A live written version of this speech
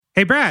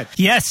Hey, Brad.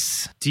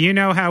 Yes. Do you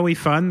know how we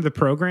fund the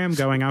program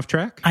Going Off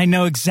Track? I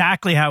know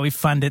exactly how we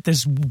fund it.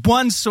 There's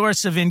one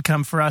source of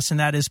income for us, and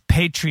that is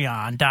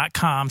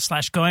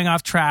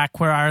patreon.com/goingofftrack,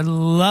 where our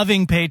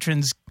loving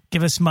patrons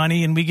give us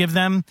money and we give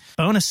them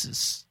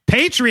bonuses.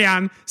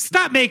 Patreon?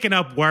 Stop making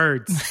up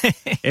words.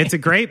 It's a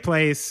great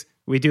place.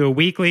 We do a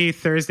weekly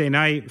Thursday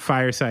night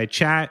fireside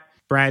chat.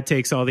 Brad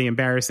takes all the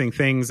embarrassing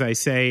things I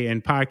say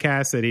in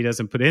podcasts that he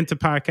doesn't put into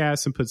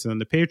podcasts and puts it on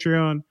the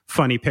Patreon.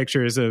 Funny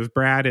pictures of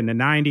Brad in the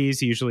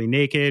 90s, usually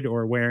naked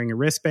or wearing a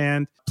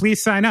wristband.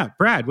 Please sign up.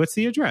 Brad, what's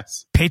the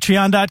address?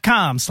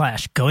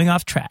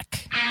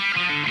 Patreon.com/goingofftrack.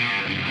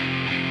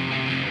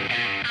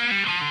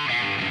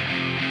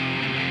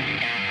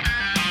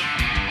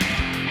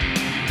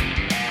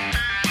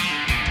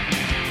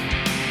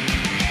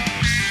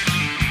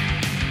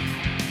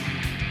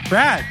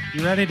 Brad,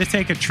 you ready to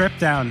take a trip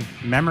down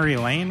memory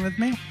lane with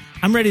me?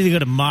 I'm ready to go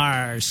to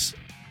Mars.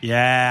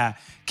 Yeah.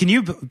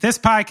 This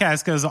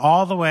podcast goes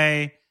all the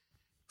way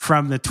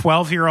from the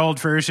 12-year-old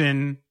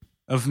version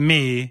of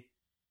me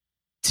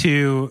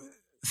to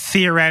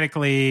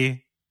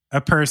theoretically a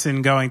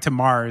person going to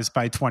Mars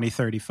by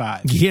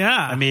 2035. Yeah.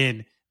 I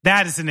mean,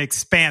 that is an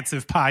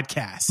expansive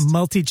podcast.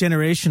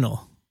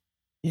 Multi-generational.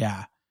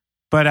 Yeah.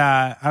 But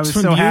I was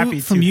so happy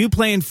to... From you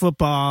playing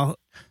football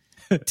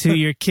to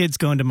your kids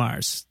going to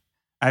Mars.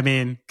 I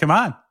mean, come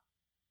on.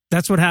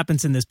 That's what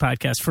happens in this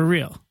podcast, for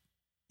real.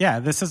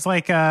 Yeah, this is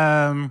like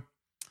a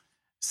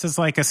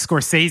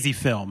Scorsese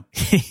film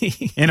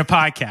in a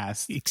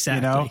podcast.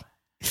 Exactly. You know?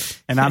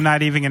 And I'm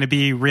not even going to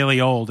be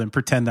really old and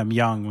pretend I'm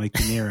young like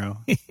De Niro.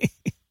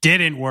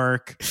 Didn't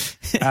work.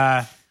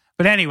 But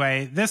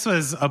anyway, this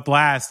was a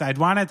blast. I'd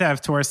wanted to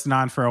have Torsten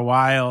on for a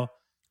while,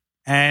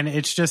 and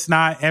it's just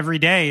not every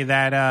day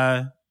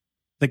that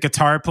the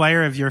guitar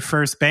player of your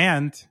first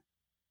band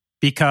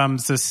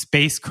becomes a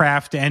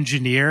spacecraft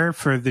engineer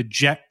for the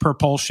Jet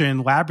Propulsion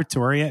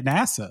Laboratory at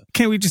NASA.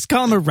 Can we just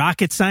call him a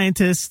rocket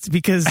scientist?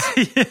 Because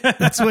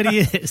that's what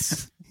he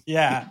is.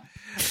 Yeah.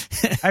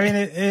 I mean,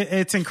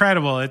 it's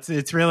incredible.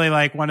 It's really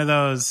like one of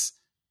those,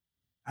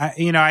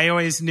 I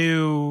always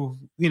knew,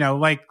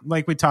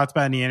 like we talked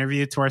about in the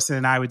interview, Torsten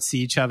and I would see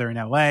each other in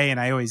LA, and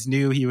I always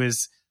knew he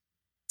was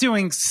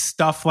doing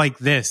stuff like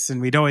this, and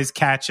we'd always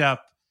catch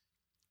up.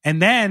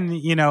 And then,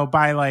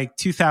 by like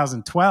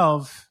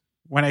 2012,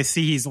 when I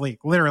see he's like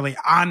literally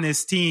on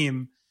this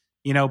team,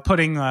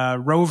 putting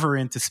Rover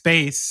into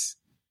space.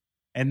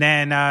 And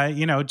then,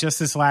 just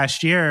this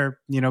last year,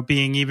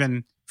 being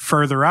even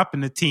further up in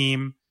the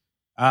team,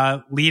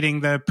 leading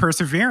the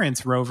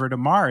Perseverance rover to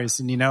Mars.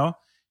 And, he's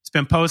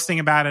been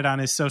posting about it on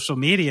his social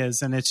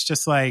medias. And it's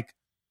just like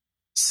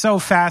so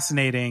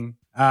fascinating,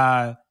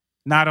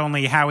 not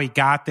only how he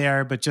got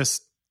there, but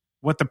just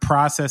what the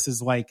process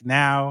is like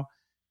now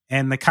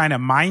and the kind of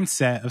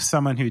mindset of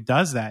someone who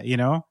does that,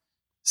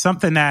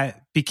 Something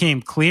that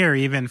became clear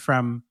even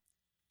from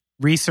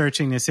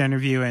researching this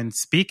interview and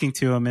speaking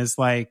to him is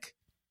like,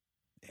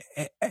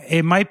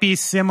 it might be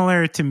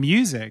similar to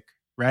music,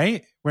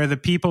 right? Where the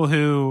people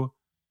who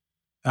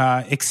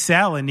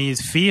excel in these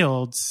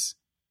fields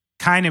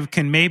kind of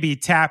can maybe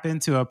tap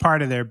into a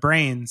part of their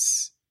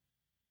brains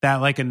that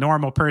like a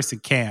normal person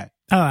can't.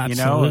 Oh,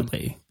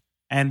 absolutely.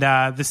 And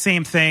the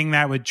same thing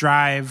that would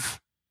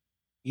drive,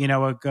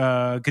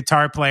 a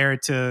guitar player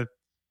to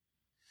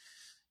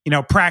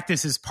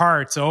practice his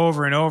parts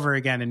over and over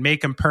again and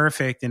make them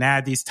perfect and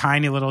add these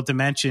tiny little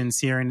dimensions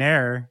here and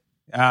there.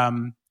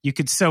 You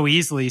could so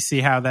easily see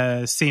how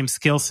the same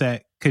skill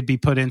set could be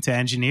put into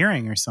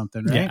engineering or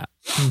something, right? Yeah.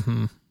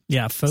 Mm-hmm.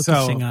 Yeah.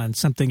 Focusing on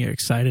something you're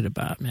excited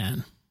about,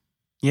 man.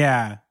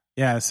 Yeah.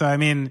 Yeah. So, I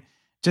mean,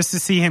 just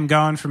to see him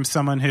going from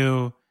someone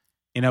who,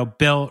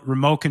 built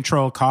remote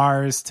control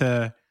cars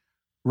to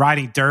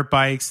riding dirt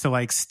bikes to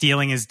like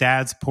stealing his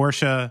dad's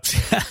Porsche,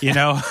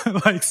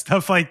 like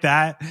stuff like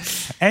that.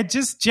 And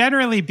just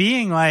generally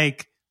being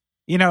like,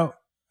 I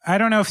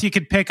don't know if you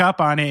could pick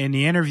up on it in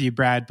the interview,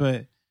 Brad,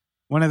 but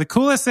one of the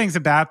coolest things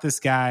about this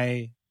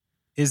guy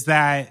is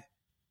that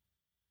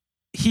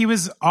he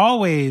was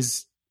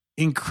always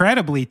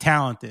incredibly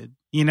talented.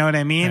 You know what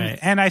I mean? Right.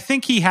 And I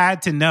think he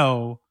had to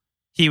know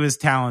he was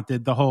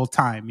talented the whole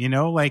time,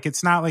 like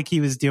it's not like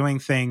he was doing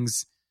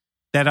things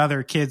that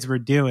other kids were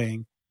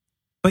doing.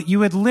 But you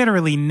would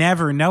literally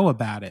never know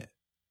about it.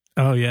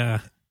 Oh, yeah.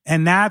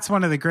 And that's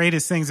one of the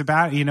greatest things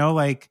about it,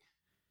 like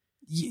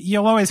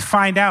you'll always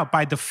find out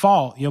by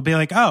default. You'll be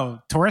like, oh,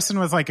 Torsten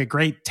was like a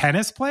great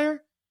tennis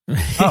player.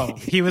 Oh,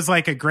 he was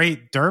like a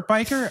great dirt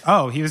biker.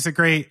 Oh, he was a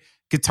great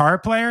guitar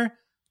player.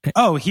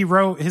 Oh, he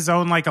wrote his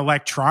own like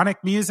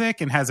electronic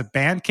music and has a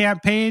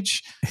Bandcamp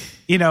page,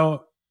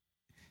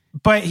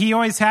 but he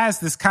always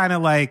has this kind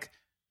of like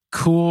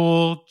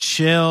cool,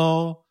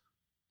 chill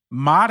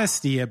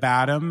modesty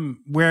about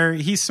him where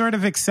he sort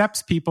of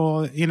accepts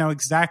people,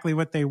 exactly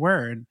what they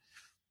were.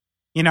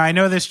 And, I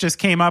know this just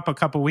came up a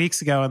couple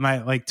weeks ago in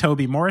my like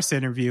Toby Morse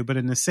interview, but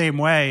in the same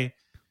way,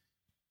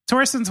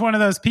 Torsten's one of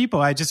those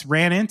people I just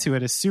ran into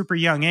at a super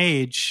young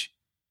age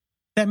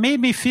that made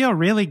me feel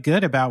really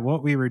good about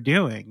what we were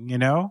doing,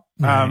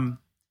 Right.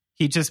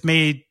 he just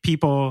made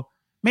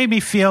me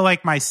feel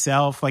like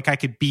myself, like I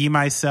could be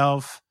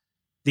myself.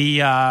 The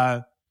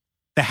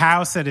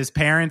house that his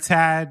parents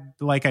had,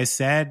 like I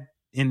said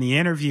in the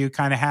interview,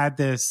 kind of had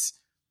this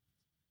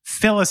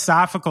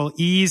philosophical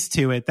ease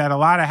to it that a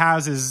lot of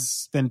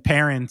houses and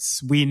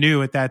parents we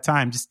knew at that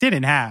time just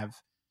didn't have.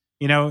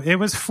 It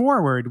was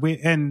forward.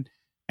 And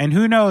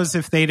who knows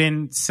if they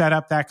didn't set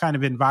up that kind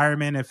of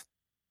environment, if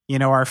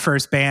our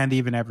first band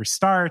even ever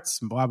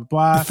starts, and blah blah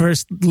blah. The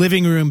first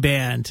living room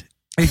band.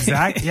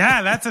 Exactly.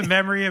 Yeah, that's a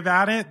memory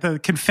about it. The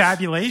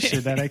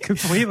confabulation that I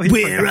completely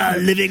We're forgot. a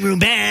living room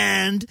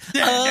band.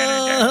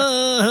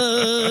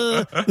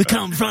 Oh, we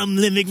come from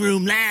living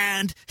room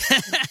land.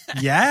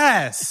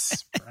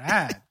 Yes,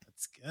 Brad.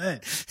 That's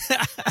good.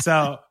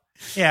 So,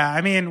 yeah,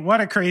 I mean,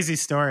 what a crazy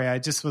story. I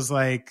just was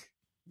like,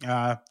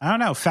 I don't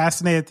know,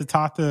 fascinated to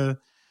talk to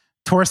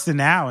Torsten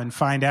now and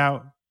find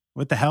out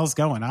what the hell's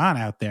going on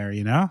out there,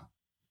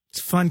 It's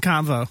a fun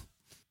convo.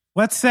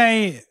 Let's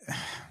say,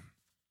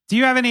 do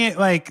you have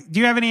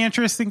any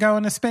interest in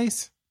going to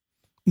space?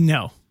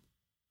 No.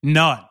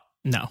 None.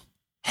 No.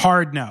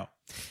 Hard no.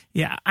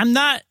 Yeah, I'm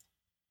not.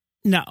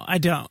 No, I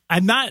don't.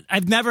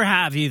 I've never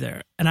have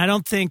either. And I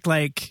don't think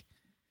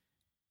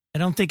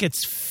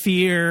it's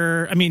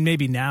fear. I mean,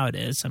 maybe now it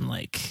is. I'm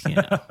like,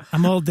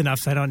 I'm old enough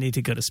so I don't need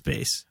to go to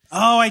space.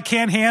 Oh, I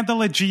can't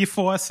handle a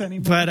G-force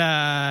anymore.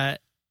 But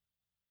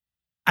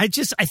I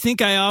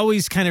think I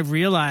always kind of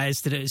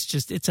realized that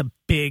it's a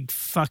big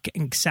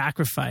fucking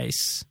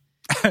sacrifice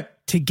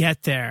to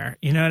get there.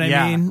 You know what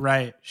I mean? Yeah,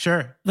 right.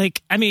 Sure.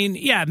 Like, I mean,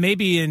 yeah,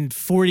 maybe in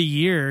 40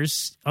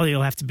 years, all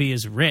you'll have to be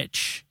is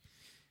rich.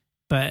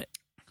 But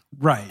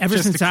right. ever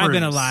Just since I've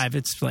been alive,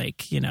 it's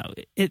like,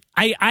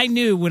 I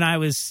knew when I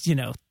was,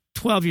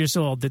 12 years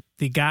old that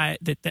the guy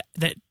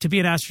that to be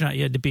an astronaut,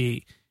 you had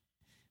to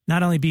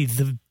not only be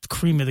the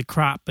cream of the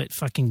crop, but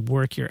fucking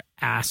work your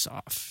ass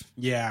off.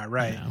 Yeah,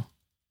 right.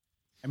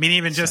 I mean,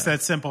 even just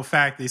that simple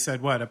fact, they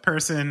said, a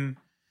person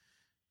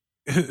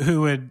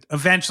who would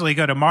eventually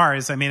go to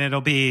Mars, I mean,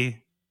 it'll be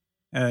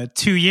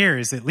 2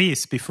 years at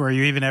least before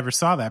you even ever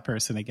saw that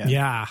person again.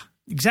 Yeah,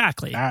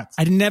 exactly. I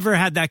never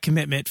had that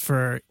commitment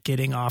for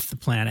getting off the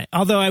planet.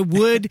 Although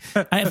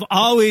I've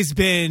always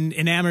been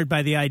enamored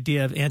by the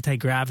idea of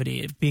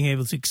anti-gravity, of being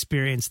able to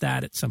experience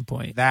that at some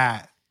point.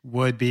 That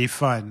would be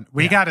fun.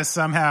 We got to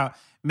somehow,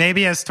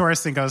 maybe as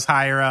Torsten goes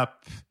higher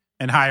up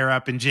in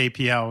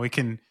JPL, we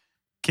can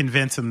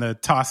convince him to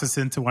toss us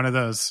into one of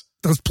those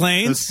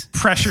planes, those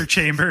pressure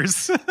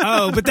chambers.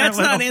 Oh, but that's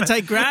not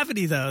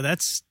anti-gravity though.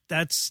 That's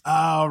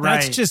oh,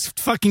 right. That's just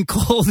fucking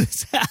cold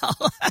as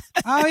hell.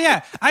 Oh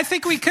yeah, I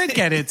think we could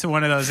get into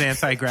one of those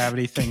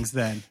anti-gravity things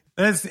then.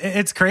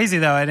 It's crazy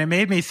though, and it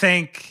made me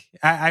think.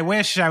 I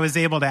wish I was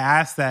able to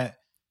ask that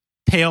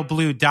pale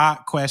blue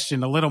dot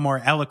question a little more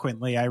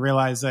eloquently. I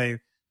realize I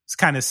was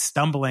kind of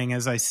stumbling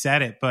as I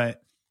said it,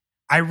 but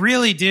I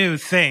really do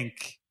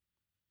think,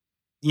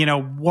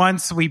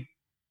 once we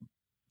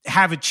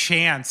have a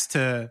chance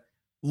to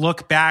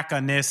look back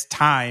on this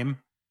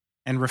time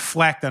and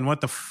reflect on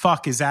what the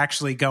fuck is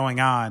actually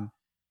going on,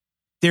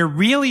 there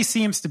really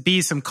seems to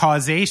be some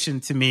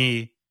causation to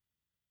me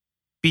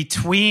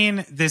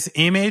between this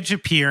image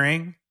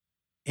appearing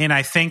in,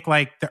 I think,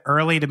 like the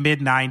early to mid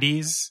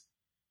 90s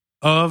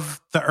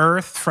of the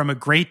Earth from a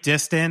great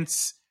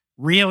distance,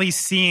 really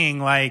seeing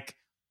like,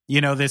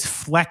 this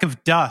fleck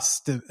of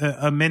dust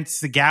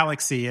amidst the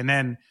galaxy. And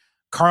then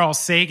Carl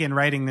Sagan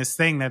writing this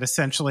thing that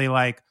essentially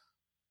like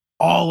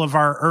all of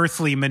our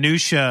earthly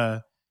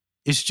minutia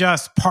is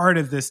just part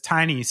of this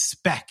tiny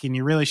speck. And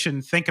you really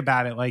shouldn't think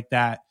about it like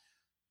that.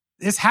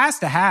 This has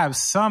to have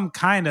some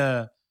kind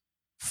of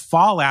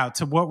fallout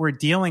to what we're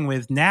dealing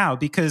with now,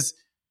 because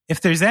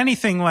if there's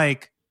anything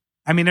like,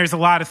 I mean, there's a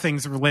lot of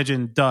things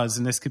religion does,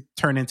 and this could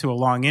turn into a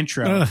long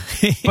intro,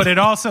 but it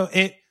also,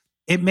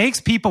 it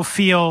makes people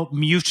feel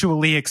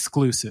mutually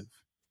exclusive,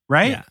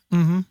 right? Yeah.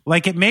 Mm-hmm.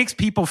 Like it makes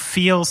people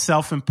feel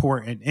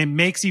self-important. It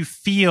makes you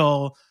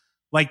feel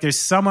like there's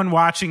someone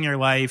watching your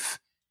life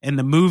and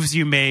the moves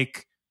you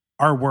make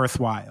are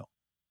worthwhile.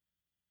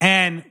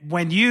 And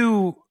when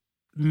you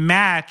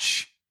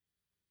match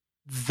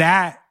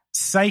that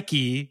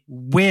psyche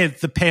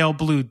with the pale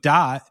blue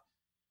dot,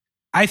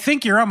 I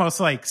think you're almost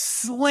like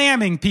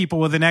slamming people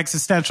with an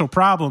existential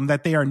problem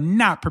that they are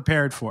not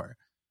prepared for.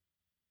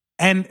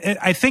 And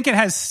I think it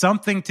has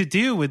something to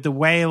do with the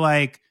way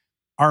like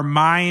our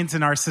minds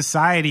and our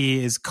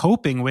society is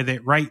coping with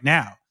it right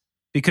now,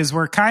 because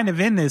we're kind of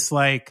in this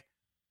like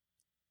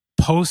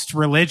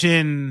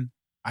post-religion,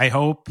 I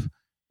hope,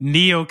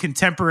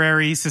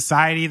 neo-contemporary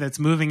society that's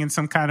moving in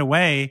some kind of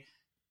way.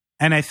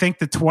 And I think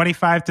the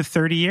 25 to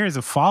 30 years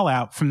of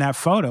fallout from that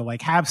photo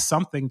like have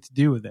something to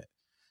do with it.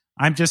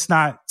 I'm just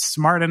not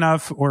smart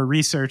enough or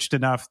researched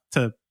enough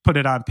to put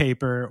it on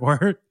paper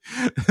or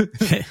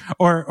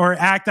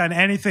act on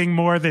anything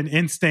more than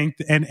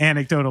instinct and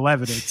anecdotal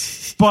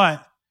evidence.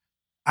 But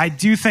I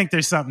do think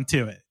there's something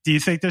to it. Do you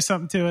think there's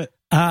something to it?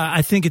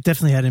 I think it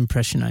definitely had an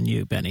impression on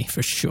you, Benny,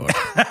 for sure.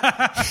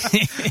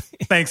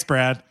 Thanks,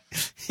 Brad.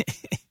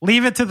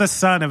 Leave it to the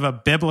son of a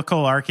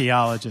biblical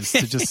archaeologist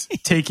to just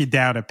take you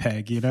down a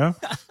peg, you know?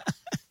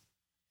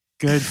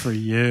 Good for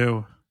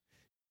you.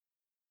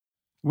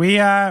 We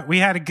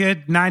had a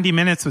good 90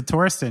 minutes with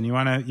Torsten. You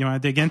wanna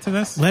dig into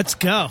this? Let's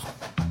go.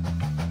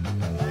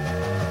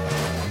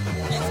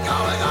 It's going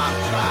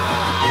off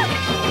track.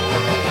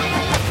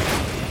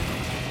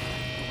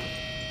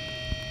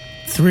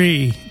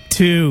 3,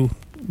 2,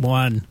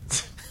 1.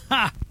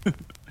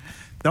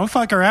 Don't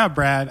fuck around,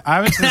 Brad. I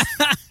was just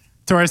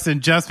Torsten,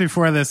 just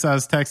before this, I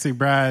was texting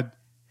Brad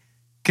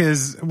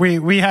because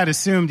we had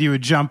assumed you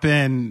would jump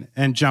in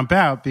and jump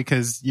out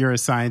because you're a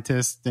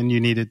scientist and you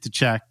needed to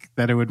check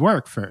that it would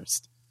work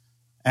first.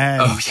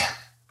 And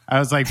I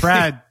was like,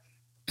 Brad,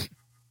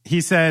 he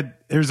said,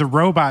 there's a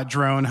robot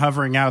drone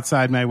hovering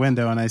outside my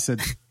window. And I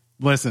said,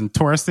 listen,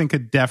 Torsten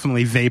could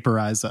definitely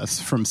vaporize us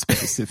from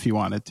space if he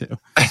wanted to.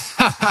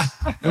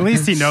 At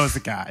least he knows the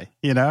guy,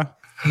 you know?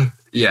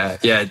 Yeah.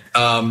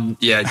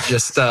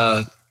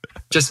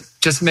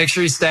 Just make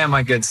sure you stay on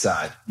my good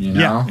side, you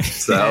know? Yeah.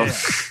 So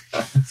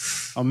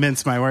I'll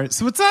mince my words.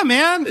 So what's up,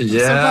 man? Yeah.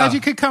 So glad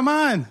you could come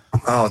on.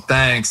 Oh,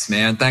 thanks,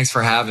 man. Thanks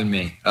for having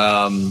me.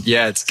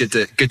 It's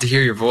good to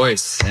hear your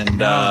voice. And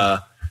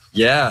lots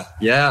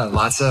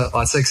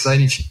of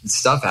exciting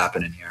stuff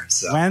happening here.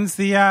 So when's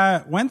the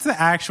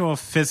actual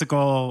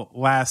physical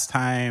last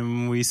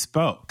time we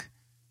spoke?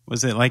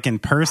 Was it like in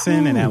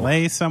person in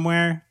LA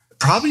somewhere?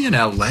 Probably in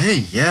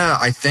LA. Yeah.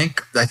 I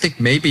think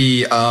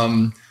maybe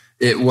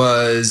it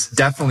was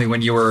definitely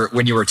when you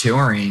were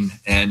touring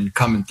and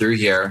coming through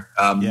here.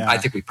 I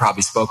think we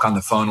probably spoke on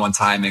the phone one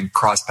time and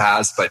crossed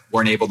paths, but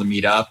weren't able to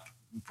meet up.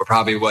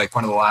 Probably like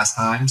one of the last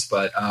times,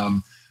 but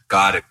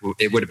God,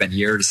 it would have been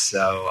years.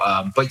 So,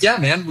 but yeah,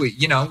 man,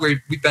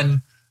 we've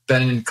been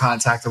in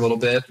contact a little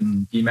bit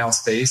in email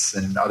space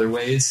and in other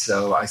ways.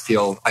 So I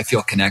feel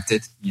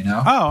connected, you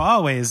know? Oh,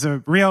 always.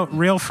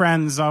 Real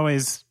friends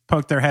always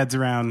poke their heads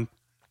around.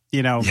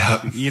 You know,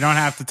 You don't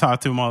have to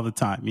talk to them all the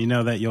time. You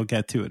know that you'll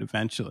get to it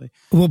eventually.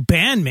 Well,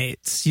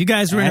 bandmates. You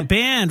guys were in a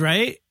band,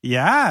 right?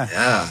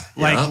 Yeah.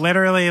 Like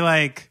literally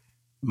like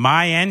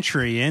my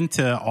entry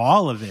into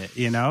all of it,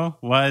 you know,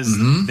 was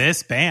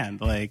this band,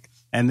 like,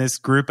 and this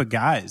group of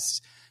guys.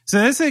 So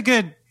this is a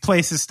good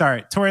place to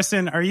start.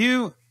 Torsten, are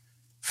you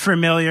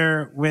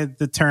familiar with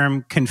the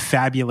term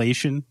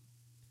confabulation?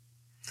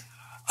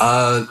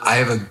 I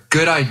have a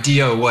good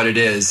idea what it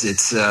is.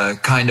 It's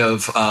kind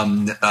of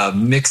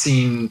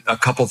mixing a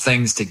couple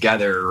things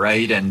together,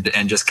 right? And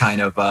just kind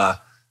of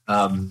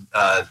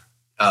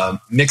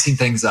mixing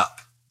things up.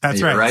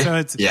 That's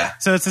right.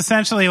 So it's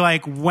essentially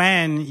like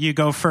when you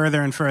go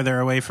further and further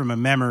away from a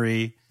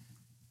memory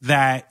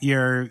that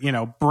your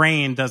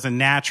brain does a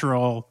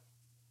natural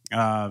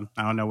I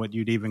don't know what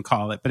you'd even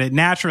call it, but it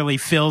naturally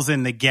fills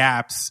in the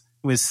gaps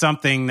with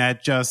something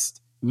that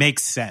just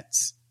makes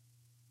sense.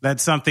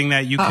 That's something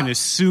that you can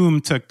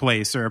assume took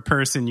place, or a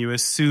person you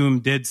assume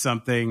did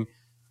something,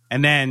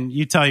 and then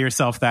you tell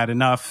yourself that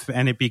enough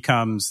and it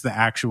becomes the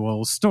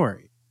actual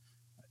story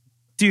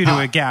due to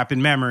a gap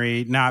in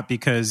memory, not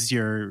because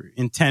you're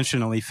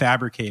intentionally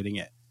fabricating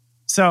it.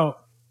 So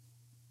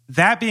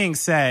that being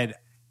said,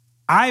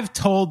 I've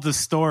told the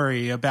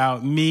story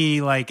about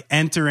me like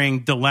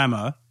entering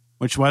Dilemma,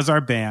 which was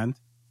our band.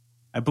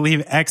 I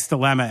believe X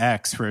Dilemma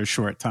X for a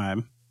short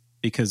time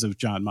because of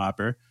John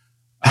Mopper.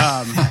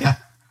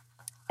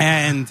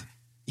 And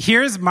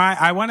here's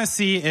I want to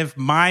see if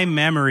my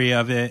memory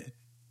of it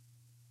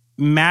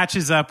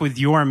matches up with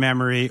your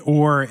memory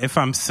or if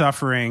I'm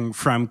suffering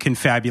from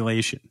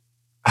confabulation.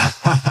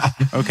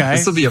 Okay.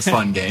 This will be a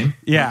fun game.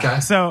 Yeah. Okay.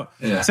 So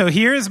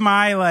here's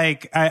my,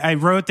 I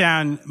wrote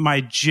down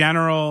my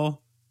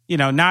general,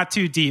 not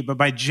too deep, but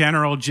my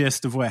general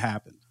gist of what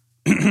happened.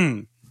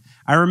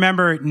 I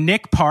remember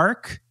Nick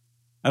Park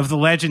of the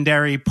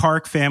legendary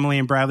Park family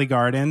in Bradley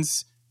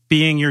Gardens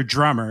being your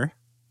drummer.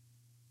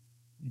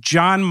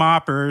 John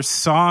Mopper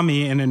saw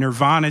me in a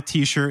Nirvana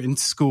t-shirt in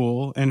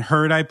school and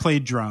heard I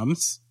played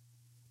drums.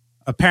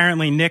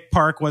 Apparently, Nick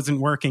Park wasn't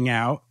working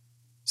out,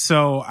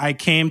 so I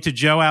came to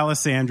Joe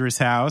Alessandra's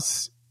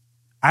house.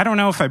 I don't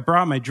know if I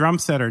brought my drum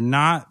set or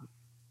not.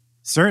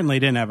 Certainly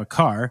didn't have a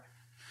car.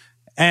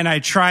 And I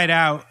tried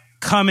out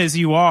Come As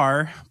You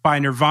Are by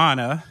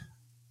Nirvana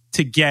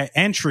to get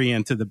entry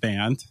into the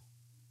band.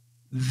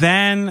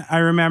 Then I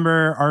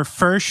remember our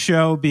first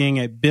show being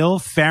at Bill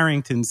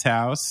Farrington's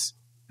house,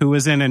 who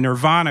was in a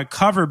Nirvana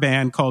cover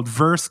band called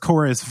Verse,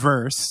 Chorus,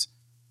 Verse.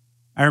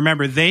 I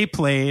remember they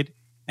played,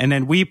 and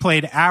then we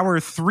played our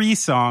 3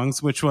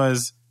 songs, which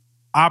was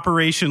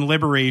Operation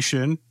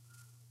Liberation,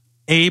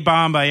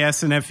 A-Bomb by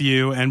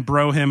SNFU, and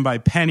Bro Hymn by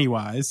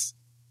Pennywise.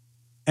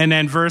 And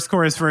then Verse,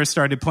 Chorus, Verse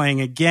started playing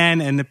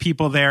again, and the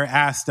people there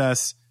asked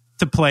us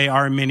to play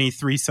our mini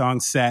 3-song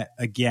set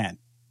again.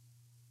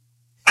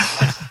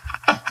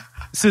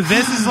 So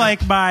this is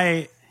like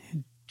my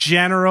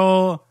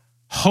general,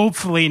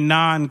 hopefully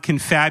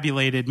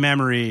non-confabulated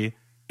memory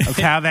of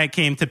how that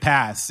came to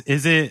pass.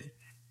 Is it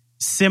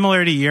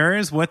similar to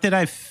yours? What did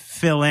I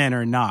fill in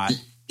or not?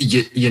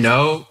 You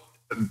know,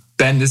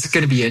 Ben, this is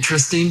going to be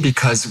interesting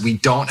because we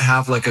don't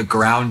have like a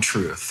ground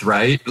truth,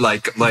 right?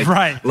 Like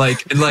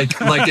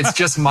it's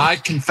just my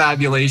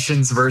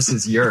confabulations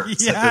versus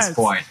yours at this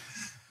point,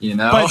 you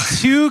know? But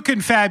two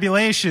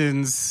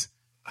confabulations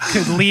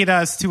could lead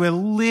us to a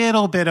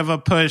little bit of a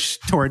push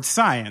towards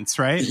science,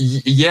 right?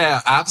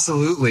 Yeah,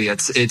 absolutely.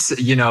 It's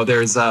you know,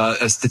 there's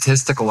a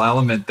statistical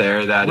element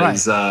there that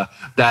is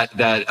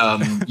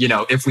you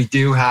know, if we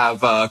do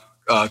have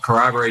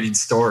corroborating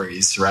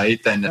stories,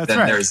 right, then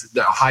there's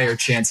a higher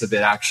chance of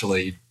it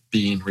actually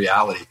being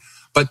reality.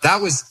 But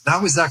that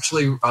was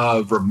actually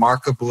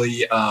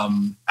remarkably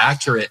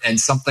accurate and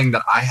something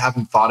that I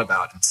haven't thought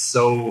about in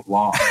so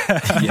long,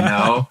 you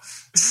know?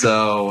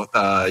 So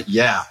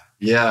yeah.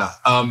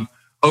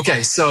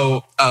 Okay,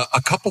 so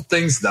a couple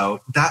things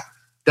though that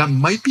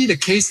might be the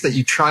case that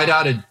you tried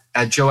out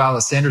at Joe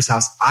Alessandra's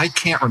house. I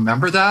can't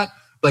remember that.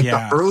 Like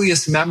the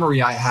earliest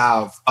memory I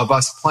have of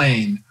us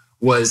playing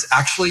was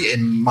actually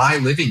in my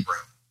living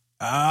room.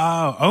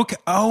 Oh, okay.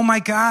 Oh my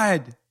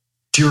God.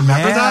 Do you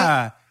remember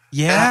that?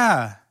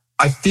 Yeah.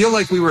 I feel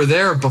like we were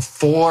there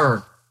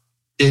before,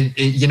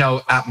 you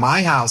know, at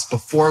my house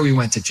before we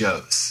went to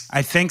Joe's.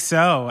 I think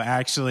so,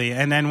 actually.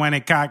 And then when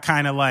it got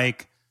kind of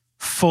like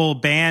full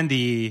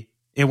bandy,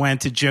 it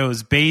went to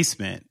Joe's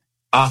basement.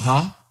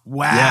 Uh-huh.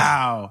 Wow.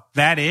 Yeah.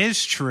 That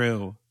is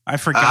true. I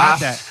forgot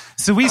that.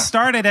 So we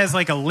started as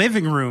like a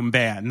living room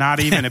band,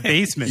 not even a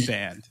basement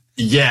band.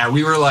 Yeah,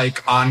 we were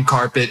like on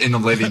carpet in the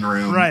living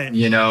room, right?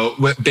 You know,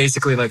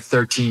 basically like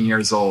 13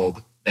 years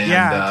old.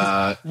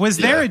 And, was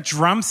there a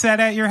drum set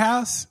at your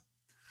house?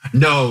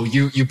 No,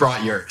 you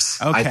brought yours.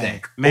 Okay, I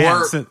think.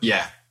 Man,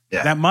 Yeah.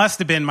 That must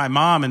have been my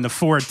mom in the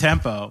Ford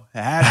Tempo. It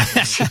had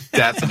to be.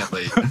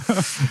 Definitely.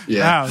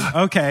 Yeah.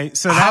 Wow. Okay.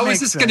 So how is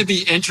this going to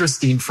be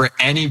interesting for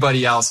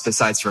anybody else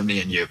besides for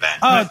me and you, Ben?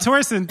 Oh,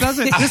 Torsten,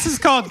 this is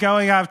called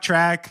going off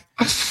track.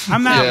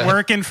 I'm not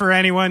working for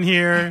anyone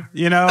here.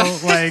 You know,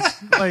 like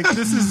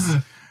this is.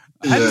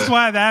 I just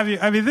wanted to have you.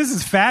 I mean, this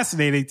is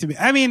fascinating to me.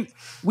 I mean,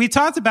 we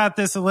talked about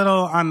this a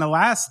little on the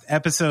last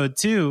episode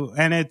too,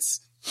 and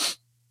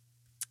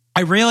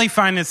I really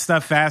find this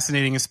stuff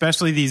fascinating,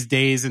 especially these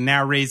days and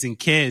now raising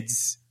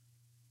kids,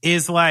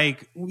 is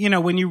like, you know,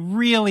 when you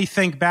really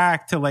think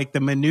back to like the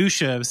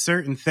minutia of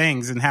certain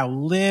things and how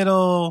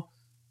little,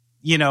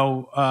 you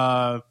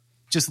know,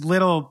 just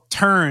little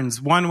turns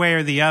one way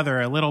or the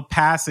other, a little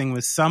passing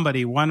with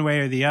somebody one way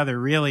or the other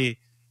really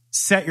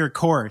set your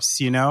course,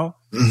 you know?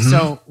 Mm-hmm.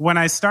 So when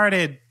I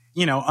started,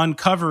 you know,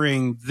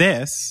 uncovering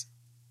this,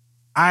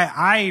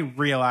 I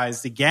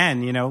realized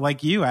again, you know,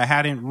 like you, I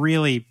hadn't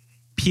really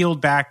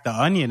peeled back the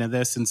onion of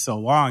this in so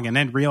long, and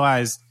then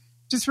realized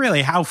just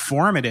really how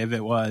formative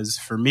it was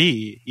for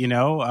me, you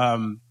know,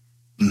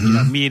 you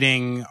know,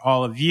 meeting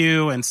all of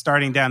you and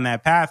starting down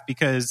that path,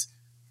 because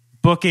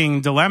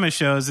booking Dilemma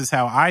shows is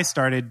how I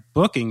started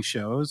booking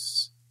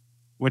shows,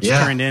 which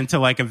turned into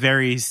like a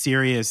very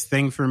serious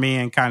thing for me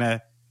and kind of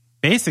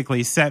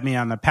basically set me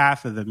on the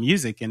path of the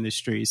music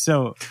industry.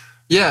 So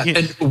yeah.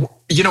 And,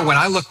 you know, when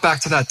I look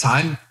back to that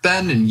time,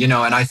 Ben, and, you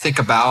know, and I think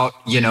about,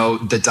 you know,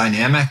 the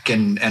dynamic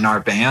and our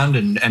band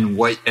and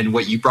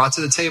what you brought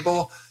to the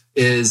table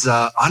is,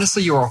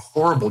 honestly, you're a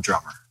horrible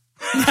drummer.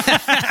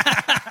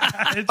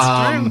 It's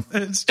true.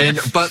 And,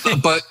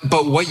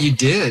 but what you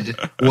did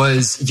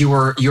was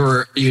you're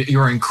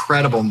an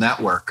incredible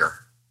networker.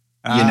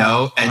 You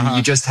know, and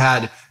you just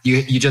had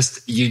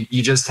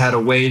a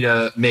way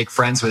to make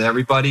friends with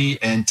everybody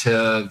and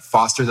to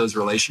foster those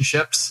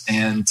relationships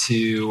and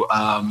to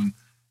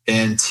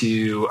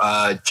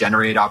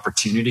generate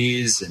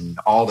opportunities and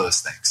all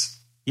those things.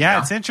 Yeah,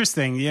 it's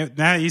interesting. Now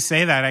that you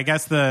say that, I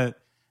guess the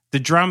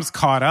drums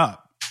caught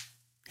up.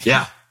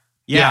 Yeah,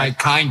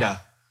 kinda.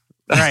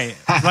 Right,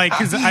 like,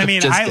 because I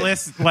mean, I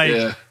listen.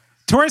 Like,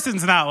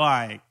 Torsten's not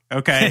lying.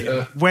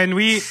 Okay,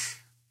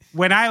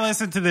 when I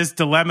listened to this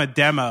Dilemma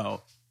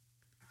demo,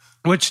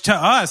 which to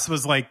us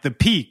was like the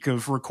peak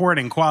of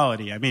recording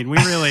quality. I mean, we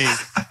really,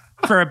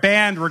 for a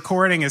band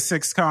recording a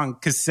 6-con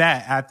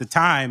cassette at the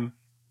time,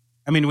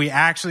 I mean, we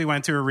actually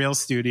went to a real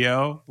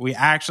studio. We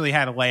actually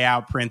had a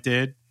layout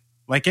printed.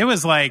 Like, it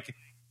was like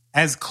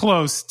as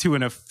close to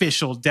an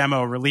official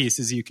demo release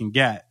as you can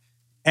get.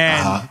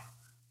 And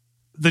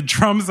the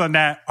drums on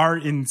that are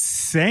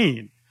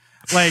insane.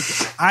 Like,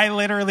 I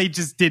literally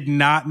just did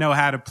not know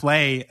how to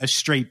play a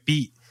straight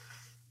beat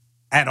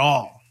at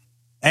all.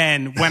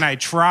 And when I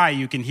try,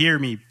 you can hear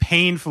me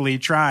painfully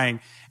trying.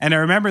 And I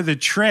remember the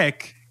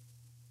trick,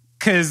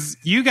 because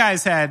you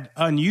guys had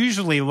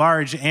unusually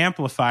large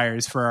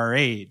amplifiers for our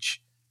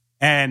age.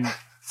 And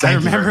I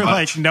remember,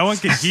 like, no one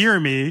could hear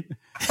me.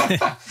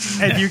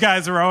 And you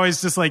guys were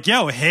always just like,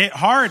 yo, hit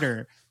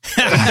harder.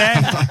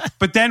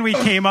 But then we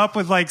came up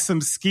with like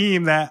some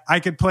scheme that I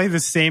could play the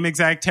same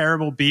exact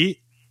terrible beat,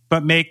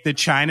 but make the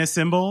China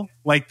cymbal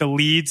like the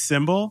lead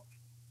cymbal,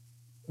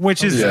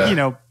 which is, you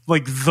know,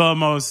 like the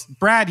most.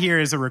 Brad here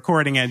is a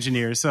recording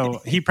engineer,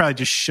 so he probably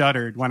just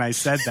shuddered when I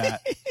said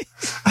that.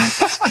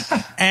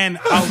 And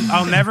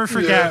I'll never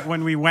forget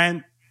when we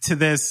went to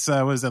this,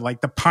 was it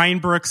like the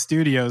Pinebrook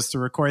Studios to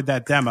record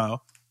that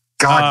demo?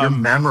 God, your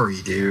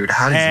memory, dude.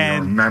 How did you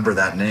even remember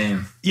that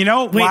name? You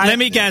know, wait, let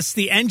me guess.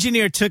 The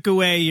engineer took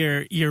away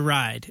your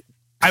ride.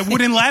 I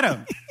wouldn't let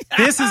him.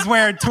 This is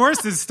where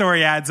Torsten's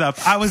story adds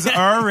up. I was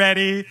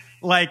already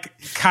like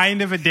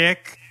kind of a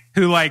dick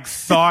who like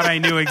thought I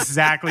knew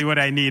exactly what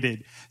I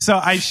needed. So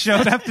I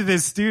showed up to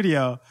this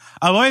studio.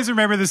 I'll always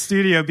remember the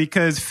studio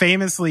because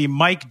famously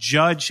Mike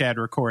Judge had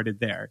recorded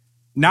there.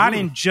 Not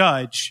in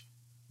Judge,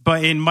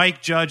 but in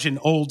Mike Judge and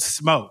Old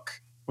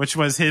Smoke, which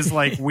was his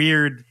like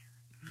weird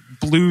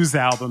blues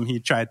album he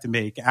tried to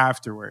make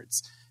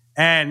afterwards.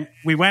 And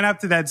we went up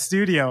to that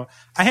studio.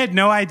 I had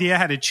no idea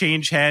how to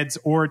change heads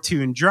or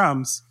tune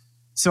drums.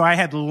 So I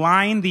had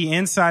lined the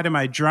inside of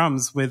my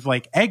drums with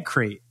like egg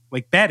crate,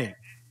 like bedding,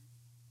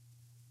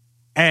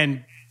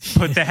 and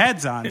put the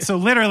heads on. So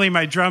literally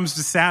my drums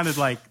just sounded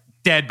like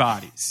dead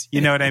bodies.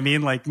 You know what I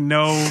mean? Like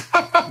no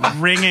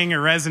ringing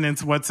or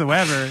resonance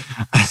whatsoever.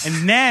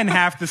 And then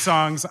half the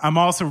songs, I'm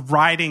also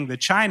riding the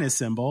China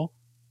cymbal.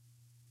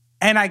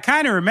 And I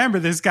kind of remember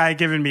this guy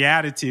giving me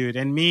attitude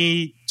and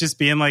me just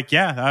being like,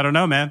 yeah, I don't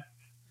know, man.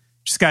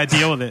 Just got to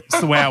deal with it. It's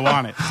the way I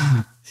want it.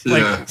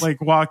 Like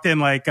walked in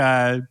like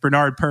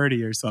Bernard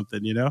Purdy or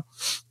something, you know?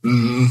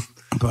 Mm-hmm.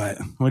 But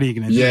what are you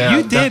going to do?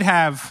 You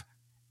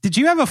did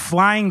you have a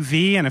Flying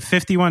V and a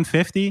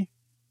 5150?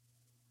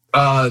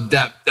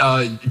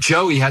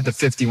 Joey had the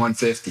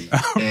 5150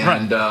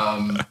 and,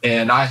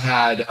 and I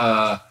had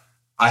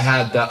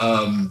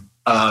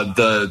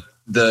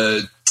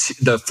the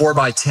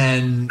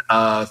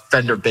 4x10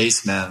 Fender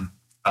Bassman.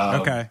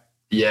 Okay.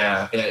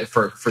 Yeah,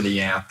 for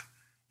the amp,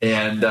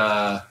 and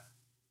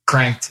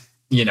cranked,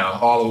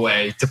 all the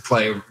way to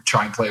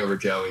try and play over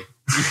Joey.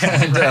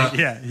 Yeah, and,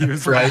 right. He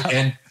was right,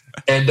 and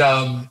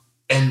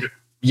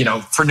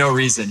for no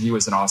reason, he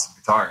was an awesome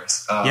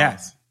guitarist.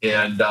 Yes,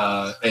 and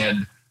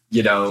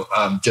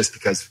just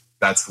because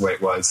that's the way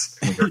it was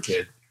when you were a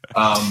kid.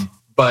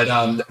 But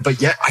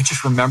yeah, I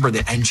just remember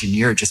the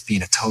engineer just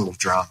being a total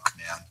drunk,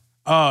 man.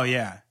 Oh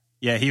yeah.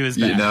 Yeah, he was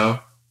bad.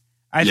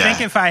 I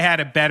think if I had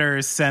a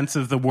better sense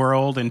of the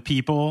world and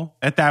people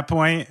at that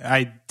point,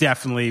 I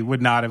definitely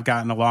would not have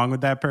gotten along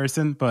with that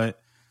person. But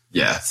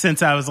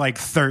since I was like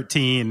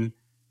 13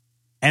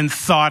 and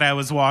thought I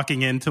was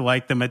walking into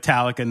like the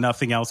Metallica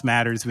Nothing Else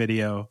Matters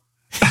video,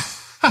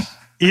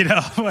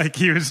 like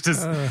he was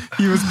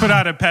put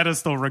on a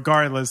pedestal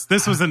regardless.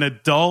 This was an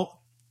adult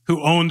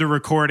who owned a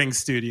recording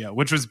studio,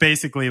 which was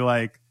basically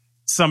like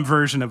some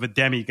version of a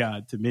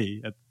demigod to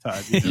me at the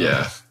time.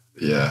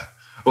 Yeah.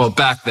 Well,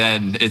 back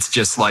then, it's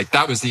just like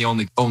that was the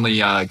only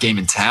game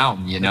in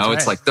town. It's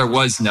right. Like there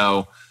was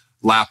no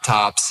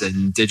laptops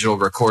and digital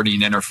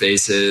recording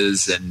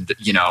interfaces and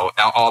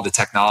all the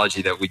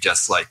technology that we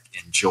just like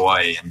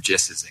enjoy and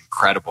just is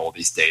incredible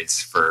these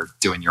days for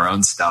doing your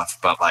own stuff.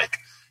 But like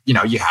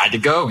you had to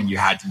go and you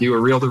had to do a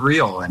reel to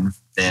reel and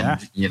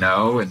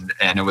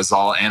and it was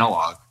all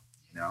analog.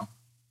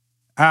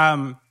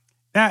 Yeah,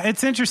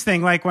 it's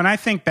interesting. Like when I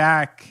think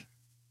back.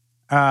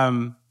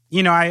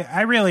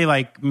 I really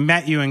like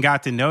met you and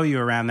got to know you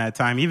around that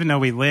time, even though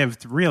we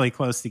lived really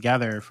close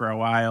together for a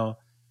while.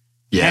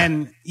 Yeah.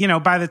 And,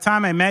 by the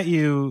time I met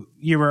you,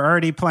 you were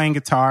already playing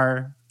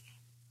guitar,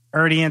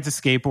 already into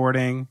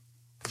skateboarding.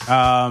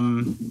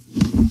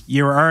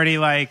 You were already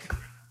like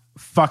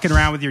fucking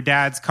around with your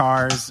dad's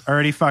cars,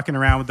 already fucking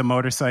around with the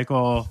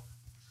motorcycle.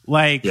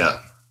 Like,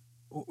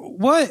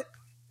 what,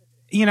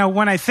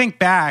 when I think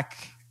back,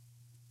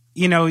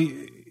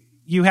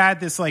 you had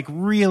this like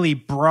really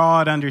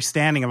broad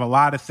understanding of a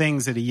lot of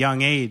things at a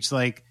young age.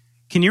 Like,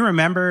 can you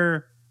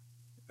remember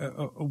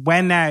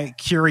when that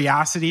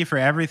curiosity for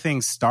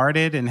everything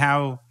started and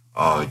how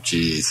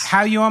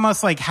you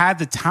almost like had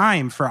the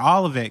time for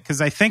all of it?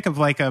 Cause I think of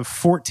like a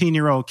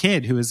 14-year-old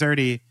kid who is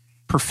already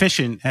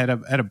proficient at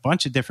a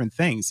bunch of different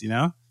things,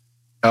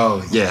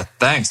 Oh yeah.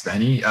 Thanks,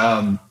 Benny.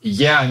 I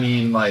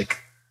mean, like,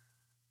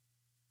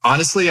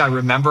 honestly, I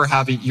remember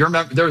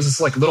there was this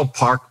like little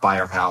park by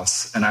our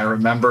house and I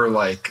remember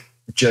like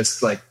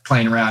just like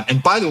playing around.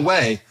 And by the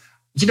way,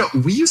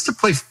 we used to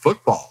play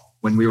football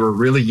when we were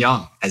really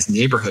young as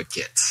neighborhood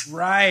kids.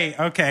 Right.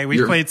 Okay.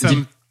 We played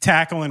some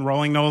tackle in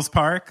Rolling Knolls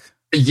Park.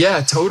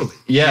 Yeah, totally.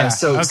 Yeah.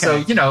 So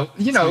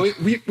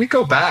we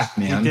go back,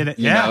 man. We did it.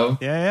 Yeah.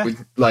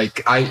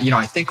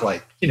 I think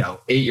like,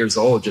 8 years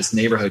old, just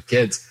neighborhood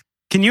kids.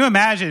 Can you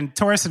imagine,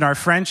 Torsten, our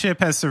friendship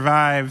has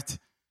survived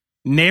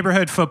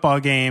neighborhood football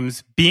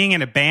games, being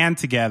in a band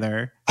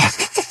together,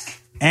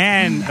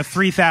 and a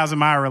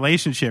 3,000-mile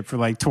relationship for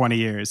like 20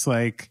 years.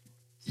 Like,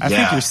 I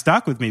think you're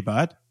stuck with me,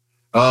 bud.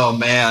 Oh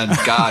man,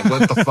 God,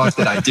 what the fuck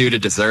did I do to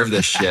deserve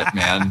this shit,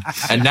 man?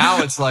 And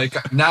now it's like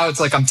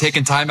I'm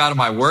taking time out of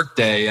my work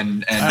day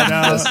and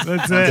I'm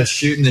just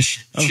shooting the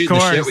shit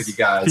with you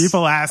guys.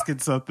 People asking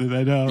something,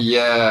 I know.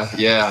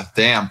 Yeah,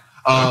 damn.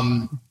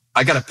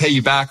 I got to pay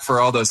you back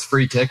for all those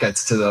free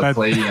tickets to the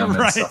Palladium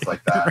and stuff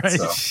like that. Right.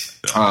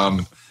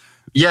 So,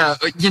 Yeah,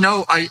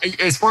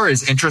 as far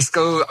as interests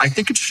go, I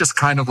think it's just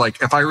kind of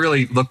like, if I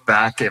really look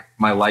back at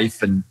my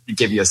life and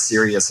give you a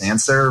serious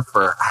answer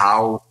for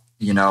how,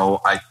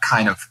 I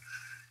kind of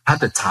had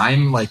the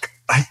time, like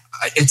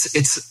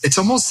it's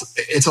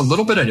a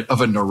little bit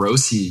of a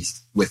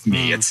neuroses with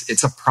me.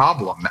 It's a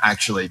problem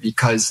actually,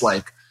 because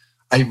like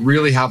I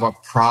really have a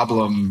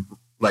problem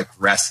like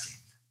resting,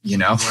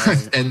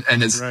 right.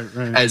 and as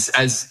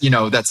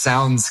that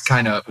sounds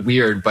kind of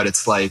weird, but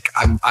it's like,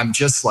 I'm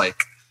just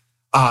like,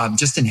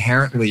 just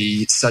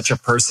inherently such a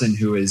person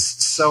who is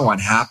so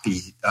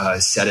unhappy,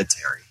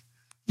 sedentary,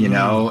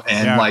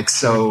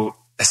 so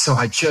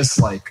I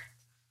just like,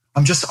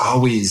 I'm just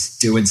always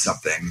doing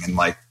something and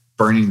like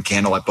burning the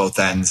candle at both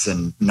ends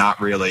and not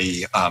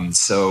really.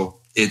 So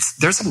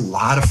there's a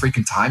lot of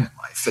freaking time in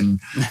life. And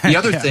the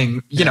other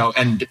thing,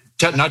 and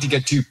not to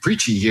get too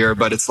preachy here,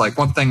 but it's like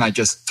one thing I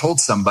just told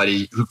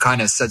somebody who kind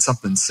of said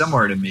something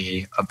similar to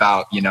me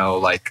about,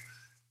 like,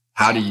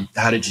 how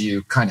did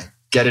you kind of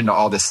get into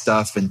all this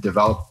stuff and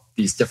develop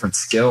these different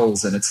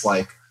skills? And it's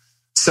like,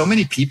 so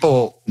many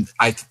people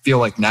I feel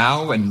like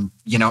now and,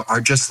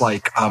 are just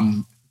like,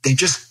 they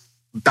just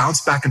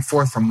bounce back and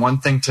forth from one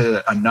thing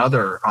to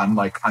another on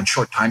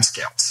short time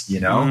scales,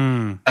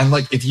 and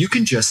like, if you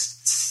can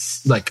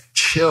just like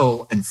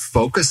chill and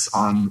focus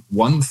on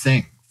one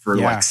thing for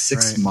like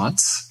 6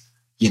 months,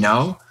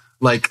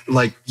 like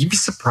you'd be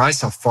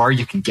surprised how far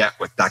you can get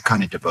with that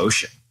kind of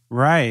devotion.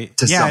 Right.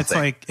 To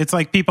something. It's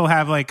like people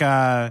have like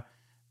they're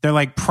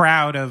like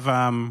proud of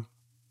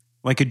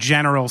like a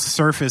general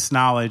surface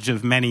knowledge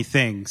of many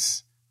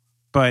things,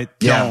 but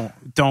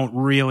don't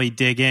really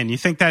dig in. You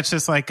think that's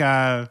just like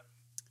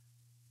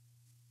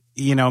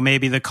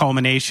maybe the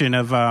culmination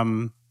of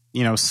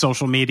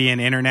social media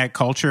and internet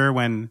culture,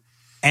 when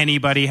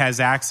anybody has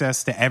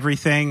access to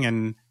everything,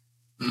 and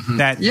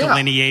that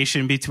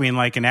delineation between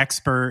like an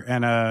expert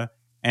and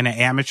an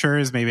amateur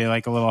is maybe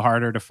like a little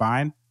harder to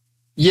find.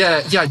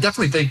 Yeah, I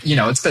definitely think,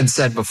 it's been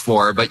said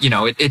before, but,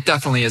 it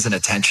definitely is an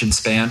attention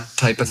span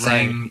type of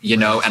thing,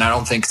 and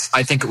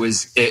I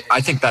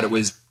think that it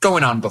was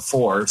going on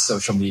before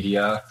social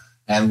media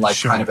and like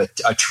kind of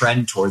a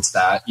trend towards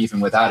that, even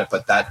without it,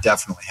 but that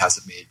definitely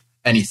hasn't made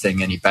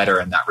anything any better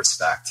in that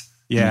respect.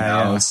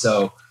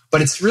 So,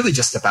 but it's really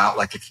just about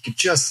like, if you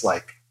just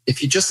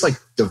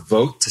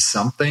devote to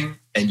something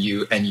and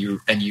you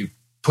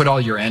put all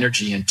your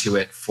energy into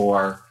it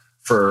for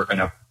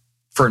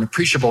an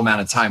appreciable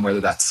amount of time, whether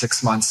that's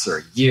 6 months or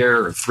a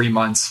year or 3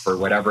 months, for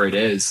whatever it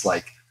is,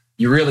 like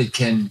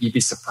you'd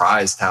be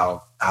surprised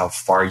how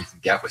far you can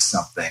get with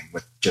something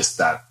with just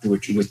that,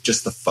 with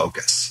just the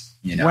focus,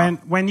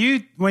 When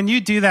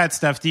you do that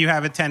stuff, do you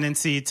have a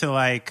tendency to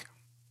like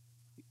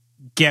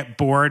get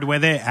bored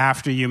with it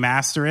after you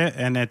master it?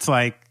 And it's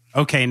like,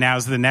 okay,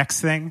 now's the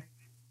next thing.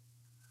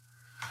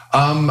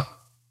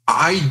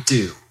 I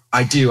do.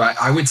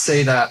 I would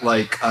say that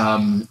like,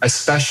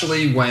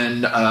 especially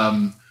when,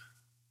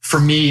 for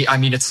me, I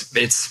mean,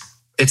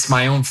 it's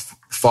my own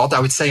fault. I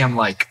would say I'm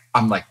like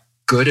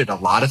good at a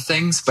lot of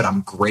things, but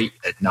I'm great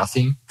at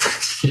nothing,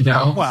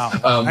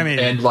 Wow.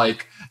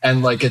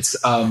 And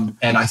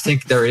I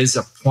think there is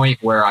a point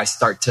where I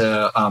start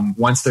to,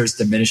 once there's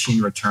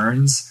diminishing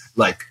returns,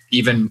 like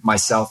even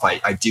myself,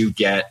 I do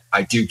get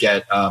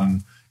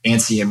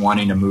antsy and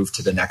wanting to move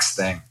to the next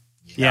thing.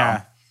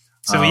 Yeah.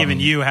 So even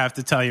you have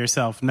to tell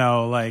yourself,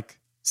 no, like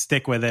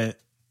stick with it.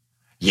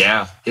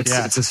 Yeah.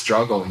 It's a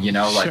struggle,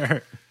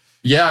 Sure.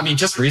 Yeah. I mean,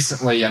 just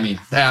recently,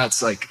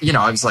 it's like,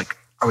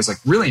 I was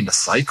really into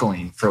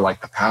cycling for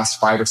like the past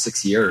 5 or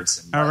 6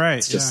 years. And all right.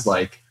 It's just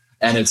like,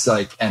 and it's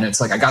like,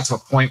 I got to a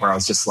point where I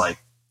was just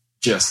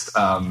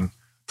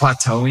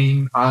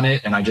plateauing on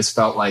it. And I just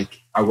felt like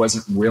I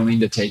wasn't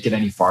willing to take it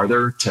any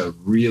farther to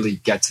really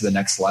get to the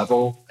next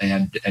level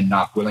and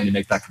not willing to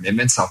make that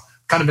commitment. So I've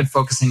kind of been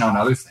focusing on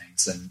other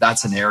things. And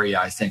that's an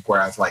area I think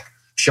where I've like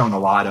shown a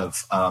lot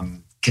of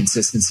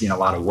consistency and a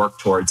lot of work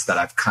towards, that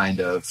I've kind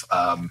of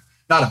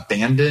not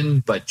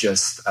abandoned, but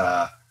just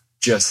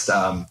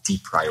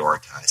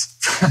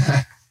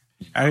deprioritized.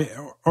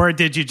 Or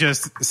did you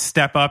just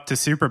step up to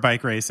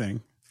superbike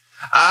racing?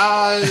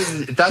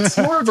 That's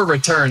more of a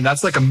return.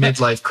 That's like a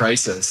midlife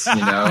crisis,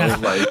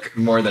 like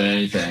more than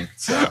anything.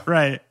 So.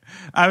 Right.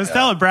 I was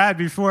telling Brad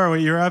before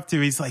what you're up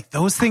to. He's like,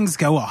 those things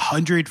go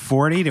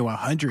 140 to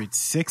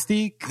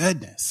 160.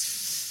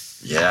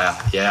 Goodness.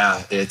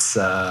 Yeah. It's,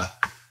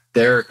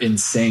 they're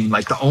insane.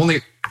 Like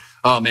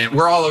oh man,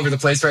 we're all over the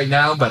place right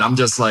now, but I'm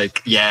just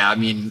like,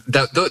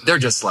 they're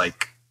just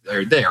like,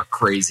 they are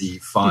crazy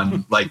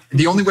fun. Like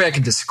the only way I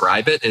can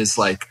describe it is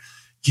like,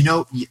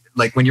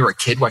 like when you were a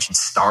kid watching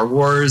Star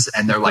Wars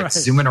and they're like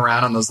zooming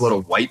around on those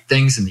little white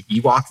things in the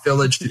Ewok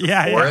village through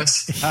the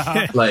forest.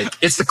 Yeah. Like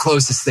it's the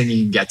closest thing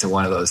you can get to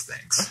one of those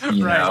things,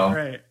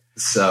 Right.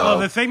 So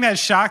the thing that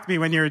shocked me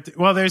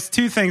there's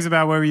two things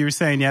about what you were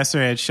saying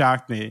yesterday that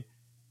shocked me.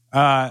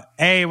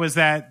 A was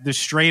that the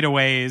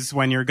straightaways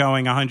when you're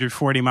going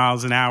 140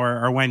 miles an hour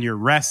are when you're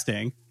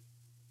resting.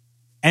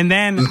 And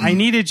then I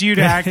needed you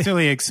to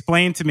actually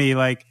explain to me,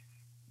 like,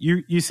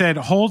 you said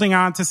holding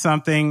on to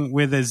something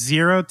with a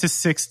 0 to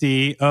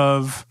 60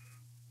 of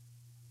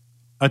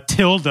a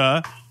tilde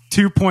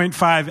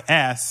 2.5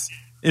 s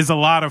is a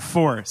lot of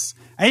force.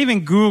 I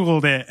even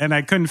Googled it and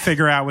I couldn't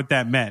figure out what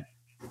that meant.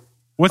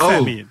 What's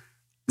that mean?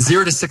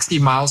 0 to 60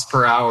 miles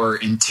per hour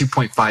in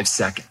 2.5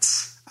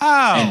 seconds.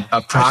 Oh, and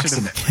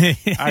approximate.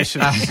 I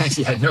should.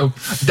 Yeah, no,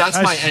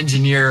 that's my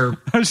engineer.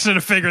 I should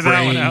have figured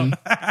that one out.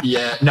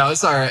 Yeah, no,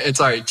 it's all right. It's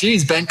all right.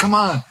 Jeez, Ben, come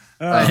on.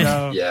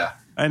 No. Yeah,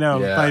 I know.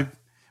 Yeah.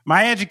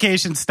 My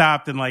education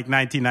stopped in like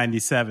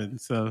 1997.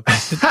 So,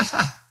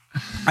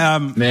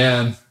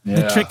 man,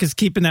 the trick is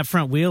keeping that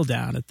front wheel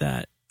down at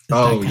that.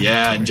 Oh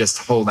yeah, and just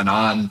holding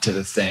on to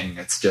the thing.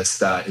 It's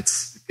just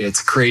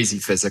it's crazy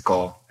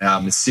physical.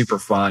 It's super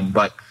fun,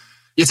 but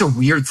it's a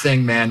weird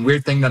thing, man.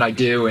 Weird thing that I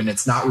do, and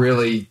it's not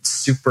really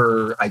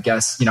super. I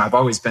guess I've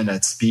always been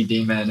a speed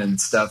demon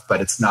and stuff, but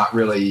it's not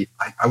really.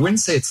 I wouldn't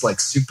say it's like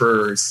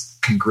super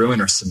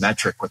congruent or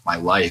symmetric with my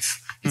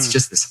life. It's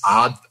just this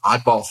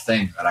oddball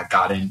thing that I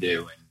got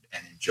into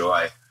and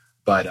enjoy.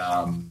 But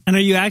and are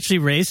you actually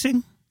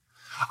racing?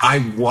 I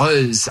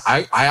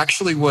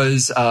actually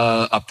was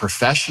a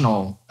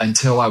professional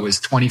until I was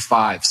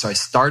 25. So I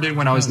started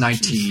when I was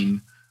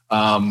 19.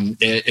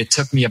 It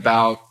took me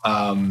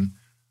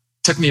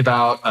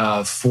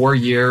about 4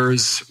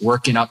 years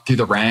working up through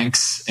the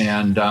ranks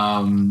and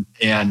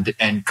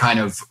kind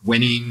of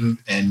winning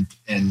and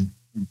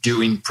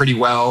doing pretty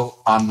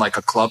well on like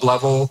a club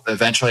level.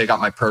 Eventually I got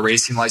my pro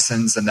racing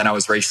license, and then I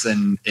was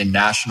racing in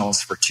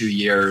nationals for 2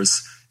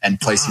 years and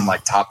placing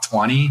like top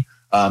 20.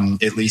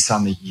 At least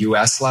on the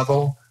US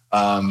level.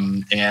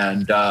 And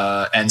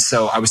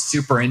so I was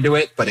super into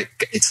it, but I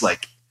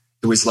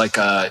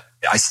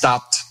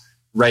stopped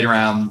right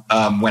around,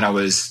 when I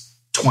was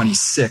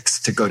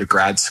 26 to go to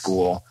grad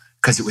school,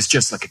 cause it was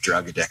just like a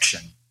drug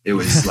addiction. It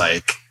was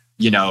like,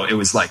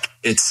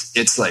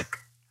 it's like,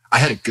 I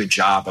had a good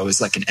job. I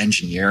was like an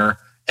engineer,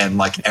 and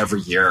like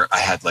every year I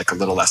had like a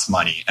little less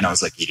money, and I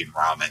was like eating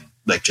ramen,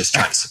 like just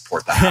trying to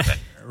support the habit.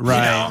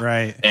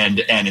 Right. And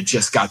it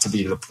just got to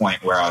be to the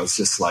point where I was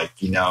just like,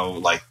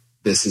 like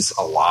this is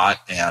a lot,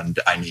 and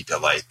I need to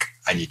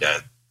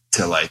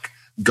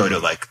go to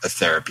like a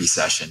therapy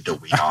session to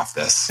wean off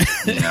this,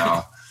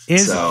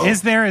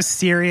 Is there a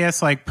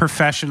serious like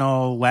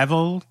professional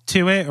level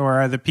to it,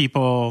 or are the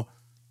people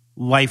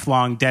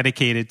lifelong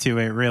dedicated to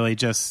it, really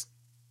just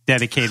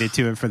dedicated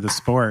to it for the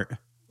sport?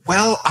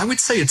 Well, I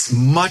would say it's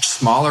much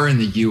smaller in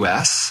the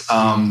U.S.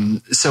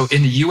 So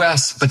in the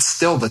U.S., but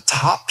still the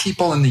top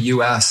people in the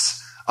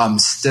U.S. I would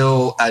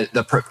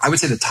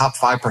say the top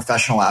 5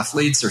 professional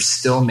athletes are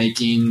still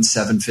making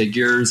 7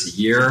 figures a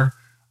year.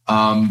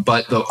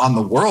 But on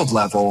the world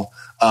level,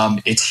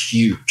 it's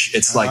huge.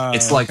 It's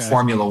like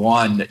Formula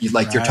One.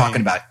 You're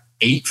talking about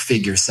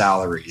 8-figure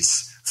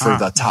salaries for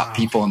the top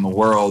people in the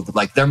world.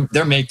 Like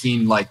they're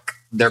making like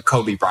their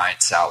Kobe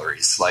Bryant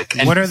salaries.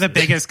 What are the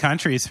biggest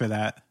countries for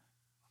that?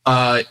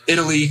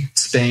 Italy,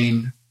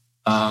 Spain,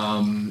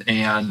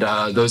 and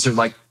those are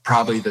like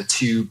probably the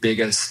 2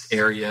 biggest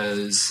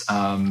areas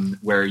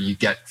where you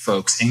get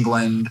folks.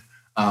 England,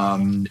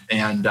 so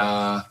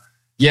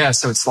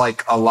it's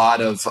like a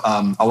lot of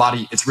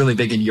it's really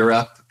big in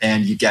Europe,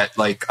 and you get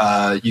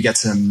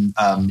some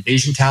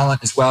Asian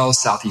talent as well,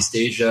 Southeast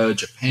Asia,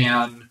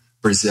 Japan,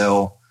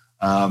 Brazil.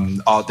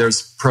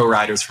 There's pro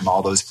riders from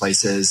all those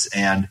places,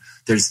 and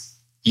there's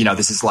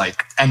this is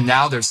like, and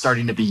now they're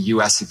starting to be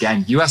U.S.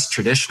 again. U.S.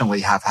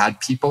 traditionally have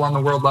had people on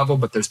the world level,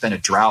 but there's been a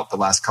drought the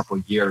last couple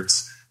of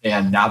years.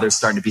 And now there's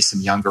starting to be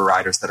some younger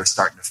riders that are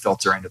starting to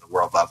filter into the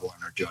world level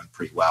and are doing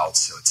pretty well.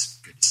 So it's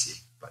good to see.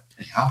 But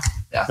anyhow,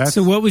 yeah.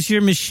 So what was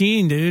your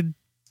machine, dude?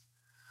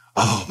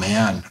 Oh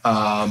man.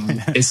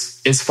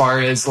 As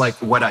far as like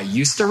what I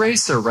used to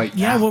race or right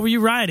now? Yeah. What were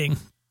you riding?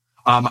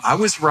 I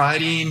was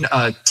riding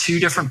 2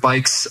 different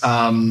bikes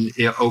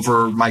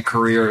over my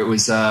career. It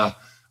was a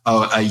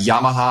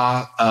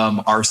Yamaha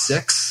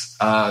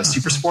R6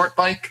 super sport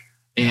bike,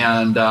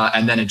 and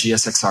then a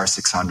GSXR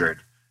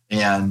 600,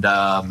 and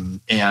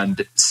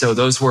so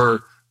those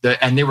were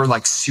they were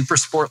like super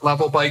sport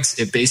level bikes.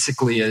 It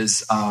basically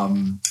is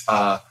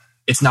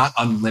it's not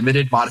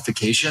unlimited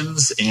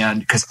modifications, and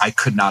because I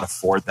could not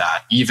afford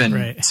that,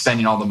 even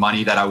spending all the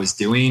money that I was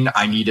doing,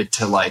 I needed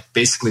to like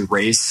basically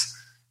race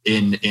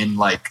in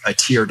like a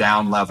tier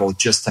down level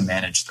just to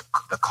manage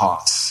the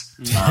costs.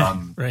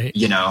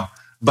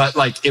 But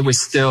like it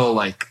was still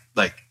like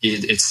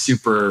it's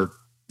super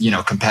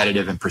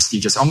competitive and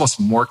prestigious, almost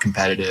more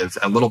competitive,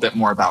 a little bit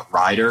more about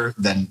rider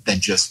than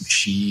just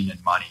machine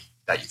and money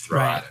that you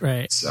throw at it.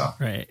 Right. So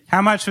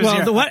how much was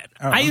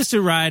I used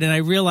to ride, and I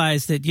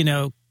realized that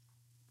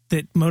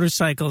that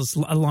motorcycles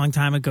a long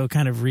time ago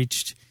kind of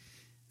reached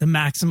the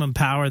maximum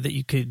power that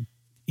you could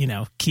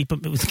keep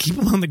them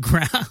on the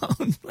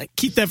ground, like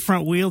keep that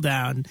front wheel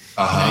down.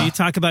 You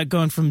talk about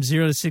going from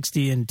 0 to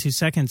 60 in 2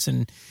 seconds,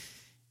 and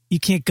you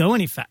can't go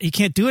any fast. You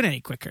can't do it any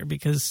quicker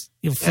because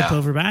you'll flip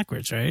over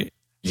backwards, right?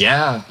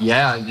 Yeah.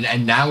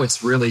 And now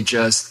it's really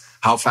just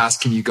how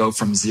fast can you go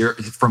from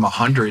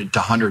 100 to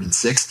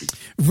 160?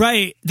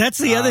 Right. That's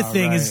the other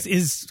thing right.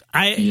 is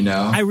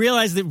I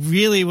realized that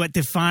really what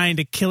defined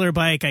a killer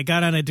bike, I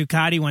got on a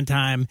Ducati one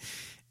time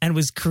and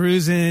was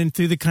cruising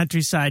through the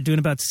countryside doing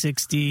about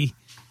 60.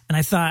 And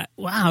I thought,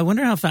 wow, I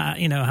wonder how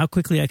fast, how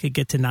quickly I could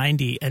get to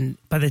 90. And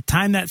by the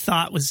time that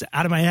thought was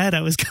out of my head,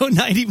 I was going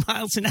 90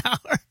 miles an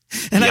hour.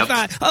 And I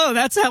thought, oh,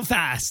 that's how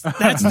fast.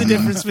 That's the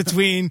difference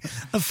between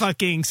a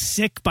fucking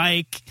sick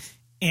bike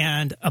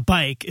and a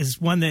bike is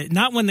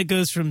not one that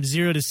goes from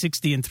 0 to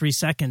 60 in 3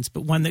 seconds,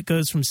 but one that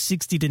goes from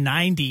 60 to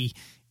 90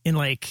 in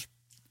like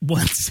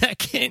 1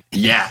 second.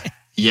 Yeah.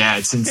 Yeah.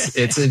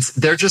 It's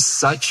they're just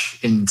such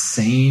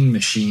insane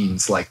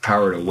machines, like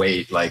power to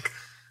weight. To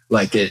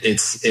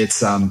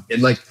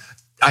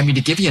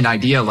give you an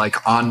idea,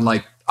 on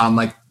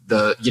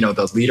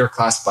the leader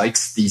class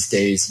bikes these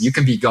days, you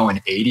can be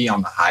going 80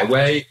 on the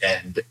highway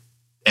and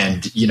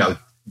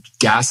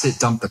gas it,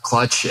 dump the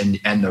clutch,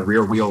 and the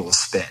rear wheel will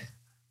spin.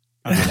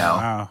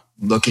 Wow.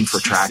 Looking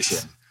for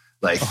traction.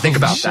 Think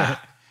about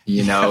that.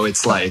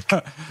 It's like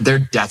they're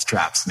death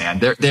traps, man.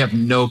 They have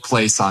no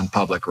place on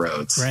public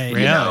roads. Right.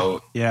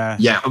 Yeah.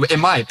 Yeah. In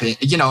my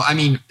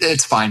opinion,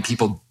 it's fine.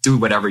 People do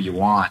whatever you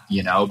want,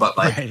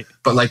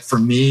 but for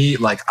me,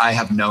 I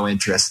have no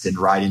interest in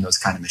riding those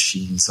kind of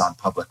machines on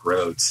public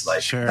roads.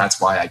 Sure. That's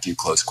why I do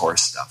close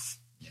course stuff.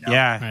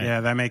 Yeah. Right.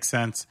 Yeah. That makes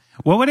sense.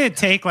 What would it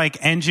take,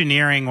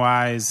 engineering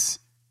wise?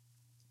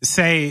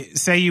 Say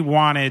you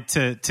wanted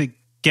to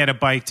get a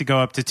bike to go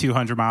up to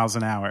 200 miles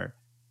an hour.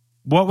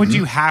 What would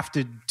you have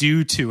to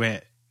do to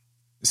it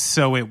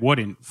so it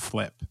wouldn't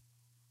flip?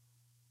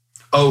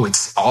 Oh,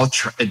 it's all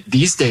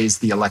these days.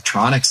 The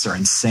electronics are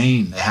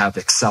insane. They have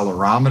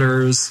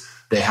accelerometers.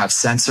 They have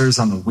sensors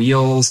on the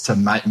wheels to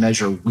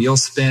measure wheel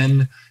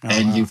spin,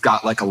 and you've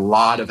got a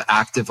lot of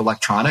active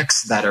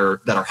electronics that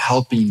are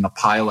helping the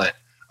pilot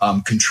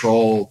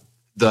control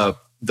the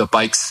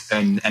bikes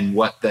and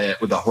what the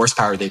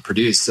horsepower they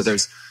produce. So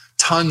there's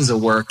tons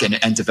of work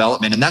and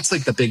development. And that's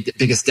the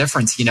biggest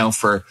difference,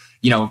 for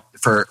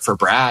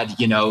Brad,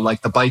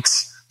 the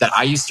bikes that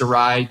I used to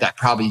ride, that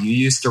probably you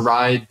used to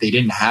ride, they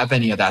didn't have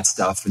any of that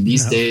stuff. And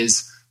these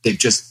days they've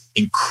just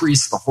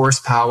increased the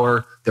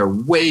horsepower. They're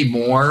way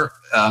more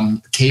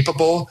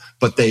capable,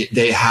 but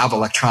they have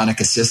electronic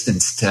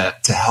assistance to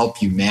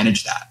help you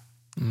manage that.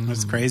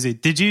 That's crazy.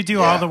 Did you do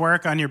all the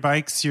work on your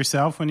bikes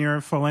yourself when you were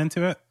full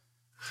into it?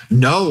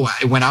 No,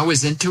 when I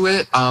was into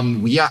it,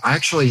 we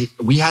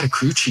had a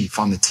crew chief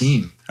on the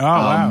team. Oh,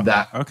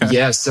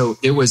 wow. So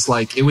it was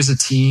a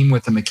team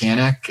with a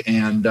mechanic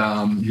and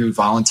who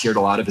volunteered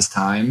a lot of his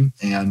time.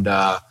 And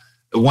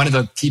one of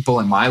the people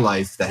in my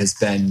life that has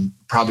been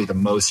probably the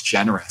most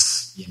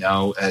generous,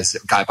 as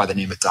a guy by the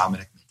name of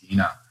Dominic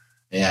Medina.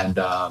 And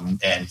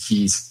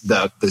he's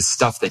the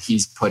stuff that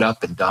he's put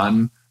up and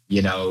done,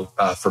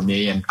 for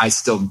me. And I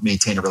still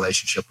maintain a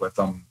relationship with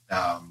him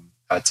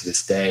to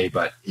this day,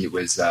 but it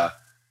was,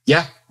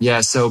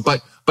 So,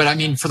 but I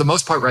mean, for the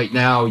most part right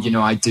now,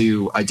 I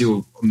do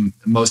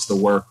most of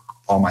the work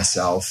all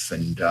myself,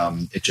 and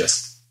it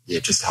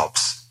just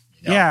helps.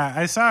 Yeah.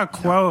 I saw a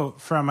quote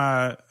from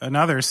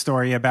another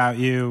story about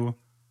you,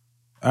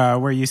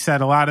 where you said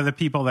a lot of the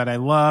people that I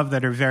love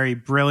that are very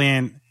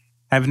brilliant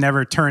have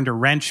never turned a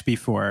wrench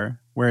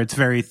before, where it's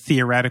very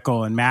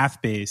theoretical and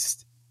math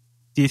based.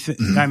 Do you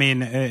I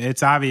mean,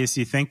 it's obvious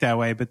you think that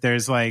way, but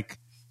there's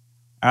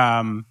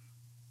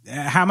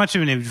how much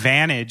of an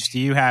advantage do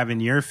you have in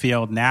your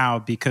field now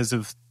because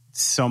of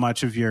so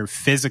much of your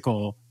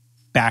physical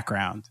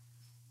background?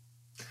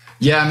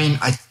 Yeah, I mean,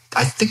 I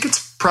think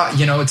it's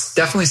it's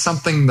definitely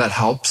something that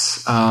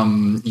helps.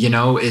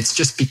 It's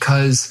just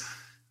because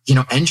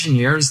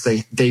engineers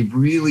they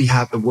really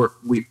have we're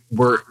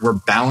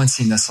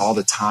balancing this all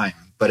the time,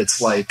 but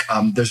it's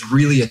there's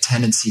really a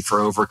tendency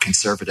for over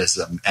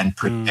conservatism and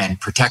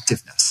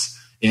protectiveness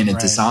in a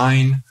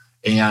design.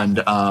 And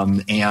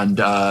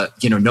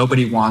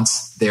nobody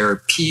wants their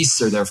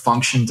piece or their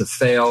function to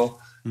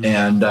fail.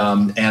 And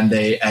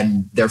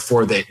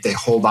therefore they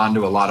hold on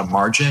to a lot of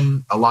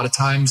margin, a lot of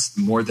times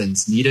more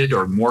than's needed,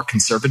 or more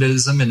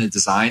conservatism in a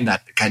design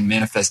that can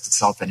manifest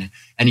itself in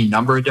any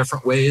number of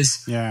different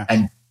ways. Yeah.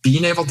 And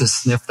being able to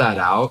sniff that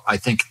out, I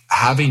think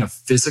having a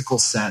physical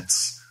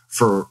sense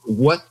for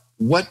what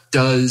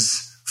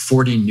does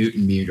 40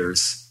 Newton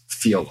meters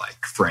feel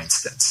like, for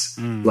instance,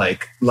 and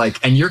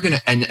you're going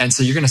to, and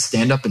so you're going to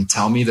stand up and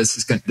tell me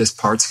this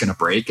part's going to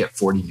break at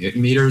 40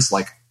 Newton meters.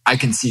 I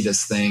can see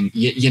this thing,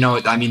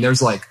 I mean,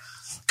 there's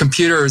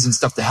computers and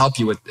stuff to help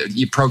you with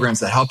programs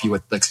that help you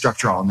with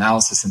structural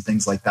analysis and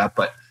things like that.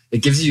 But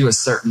it gives you a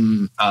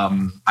certain,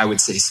 I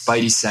would say,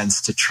 spidey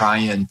sense to try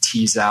and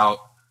tease out,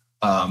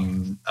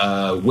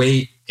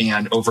 weight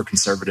and over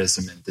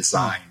conservatism in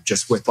design,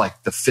 just with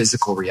the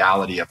physical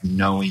reality of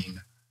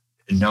knowing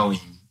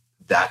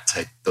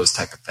those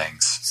type of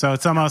things. So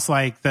it's almost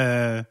like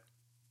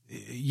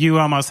you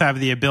almost have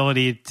the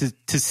ability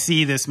to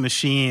see this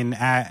machine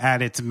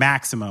at its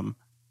maximum,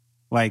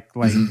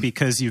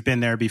 because you've been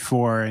there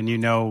before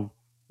and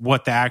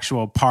what the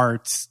actual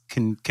parts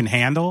can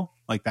handle,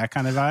 that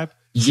kind of vibe.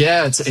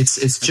 Yeah,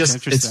 it's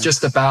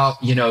just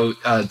about,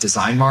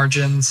 design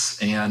margins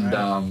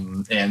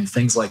and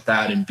things like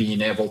that, and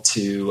being able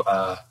to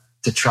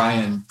try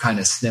and kind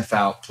of sniff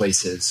out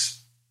places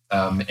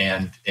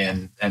and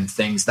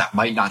things that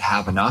might not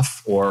have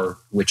enough, or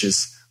which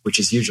is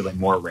usually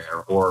more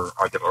rare, or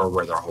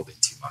where they're holding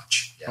too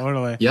much. Yeah.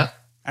 Totally. Yeah.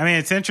 I mean,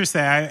 it's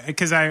interesting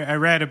because I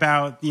read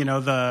about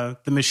the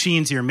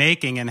machines you're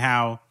making and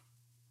how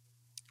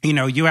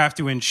you have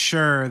to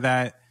ensure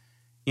that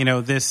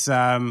this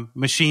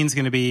machine's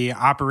going to be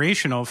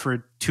operational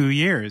for 2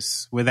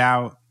 years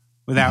without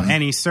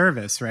any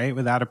service, right?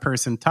 Without a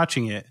person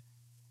touching it.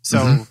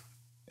 So,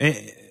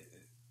 I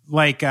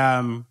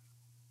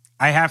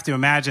have to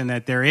imagine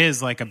that there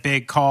is like a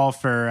big call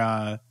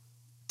for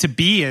to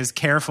be as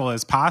careful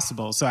as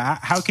possible. So,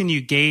 how can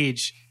you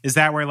gauge? Is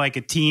that where like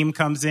a team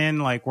comes in,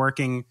 like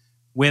working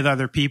with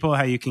other people?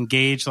 How you can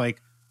gauge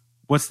like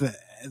what's the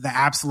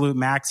absolute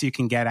max you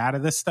can get out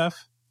of this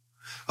stuff?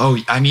 Oh,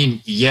 I mean,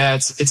 yeah,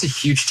 it's a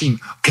huge team.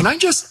 Can I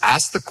just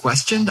ask the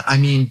question? I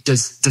mean,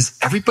 does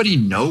everybody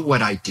know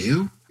what I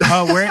do?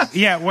 Oh,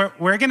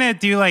 we're gonna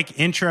do like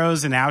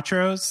intros and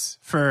outros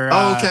for.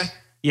 Okay.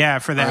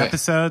 For the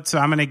episode. So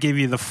I'm gonna give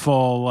you the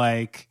full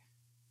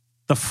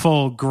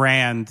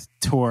grand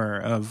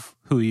tour of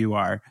who you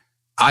are.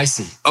 I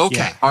see. Okay.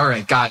 Yeah. All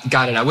right. Got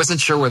it. I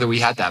wasn't sure whether we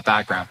had that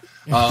background.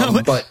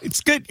 But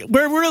it's good.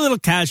 We're a little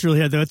casual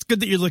here, though. It's good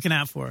that you're looking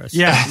out for us.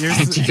 Yeah.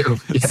 Thank you.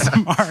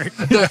 Smart.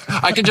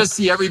 I can just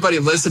see everybody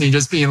listening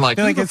just being like,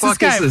 who the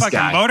fuck is this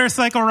guy?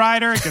 Motorcycle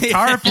rider,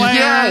 guitar player.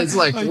 Yeah. It's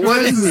like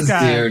what is this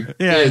dude?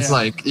 Yeah, it's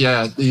like,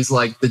 he's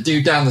like the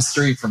dude down the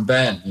street from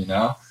Ben,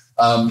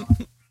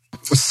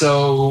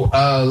 So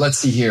let's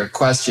see here.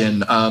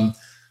 Question.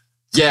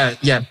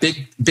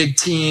 Big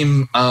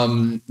team,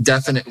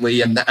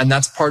 definitely, and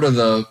that's part of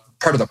the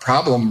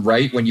problem,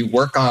 right? When you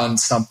work on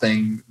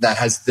something that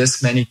has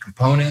this many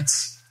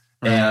components,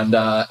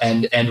 right,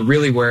 and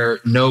really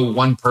where no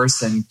one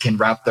person can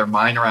wrap their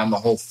mind around the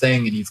whole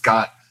thing, and you've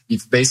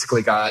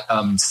basically got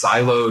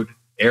siloed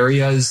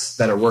areas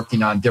that are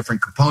working on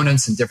different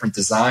components and different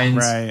designs.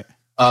 Right.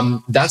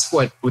 That's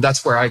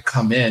where I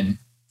come in.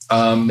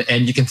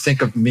 And you can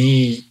think of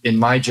me in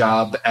my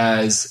job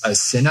as a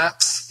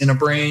synapse in a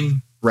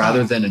brain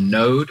rather than a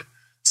node.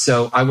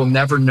 So I will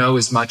never know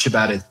as much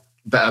about a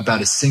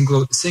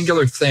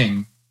singular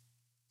thing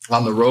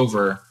on the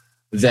rover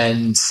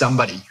than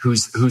somebody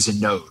who's a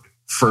node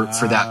for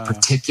that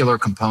particular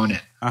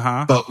component.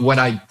 But what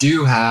I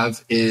do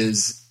have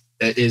is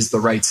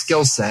the right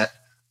skill set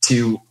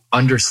to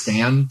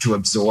understand, to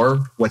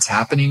absorb what's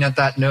happening at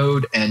that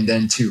node, and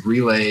then to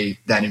relay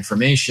that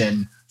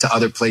information to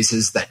other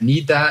places that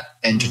need that,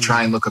 and to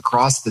try and look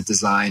across the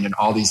design and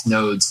all these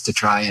nodes to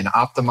try and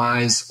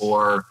optimize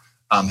or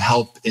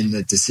help in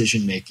the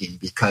decision making,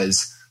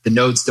 because the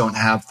nodes don't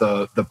have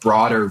the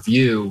broader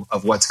view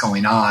of what's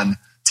going on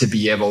to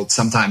be able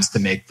sometimes to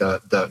make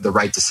the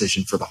right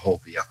decision for the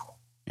whole vehicle.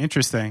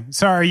 Interesting.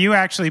 So are you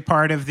actually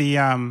part of the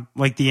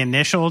the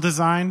initial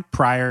design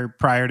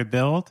prior to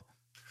build?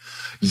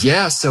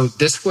 Yeah, so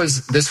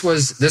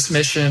this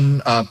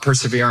mission,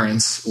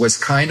 Perseverance, was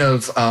kind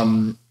of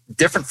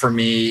different for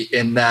me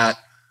in that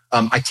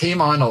I came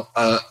on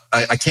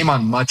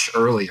much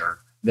earlier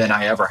than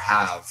I ever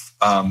have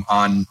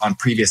on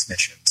previous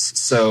missions.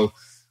 So,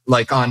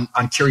 like on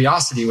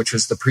Curiosity, which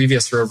was the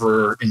previous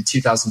rover in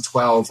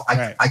 2012,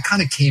 I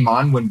kind of came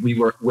on when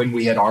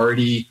we had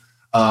already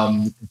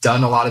done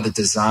a lot of the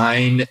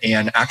design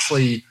and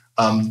actually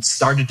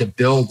started to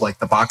build like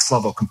the box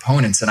level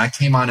components. And I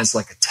came on as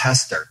like a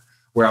tester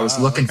where I was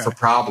looking for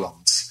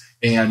problems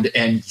and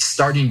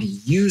starting to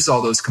use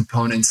all those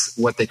components,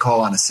 what they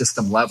call on a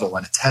system level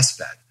and a test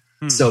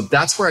bed. So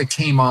that's where I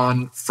came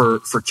on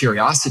for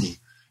Curiosity.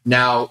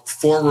 Now,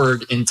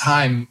 forward in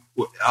time,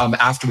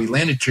 after we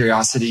landed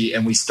Curiosity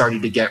and we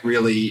started to get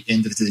really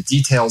into the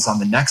details on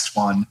the next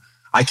one,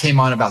 I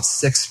came on about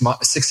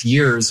 6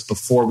 years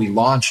before we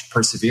launched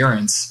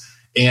Perseverance,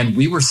 and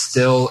we were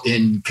still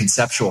in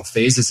conceptual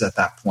phases at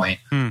that point.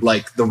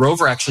 Like the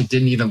rover actually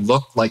didn't even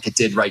look like it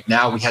did right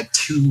now. We had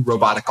 2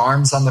 robotic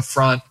arms on the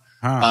front.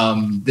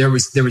 There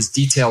was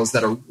details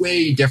that are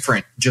way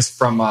different just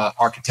from an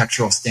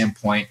architectural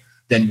standpoint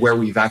than where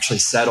we've actually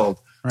settled.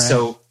 Right.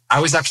 So I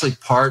was actually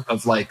part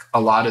of like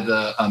a lot of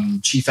the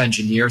chief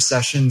engineer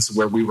sessions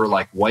where we were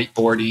like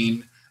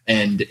whiteboarding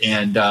and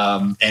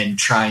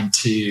trying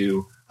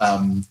to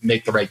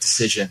make the right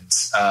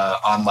decisions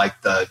on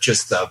like the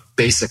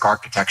basic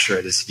architecture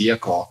of this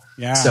vehicle.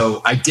 Yeah.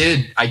 So I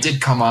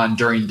did come on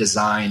during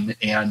design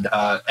and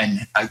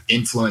I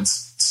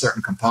influenced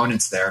certain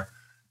components there.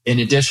 In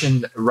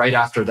addition, right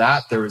after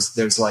that,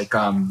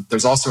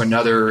 there's also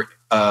another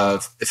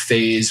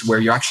phase where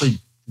you're actually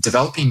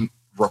developing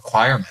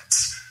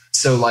requirements.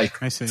 So like,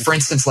 for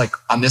instance, like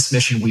on this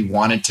mission, we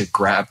wanted to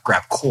grab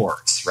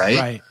cores,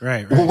 right?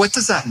 Right. Well, what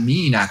does that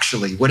mean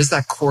actually? What does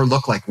that core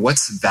look like?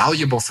 What's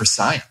valuable for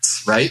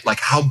science, right? Like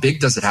how big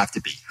does it have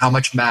to be? How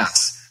much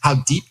mass? How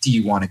deep do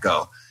you want to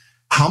go?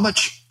 How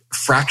much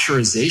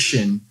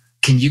fracturization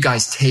can you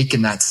guys take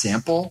in that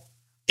sample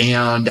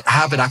and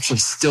have it actually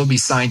still be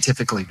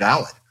scientifically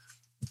valid?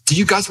 Do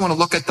you guys want to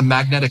look at the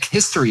magnetic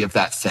history of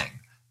that thing?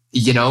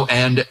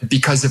 And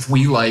because if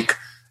we like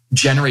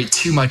generate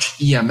too much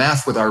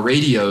EMF with our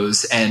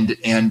radios and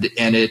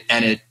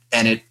it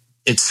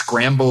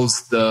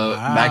scrambles the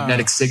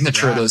magnetic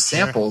signature of those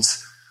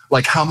samples,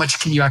 like how much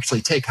can you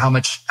actually take? How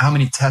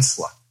many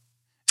Tesla?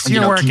 So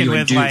you're working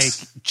with like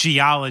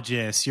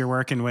geologists, you're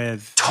working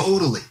with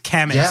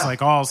chemists,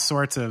 like all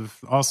sorts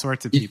of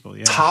people.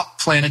 Yeah. Top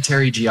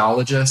planetary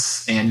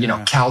geologists and,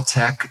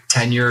 Caltech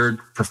tenured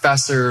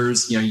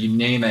professors, you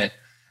name it.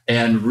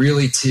 And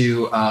really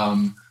to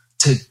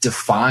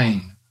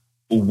define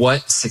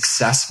what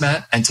success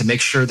meant and to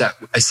make sure that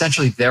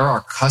essentially they're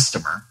our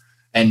customer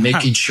and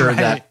making sure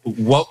that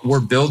what we're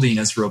building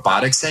as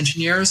robotics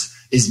engineers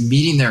is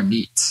meeting their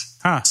needs.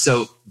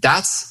 So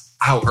that's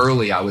how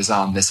early I was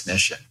on this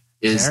mission,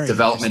 is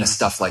development of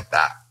stuff like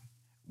that.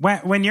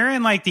 When you're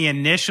in like the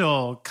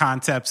initial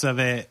concepts of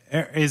it,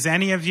 is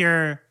any of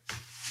your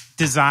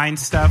design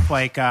stuff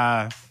like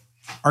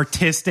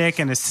artistic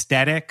and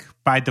aesthetic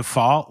by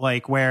default?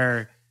 Like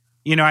where,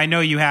 I know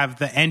you have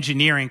the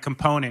engineering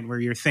component where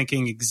you're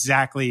thinking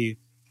exactly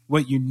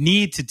what you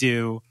need to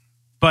do,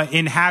 but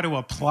in how to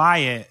apply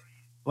it,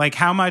 like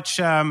how much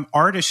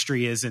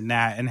artistry is in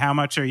that, and how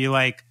much are you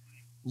like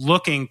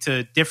looking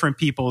to different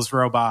people's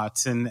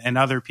robots and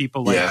other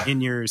people like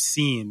in your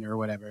scene or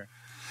whatever?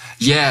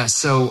 Yeah.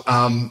 So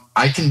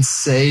I can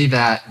say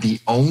that the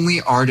only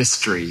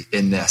artistry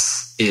in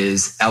this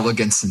is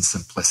elegance and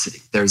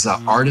simplicity. There's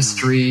an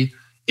artistry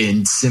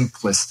in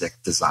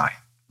simplistic design,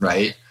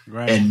 right?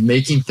 And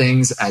making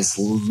things as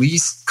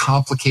least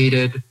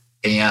complicated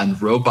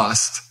and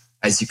robust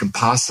as you can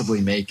possibly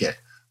make it.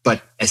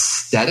 But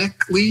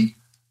aesthetically,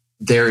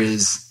 there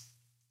is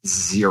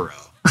zero.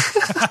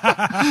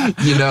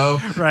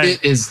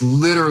 It is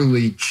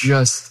literally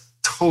just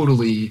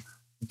totally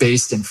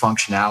based in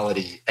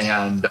functionality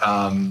and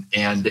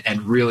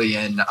really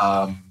in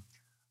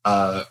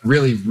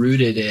really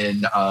rooted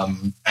in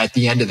at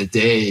the end of the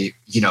day,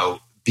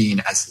 being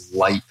as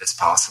light as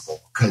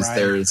possible, because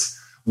there's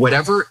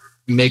whatever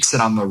makes it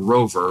on the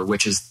Rover,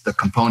 which is the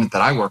component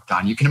that I worked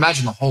on. You can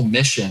imagine the whole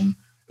mission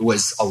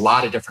was a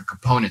lot of different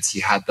components.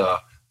 You had the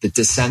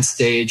descent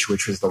stage,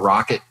 which was the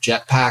rocket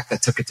jetpack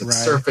that took it to the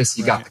surface.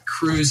 You got the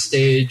cruise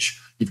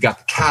stage. You've got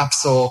the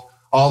capsule,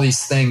 all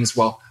these things.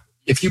 Well,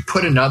 if you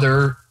put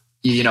another,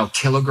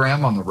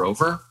 kilogram on the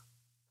Rover,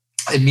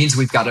 it means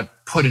we've got to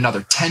put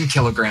another 10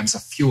 kilograms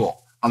of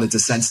fuel on the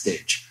descent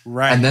stage.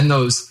 And then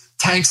those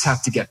tanks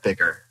have to get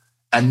bigger.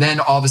 And then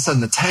all of a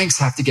sudden the tanks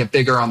have to get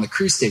bigger on the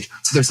cruise stage.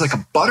 So there's like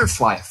a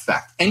butterfly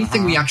effect.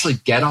 Anything we actually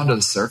get onto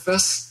the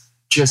surface,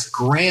 just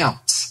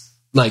grams.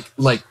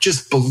 Like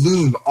just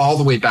balloon all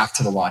the way back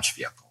to the launch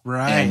vehicle,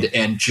 and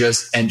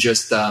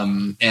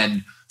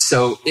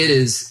so it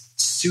is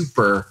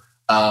super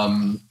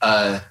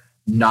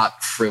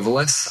not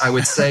frivolous, I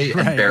would say,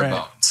 and bare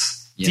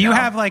bones. Do you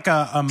have like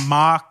a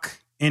mock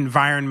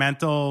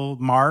environmental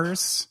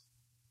Mars?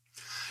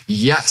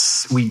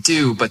 Yes, we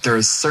do, but there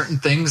are certain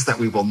things that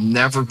we will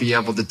never be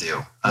able to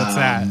do. What's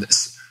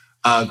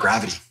that?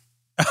 Gravity.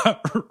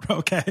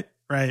 Okay.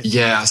 Right.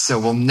 Yeah. So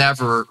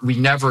we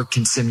never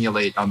can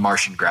simulate a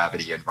Martian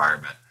gravity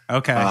environment.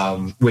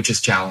 Okay. Which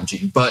is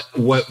challenging. But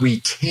what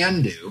we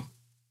can do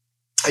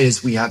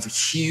is we have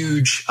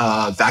huge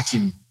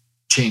vacuum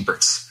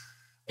chambers.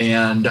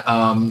 And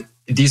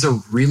these are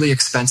really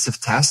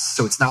expensive tests.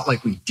 So it's not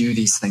like we do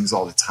these things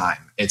all the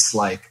time. It's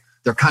like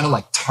they're kind of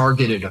like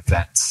targeted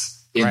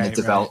events in the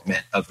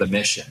development of the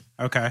mission.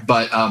 Okay.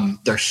 But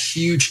they're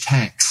huge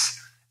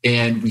tanks,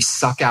 and we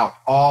suck out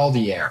all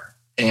the air.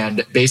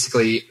 And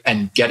basically,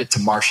 and get it to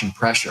Martian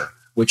pressure,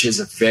 which is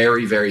a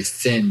very, very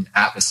thin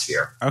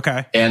atmosphere.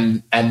 Okay.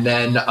 And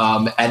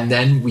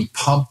then we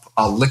pump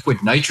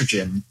liquid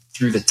nitrogen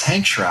through the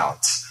tank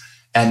shrouds,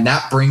 and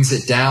that brings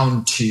it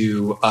down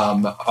to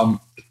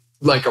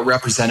like a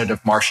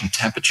representative Martian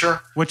temperature,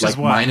 which like is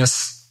what?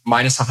 minus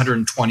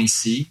 120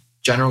 C.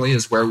 Generally,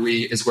 is where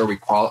we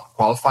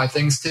qualify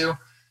things to,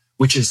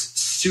 which is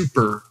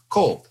super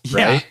cold,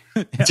 right?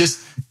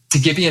 Just to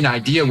give you an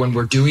idea, when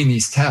we're doing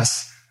these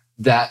tests,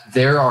 that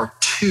there are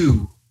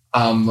 2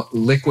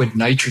 liquid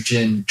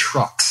nitrogen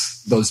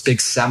trucks, those big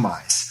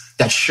semis,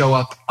 that show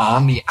up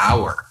on the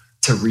hour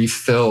to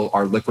refill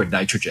our liquid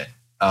nitrogen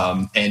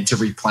and to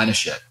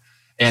replenish it.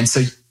 And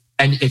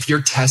if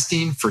you're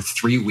testing for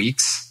 3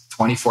 weeks,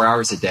 24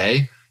 hours a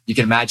day, you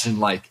can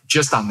imagine, like,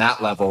 just on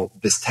that level,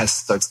 this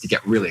test starts to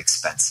get really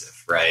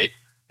expensive, right?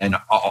 And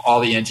all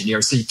the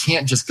engineers, so you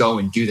can't just go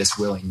and do this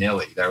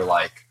willy-nilly. They're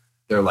like,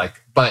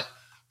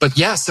 But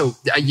yeah, so,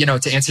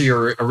 to answer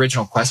your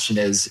original question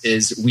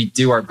is we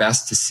do our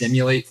best to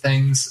simulate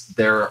things.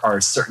 There are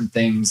certain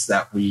things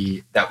that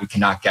we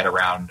cannot get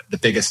around, the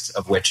biggest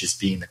of which is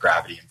being the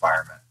gravity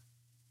environment.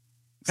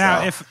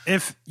 Now,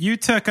 if you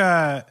took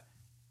to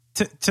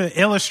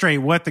illustrate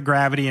what the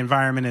gravity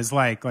environment is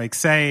like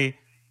say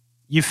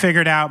you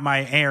figured out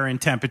my air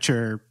and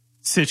temperature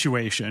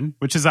situation,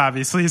 which is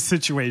obviously a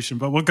situation,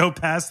 but we'll go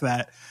past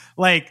that.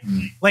 Like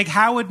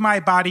how would my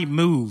body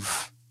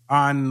move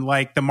on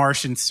like the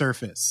Martian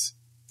surface?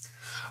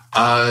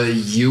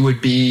 You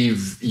would be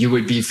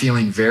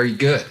feeling very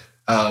good,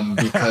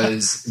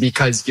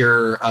 because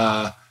you're,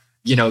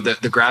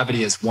 the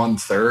gravity is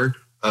 1/3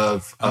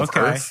 of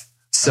Earth.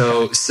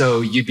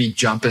 So you'd be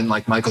jumping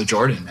like Michael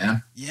Jordan,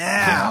 man.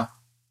 Yeah.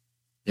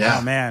 Yeah.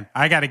 Oh man,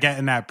 I got to get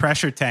in that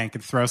pressure tank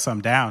and throw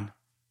some down.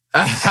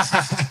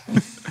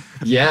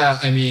 Yeah.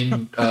 I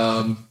mean,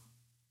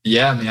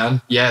 yeah,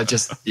 man. Yeah.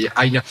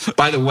 I know.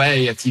 By the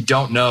way, if you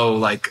don't know,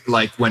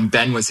 like when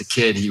Ben was a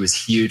kid, he was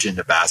huge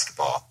into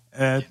basketball.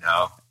 I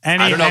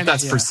don't know if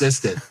that's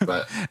persisted,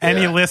 but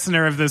any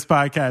listener of this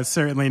podcast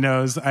certainly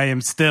knows I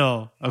am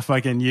still a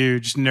fucking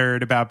huge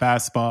nerd about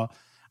basketball.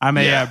 I'm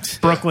a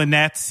Brooklyn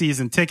Nets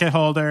season ticket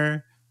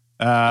holder.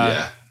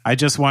 I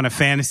just won a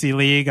fantasy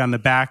league on the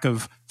back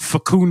of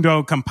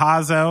Facundo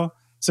Campazzo.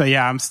 So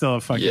yeah, I'm still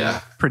a fucking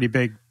pretty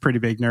big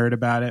nerd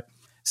about it.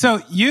 So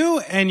you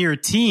and your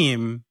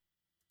team,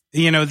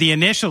 the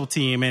initial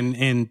team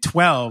in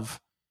 12,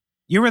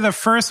 you were the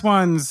first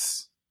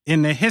ones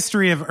in the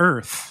history of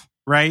Earth,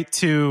 right,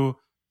 to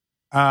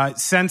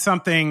send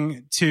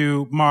something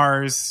to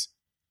Mars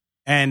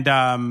and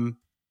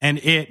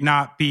it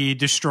not be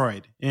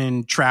destroyed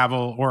in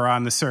travel or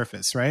on the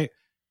surface, right?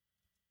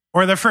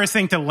 Or the first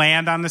thing to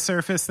land on the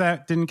surface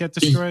that didn't get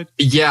destroyed?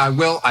 Yeah, I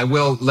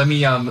will. Let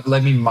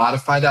me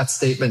modify that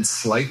statement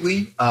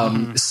slightly.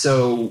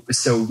 So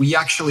we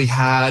actually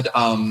had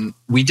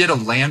we did a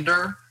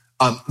lander.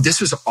 This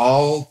was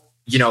all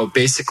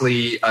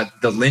basically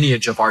the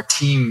lineage of our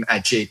team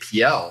at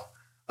JPL.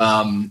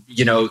 So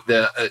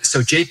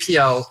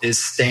JPL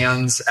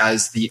stands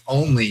as the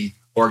only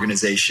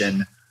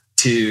organization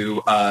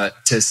to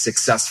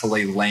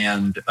successfully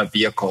land a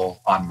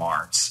vehicle on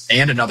Mars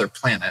and another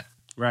planet.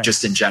 Right.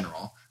 Just in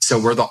general. So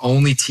we're the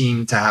only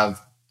team to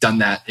have done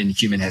that in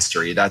human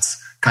history.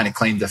 That's kind of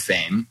claim to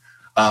fame.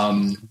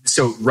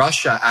 So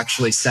Russia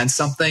actually sent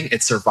something.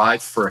 It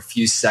survived for a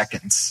few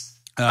seconds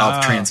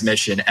of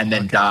transmission and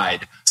then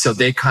died. So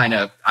they kind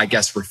of, I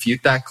guess,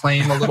 refute that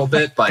claim a little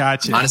bit. But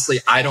gotcha. Honestly,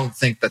 I don't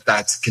think that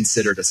that's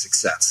considered a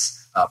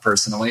success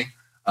personally.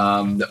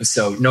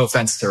 So no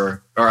offense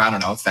to, or I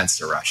don't know, offense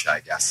to Russia, I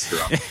guess.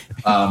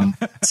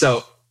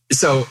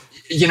 So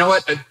you know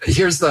what?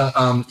 Here's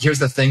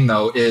the thing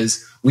though,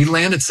 is we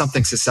landed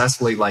something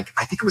successfully. Like,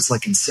 I think it was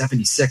like in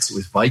 76, it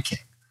was Viking.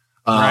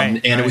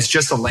 It was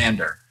just a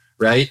lander.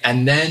 Right.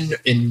 And then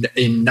in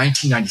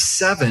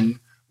 1997,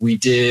 we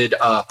did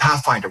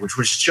Pathfinder, which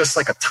was just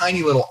like a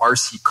tiny little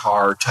RC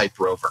car type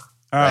rover.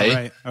 Oh,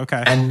 right.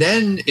 Okay. And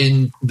then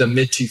in the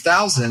mid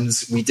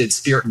 2000s, we did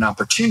Spirit and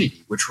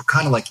Opportunity, which were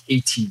kind of like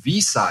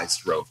ATV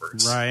sized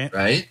rovers.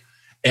 Right.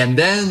 And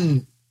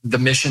then the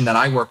mission that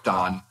I worked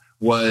on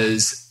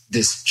was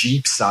this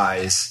Jeep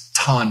size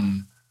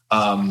ton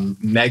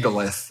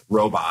megalith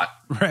robot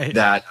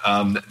that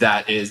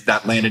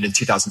landed in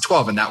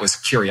 2012, and that was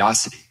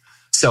Curiosity.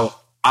 So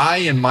I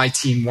and my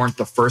team weren't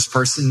the first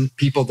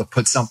people to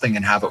put something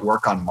and have it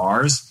work on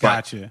Mars.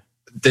 Gotcha.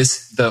 But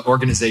the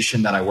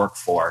organization that I work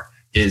for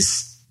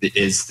is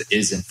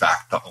in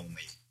fact the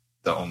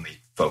only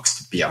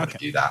folks to be able to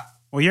do that.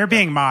 Well, you're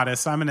being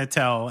modest. I'm going to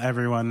tell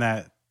everyone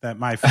that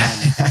my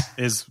family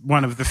is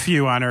one of the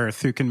few on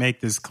Earth who can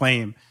make this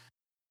claim.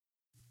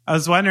 I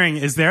was wondering,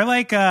 is there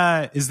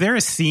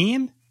a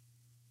scene?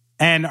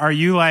 And are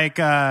you like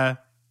a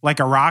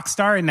rock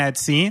star in that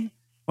scene?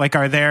 Like,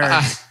 are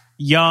there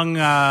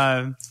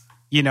young,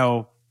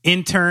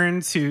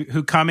 interns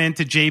who come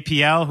into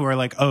JPL who are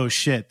like, oh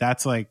shit,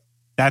 that's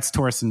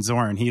Torsten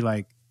Zorn.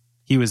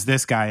 He was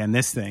this guy in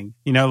this thing,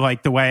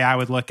 like the way I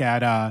would look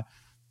at,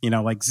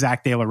 like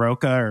Zach De La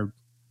Roca or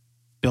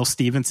Bill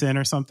Stevenson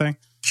or something.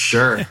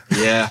 Sure.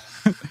 Yeah,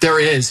 there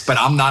is, but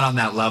I'm not on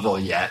that level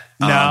yet.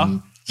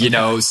 No.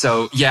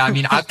 So yeah, I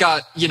mean, I've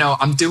got,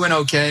 I'm doing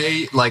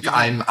okay. Like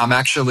I'm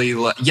actually,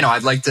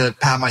 I'd like to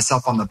pat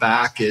myself on the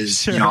back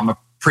I'm a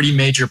pretty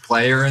major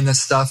player in this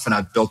stuff, and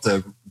I've built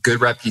a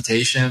good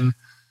reputation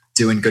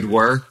doing good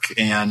work.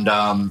 And,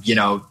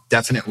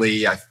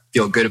 definitely I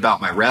feel good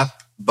about my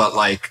rep, but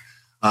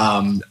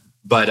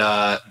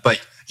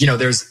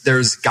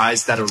there's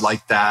guys that are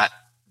like that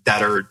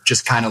are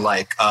just kind of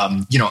like,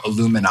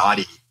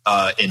 Illuminati.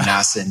 In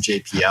NASA and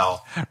JPL,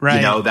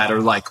 right. That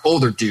are like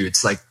older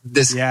dudes. Like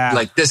this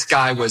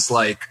guy was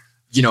like,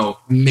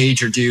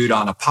 major dude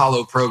on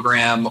Apollo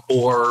program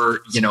or,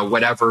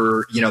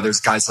 whatever,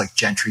 there's guys like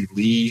Gentry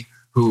Lee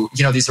who,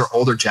 these are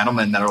older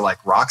gentlemen that are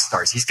like rock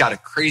stars. He's got a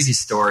crazy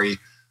story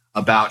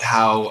about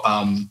how,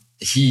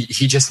 he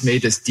just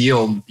made this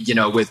deal,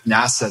 with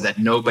NASA that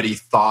nobody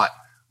thought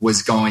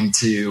was going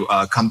to,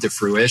 come to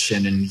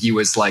fruition. And he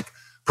was like,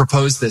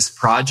 proposed this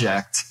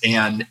project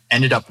and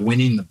ended up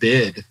winning the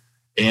bid.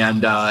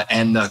 And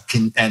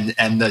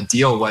the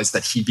deal was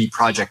that he'd be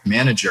project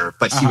manager,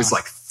 but he was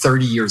like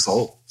 30 years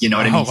old. You know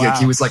what I mean? Wow.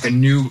 He was like a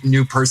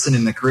new person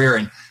in the career.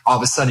 And all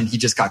of a sudden he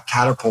just got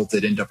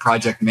catapulted into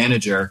project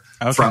manager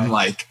from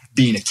like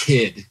being a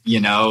kid,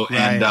 Right,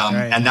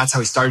 and that's how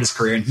he started his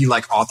career. And he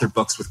like authored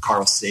books with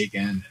Carl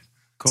Sagan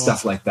and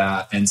stuff like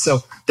that. And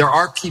so there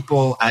are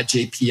people at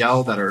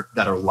JPL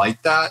that are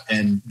like that,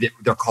 and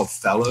they're called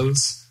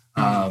fellows.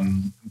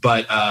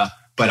 But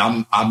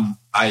I'm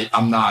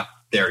not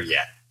there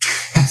yet.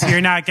 So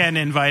you're not getting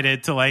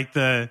invited to like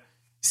the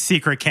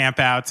secret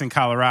campouts in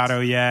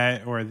Colorado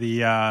yet, or the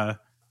yeah,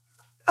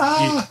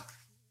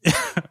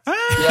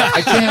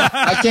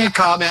 I can't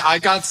comment. I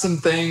got some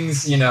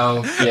things,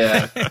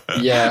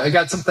 I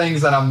got some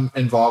things that I'm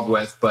involved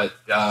with, but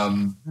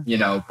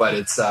but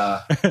it's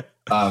they're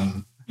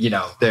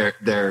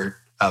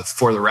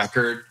for the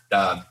record,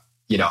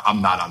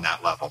 I'm not on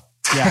that level.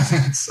 Yeah.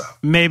 So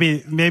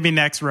maybe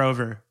next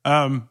Rover.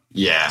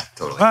 Yeah,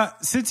 totally.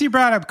 Since you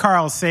brought up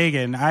Carl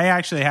Sagan, I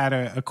actually had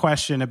a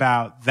question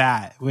about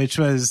that, which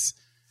was,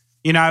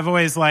 I've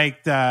always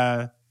liked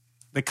the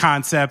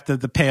concept of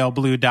the pale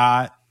blue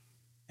dot,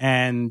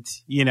 and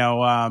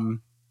I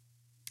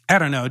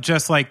don't know,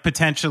 just like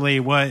potentially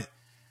what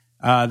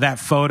that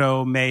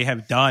photo may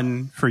have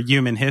done for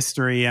human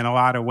history in a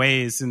lot of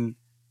ways. And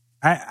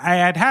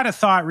I had a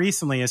thought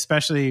recently,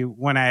 especially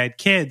when I had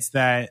kids,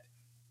 that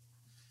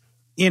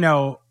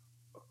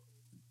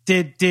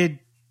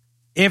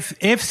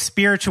if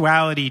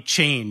spirituality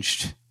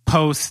changed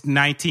post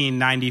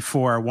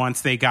 1994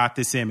 once they got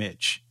this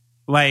image,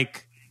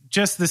 like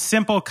just the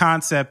simple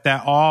concept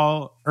that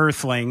all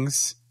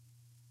Earthlings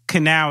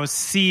can now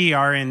see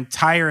our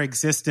entire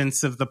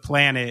existence of the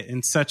planet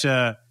in such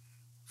a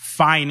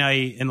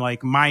finite and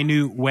like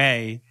minute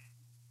way,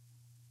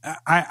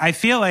 I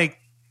feel like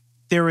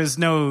there was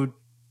no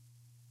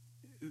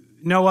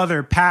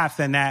other path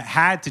than that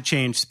had to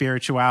change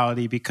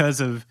spirituality because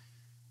of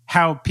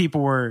how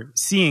people were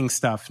seeing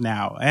stuff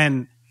now.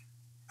 And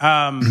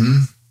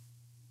I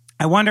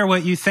wonder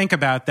what you think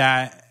about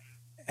that,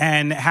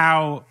 and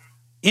how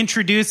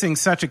introducing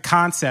such a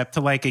concept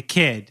to like a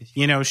kid,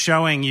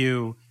 showing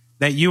you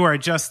that you are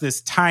just this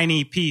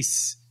tiny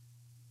piece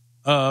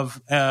of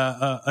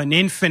an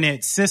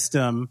infinite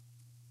system,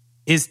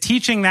 is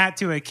teaching that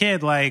to a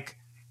kid like,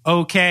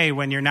 okay,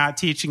 when you're not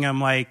teaching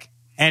them like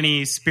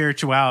any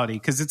spirituality,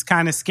 because it's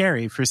kind of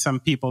scary for some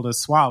people to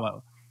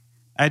swallow.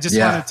 I just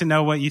wanted to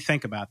know what you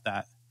think about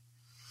that.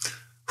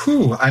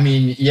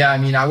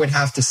 I would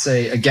have to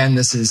say, again,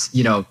 this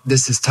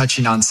is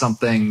touching on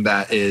something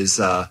that is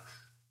a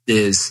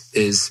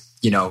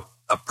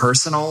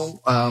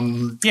personal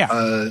thing,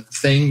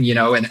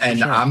 and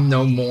sure. I'm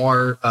no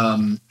more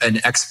an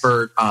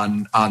expert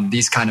on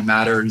these kind of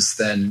matters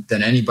than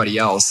anybody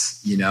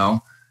else,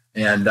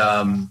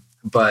 and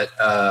but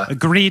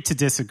agree to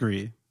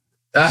disagree.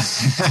 But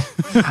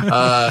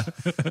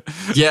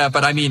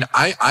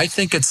I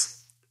think it's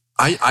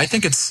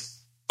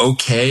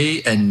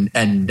okay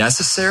and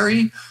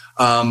necessary.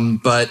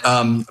 But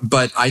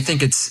I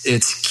think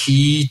it's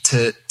key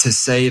to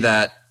say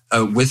that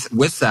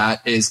with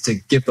that is to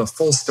give the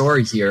full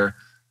story here,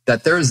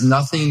 that there is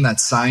nothing that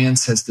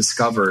science has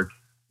discovered,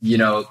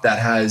 that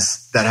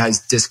has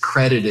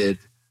discredited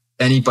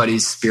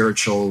anybody's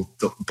spiritual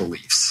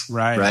beliefs.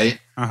 Right.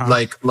 Uh-huh.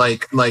 Like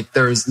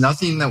there is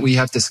nothing that we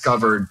have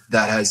discovered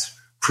that has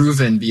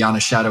proven beyond a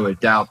shadow of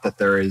doubt that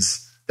there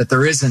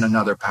isn't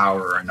another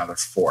power or another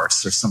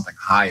force or something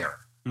higher.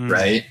 Mm-hmm.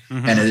 Right.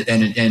 Mm-hmm.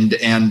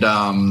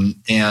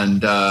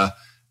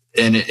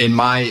 And in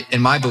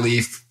my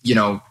belief,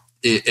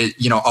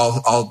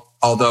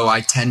 although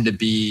I tend to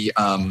be,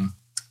 I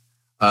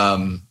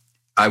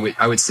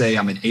would say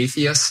I'm an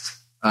atheist.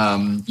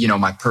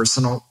 My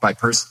personal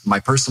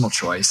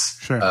choice.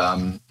 Sure.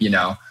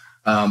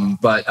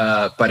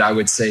 But I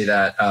would say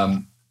that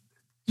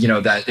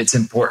that it's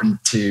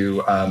important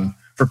to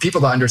for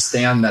people to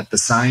understand that the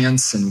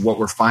science and what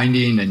we're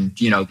finding, and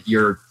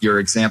your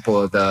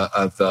example of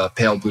the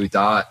pale blue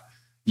dot,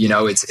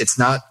 it's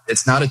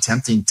not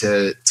attempting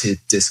to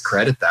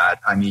discredit that.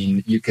 I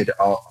mean, you could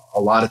a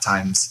lot of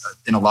times,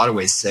 in a lot of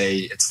ways, say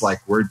it's like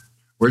we're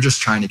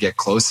just trying to get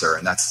closer,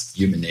 and that's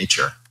human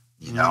nature.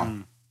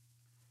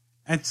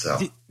 And so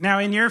now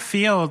in your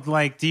field,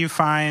 like, do you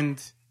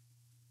find,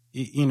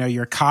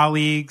 your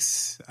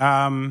colleagues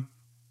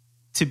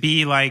to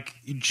be like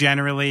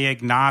generally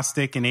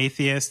agnostic and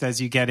atheist as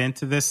you get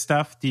into this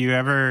stuff? Do you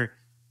ever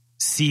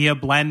see a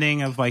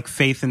blending of like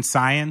faith and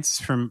science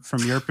from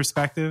your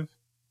perspective?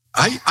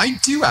 I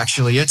do,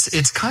 actually.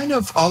 It's kind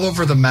of all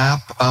over the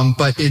map,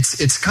 but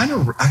it's kind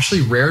of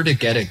actually rare to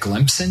get a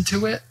glimpse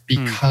into it,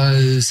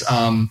 because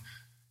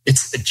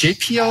it's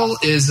JPL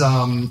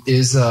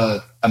is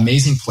a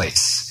amazing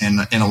place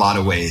in a lot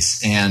of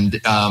ways,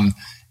 and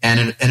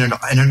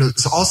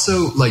it's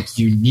also like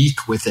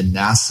unique within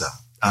NASA.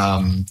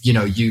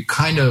 You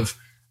kind of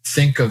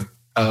think of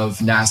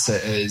NASA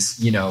as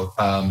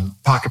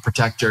pocket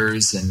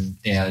protectors and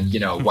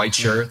white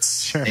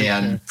shirts, sure,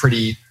 and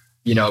sure.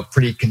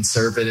 Pretty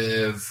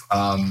conservative,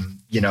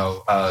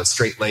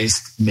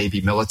 straight-laced,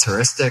 maybe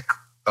militaristic.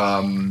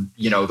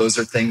 Those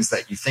are things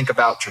that you think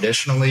about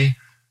traditionally.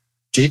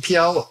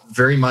 JPL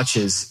very much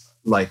is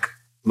like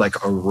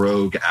a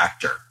rogue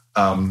actor,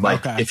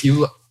 If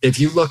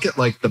you look at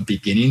like the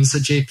beginnings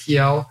of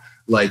JPL,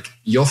 like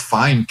you'll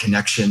find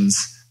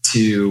connections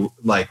to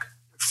like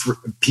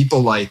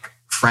people like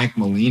Frank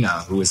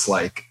Molina, who was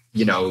like,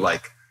 in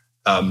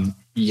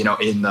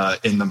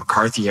the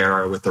McCarthy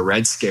era with the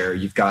Red Scare.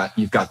 You've got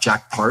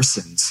Jack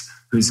Parsons,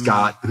 who's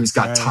got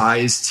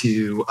ties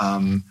to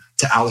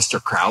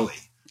Aleister Crowley,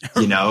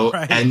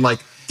 right. And like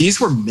these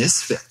were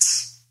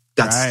misfits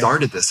that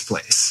started this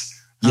place,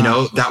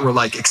 that were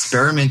like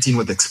experimenting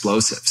with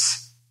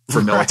explosives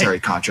for military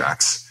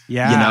contracts,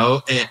 and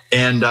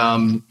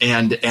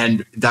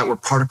that were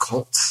part of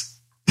cults.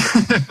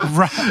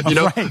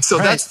 So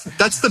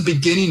that's the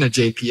beginning of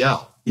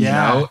JPL,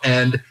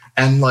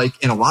 and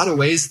like in a lot of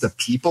ways, the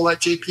people at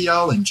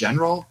JPL in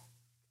general,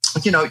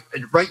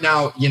 right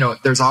now,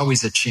 there's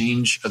always a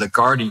change of the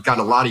guard. And you've got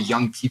a lot of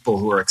young people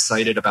who are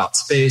excited about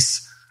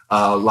space,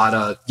 a lot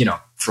of,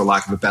 for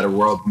lack of a better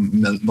word,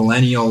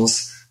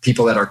 millennials,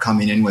 people that are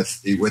coming in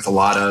with a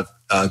lot of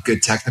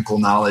good technical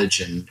knowledge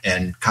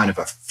and kind of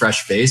a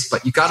fresh face.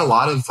 But you got a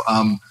lot of,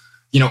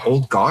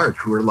 old guard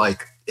who are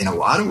like, in a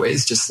lot of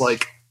ways, just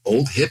like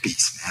old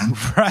hippies, man.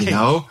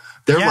 Right.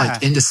 They're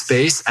like into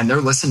space and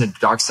they're listening to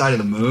Dark Side of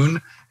the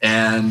Moon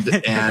and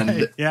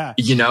and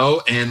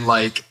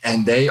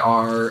they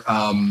are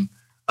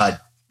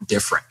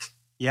different.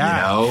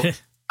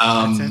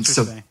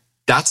 So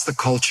that's the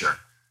culture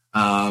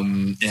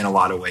in a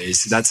lot of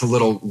ways. That's a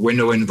little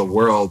window into the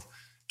world.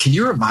 Can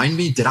you remind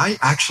me, did I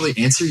actually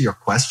answer your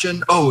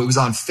question? Oh, it was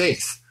on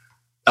faith.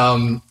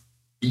 So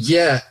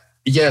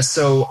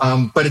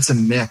but it's a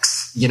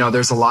mix.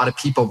 There's a lot of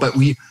people, but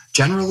we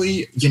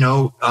generally,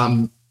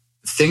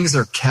 things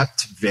are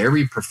kept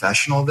very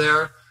professional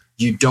there.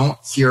 You don't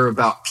hear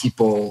about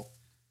people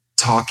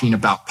talking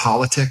about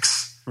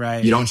politics.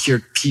 Right. You don't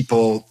hear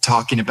people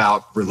talking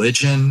about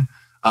religion.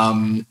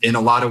 In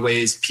a lot of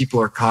ways, people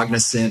are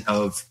cognizant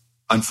of,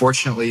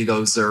 unfortunately,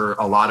 those are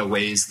a lot of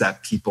ways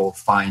that people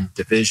find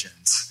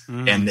divisions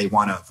and they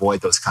want to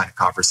avoid those kind of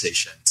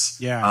conversations.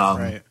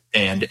 Right.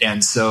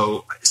 And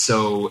so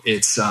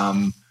it's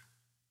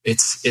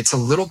a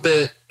little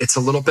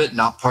bit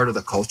not part of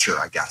the culture,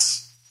 I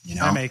guess.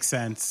 That makes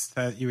sense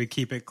that you would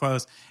keep it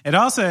close.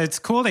 It's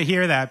cool to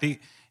hear that. It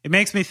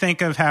makes me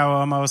think of how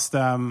almost,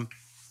 the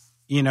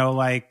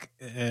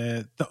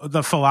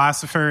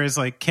philosophers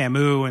like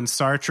Camus and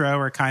Sartre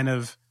were kind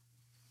of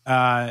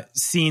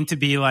seen to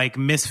be like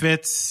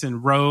misfits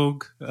and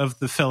rogue of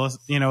the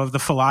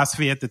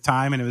philosophy at the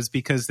time. And it was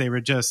because they were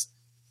just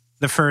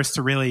the first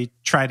to really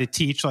try to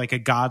teach like a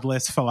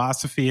godless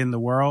philosophy in the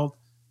world.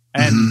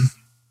 And,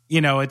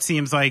 it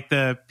seems like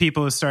the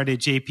people who started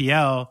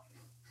JPL,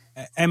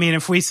 I mean,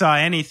 if we saw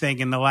anything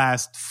in the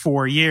last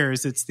 4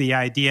 years, it's the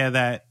idea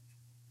that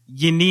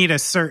you need a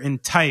certain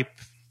type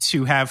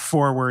to have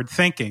forward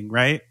thinking,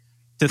 right?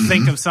 To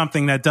think of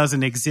something that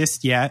doesn't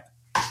exist yet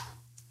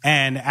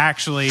and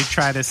actually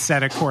try to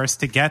set a course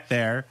to get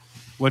there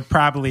would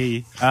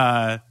probably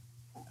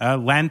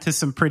lend to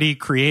some pretty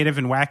creative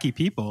and wacky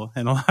people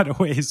in a lot of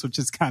ways, which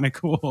is kind of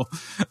cool.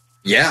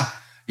 Yeah,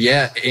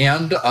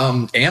 and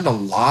a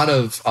lot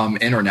of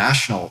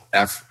international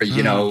effort.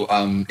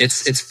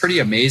 It's pretty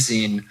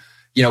amazing.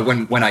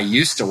 When I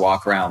used to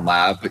walk around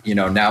lab,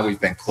 now we've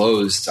been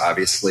closed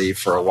obviously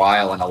for a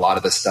while, and a lot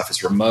of the stuff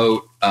is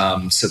remote.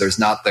 So there's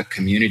not the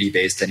community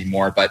based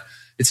anymore. But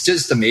it's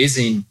just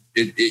amazing.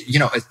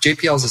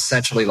 JPL is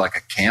essentially like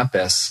a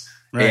campus.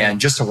 Right. And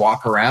just to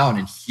walk around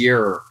and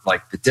hear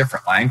like the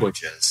different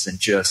languages and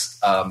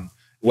just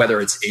whether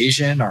it's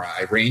Asian or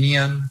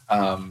Iranian,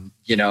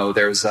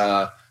 there's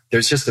a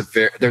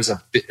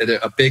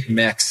big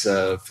mix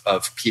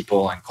of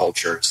people and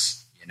cultures,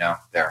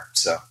 there.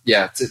 So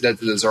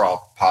those are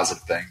all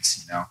positive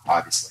things,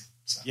 obviously.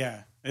 So.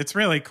 Yeah, it's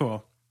really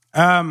cool.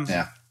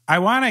 I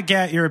want to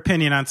get your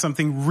opinion on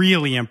something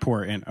really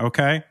important.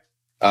 Okay.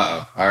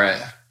 All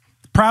right.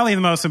 Probably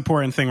the most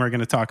important thing we're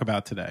going to talk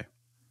about today,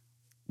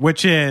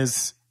 which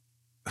is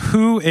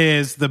who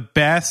is the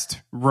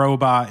best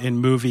robot in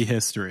movie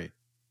history?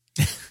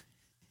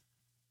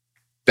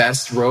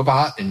 Best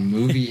robot in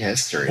movie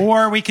history.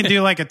 Or we can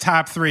do like a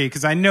top 3,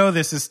 because I know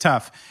this is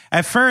tough.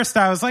 At first,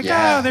 I was like,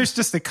 there's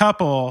just a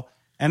couple.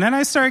 And then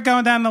I started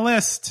going down the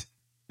list.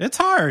 It's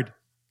hard.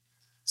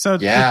 So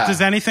does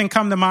anything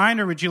come to mind,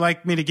 or would you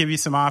like me to give you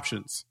some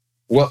options?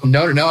 Well,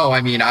 no. I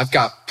mean, I've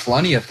got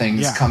plenty of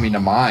things coming to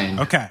mind.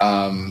 Okay.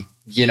 But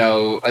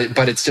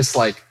it's just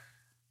like,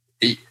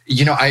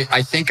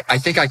 I think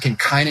I can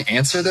kind of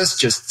answer this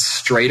just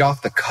straight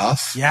off the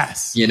cuff.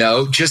 Yes.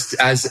 Just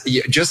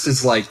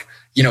as like,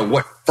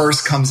 what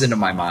first comes into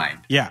my mind.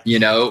 Yeah.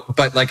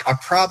 But like I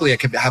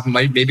could have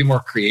maybe more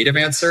creative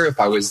answer if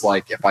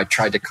I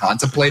tried to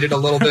contemplate it a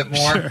little bit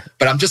more. Sure.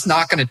 But I'm just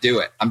not going to do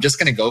it. I'm just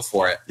going to go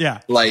for it.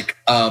 Yeah. Like,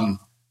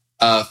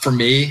 for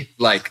me,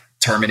 like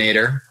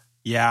Terminator.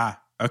 Yeah.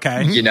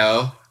 Okay.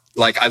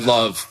 Like I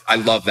love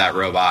that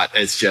robot.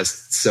 It's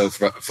just so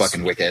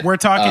fucking wicked. We're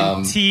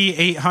talking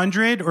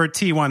T800 or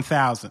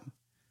T1000.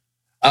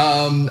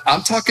 I'm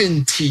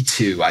talking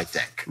T2. I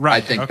think.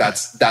 Right. I think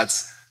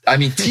that's I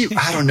mean,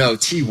 I don't know,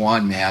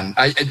 T1, man.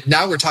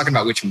 Now we're talking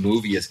about which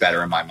movie is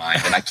better in my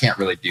mind, and I can't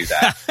really do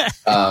that.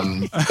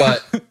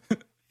 But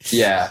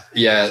yeah.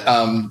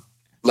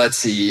 Let's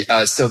see.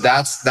 So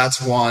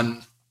that's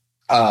one.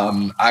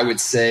 I would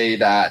say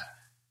that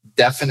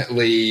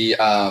definitely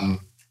I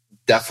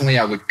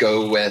would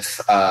go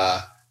with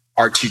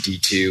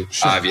R2D2,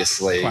 sure.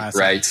 Obviously, classic.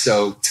 Right?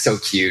 So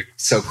cute,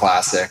 so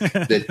classic.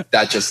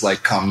 that just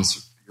like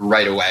comes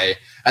right away.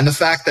 And the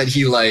fact that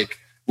he like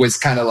was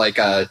kind of like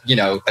a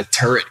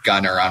turret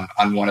gunner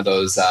on one of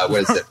those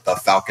what is it, the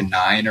Falcon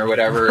 9 or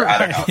whatever. Right, I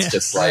don't know. It's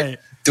just like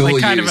dual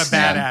like kind use, of a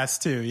badass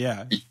too.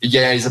 Yeah.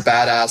 Yeah, he's a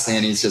badass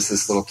and he's just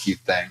this little cute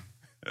thing.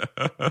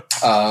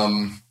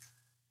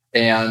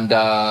 And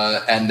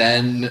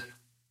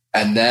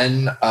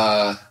then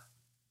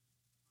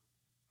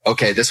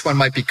okay, this one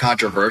might be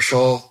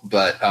controversial,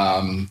 but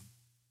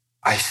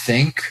I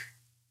think,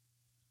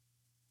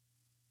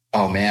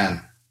 oh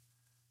man,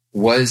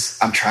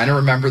 I'm trying to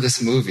remember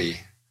this movie,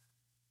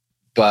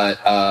 but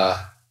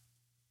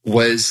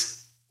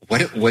was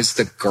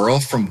the girl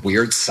from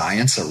Weird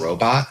Science a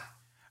robot?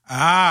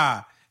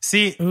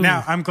 See,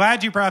 now I'm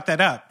glad you brought that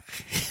up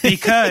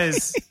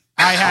because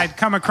I had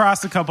come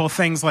across a couple of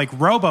things like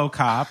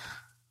RoboCop,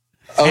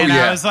 and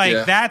I was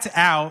like, that's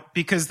out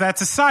because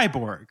that's a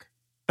cyborg.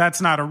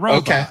 That's not a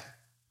robot. Okay.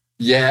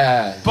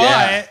 Yeah.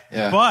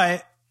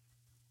 But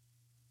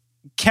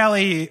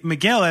Kelly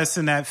McGillis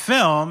in that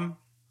film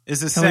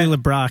is a Kelly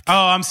LeBrock.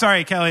 Oh, I'm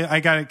sorry, Kelly. I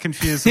got it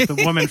confused with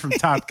the woman from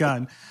Top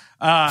Gun.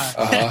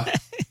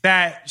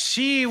 That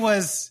she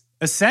was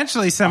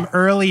essentially some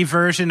early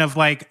version of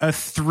like a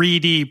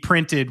 3D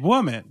printed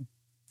woman.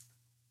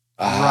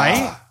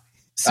 Right?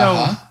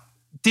 So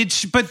did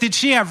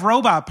she have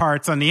robot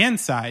parts on the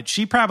inside?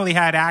 She probably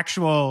had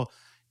actual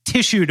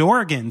tissued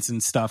organs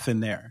and stuff in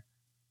there.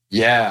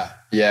 Yeah.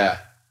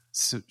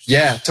 So,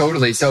 yeah,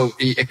 totally. So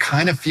it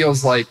kind of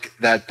feels like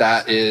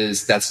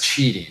that's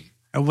cheating.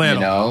 A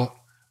little.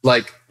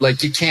 Like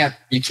you can't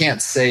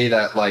say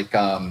that like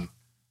the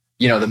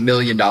 $1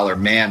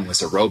 Million Man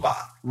was a robot.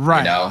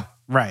 Right.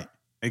 Right.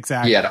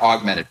 Exactly. He had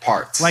augmented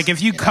parts. Like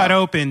if you cut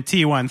open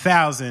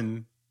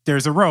T-1000,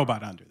 there's a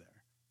robot under there.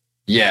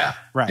 Yeah.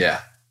 Right.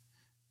 Yeah.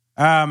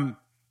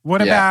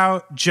 What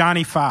about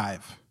Johnny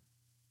Five?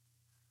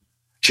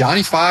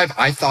 Johnny Five,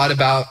 I thought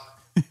about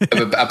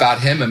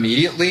him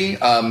immediately.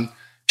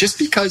 Just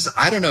because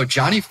I don't know,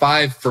 Johnny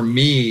Five for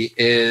me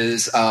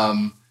is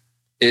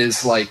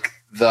like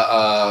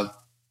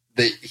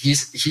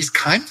he's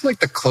kind of like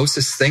the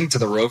closest thing to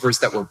the rovers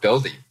that we're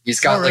building. He's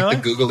got like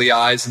the googly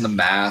eyes and the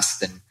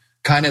mask and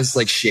kind of is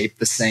like shaped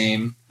the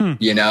same,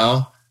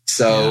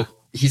 So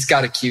he's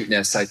got a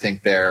cuteness, I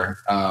think there.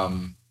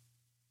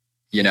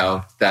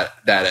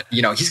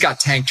 He's got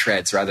tank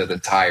treads rather than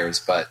tires,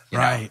 but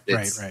right.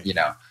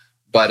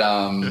 But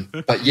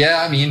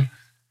yeah, I mean,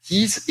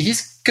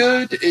 he's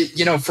good.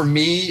 For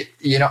me,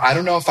 I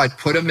don't know if I'd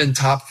put him in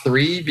top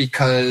 3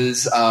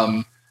 because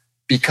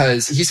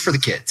he's for the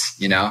kids,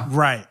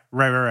 Right.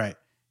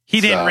 He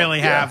didn't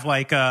really have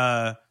like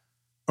a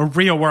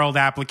real world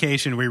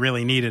application we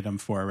really needed him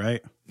for,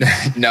 right?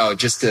 No,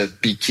 just to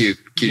be cute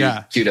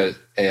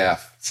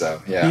AF.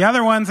 So, yeah. The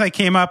other ones that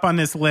came up on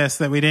this list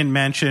that we didn't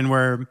mention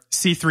were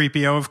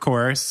C-3PO, of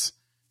course,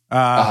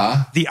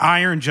 the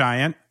Iron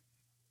Giant.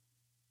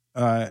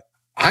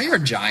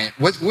 Iron Giant?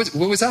 What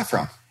was that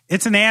from?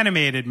 It's an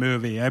animated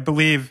movie. I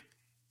believe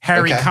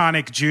Harry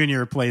Connick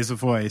Jr. plays a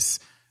voice.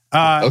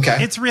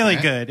 It's really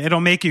good.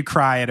 It'll make you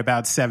cry at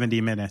about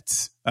 70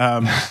 minutes.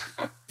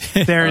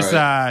 There's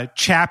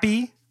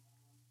Chappie.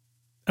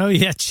 Oh,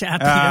 yeah,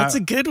 Chappie. That's a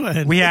good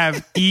one. We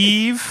have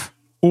Eve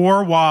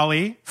or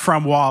Wally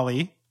from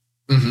Wall-E.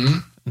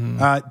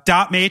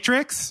 Dot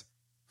Matrix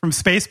from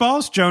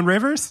Spaceballs, Joan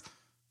Rivers.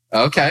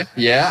 Okay,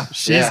 yeah.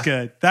 She's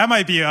good. That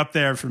might be up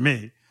there for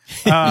me.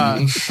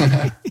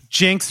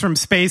 Jinx from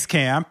Space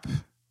Camp.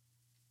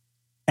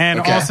 And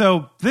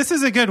also, this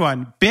is a good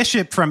one,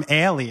 Bishop from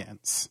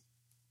Aliens.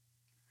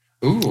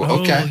 Ooh,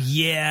 okay. Oh,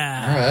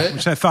 yeah. All right.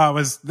 Which I thought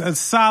was a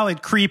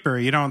solid creeper.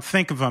 You don't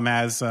think of him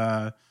as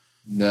a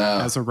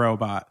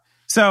robot.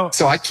 So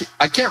I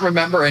can't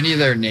remember any of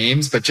their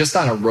names, but just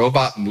on a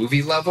robot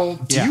movie level,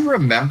 do you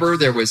remember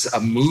there was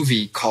a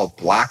movie called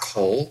Black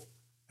Hole?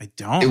 I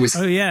don't. It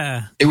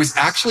was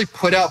actually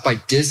put out by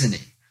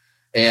Disney,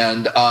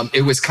 and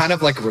it was kind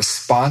of like a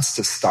response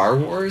to Star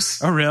Wars.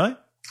 Oh, really?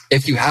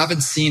 If you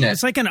haven't seen it,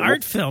 it's like an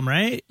art film,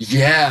 right?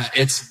 Yeah,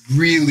 it's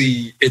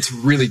really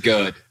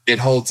good. It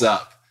holds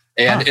up,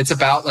 and it's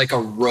about like a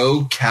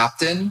rogue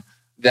captain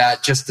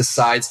that just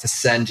decides to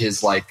send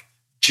his like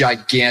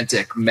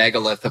gigantic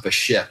megalith of a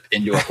ship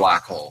into a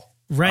black hole.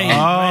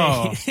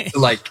 Right.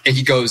 Like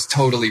he goes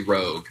totally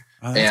rogue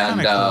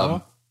and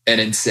cool. And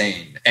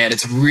insane, and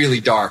it's really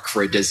dark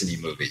for a Disney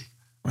movie.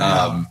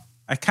 Wow.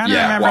 I kind of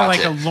remember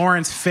like a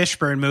Lawrence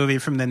Fishburne movie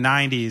from the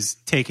 90s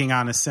taking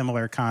on a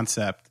similar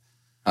concept.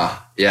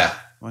 Yeah.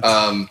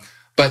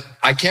 But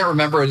I can't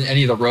remember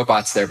any of the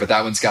robots there, but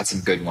that one's got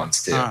some good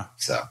ones too.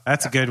 So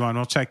that's a good one.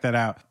 We'll check that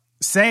out.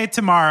 Say It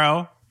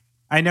Tomorrow.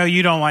 I know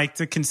you don't like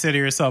to consider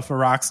yourself a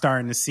rock star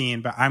in the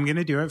scene, but I'm going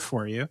to do it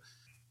for you.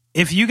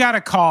 If you got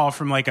a call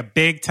from like a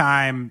big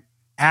time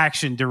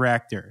action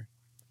director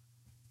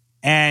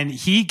and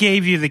he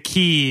gave you the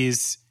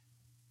keys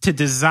to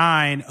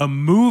design a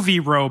movie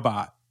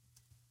robot.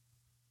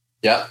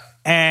 Yeah.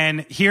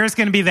 And here's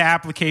going to be the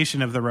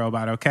application of the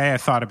robot. Okay. I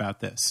thought about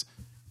this.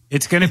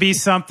 It's going to be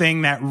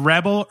something that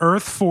rebel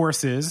Earth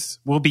forces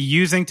will be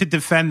using to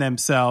defend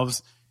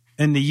themselves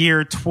in the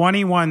year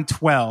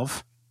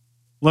 2112.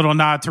 Little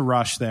nod to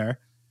Rush there.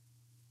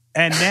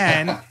 And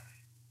then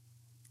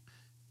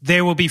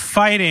they will be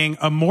fighting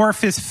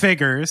amorphous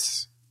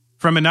figures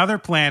from another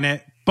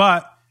planet,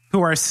 but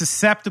who are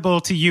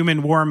susceptible to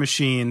human war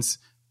machines,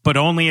 but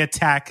only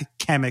attack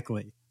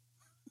chemically.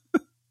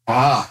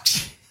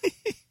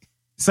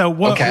 So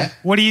what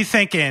are you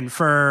thinking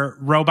for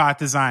robot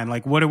design?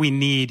 Like, what do we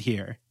need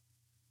here?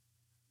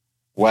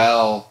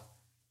 Well,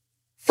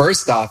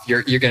 first off,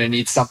 you're going to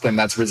need something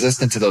that's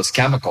resistant to those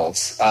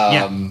chemicals.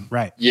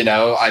 Right. You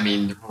know, I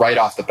mean, right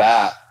off the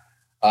bat.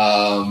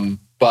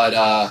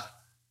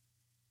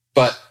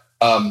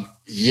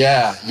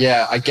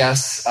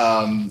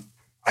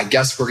 I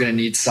guess we're going to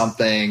need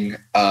something.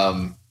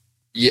 I'm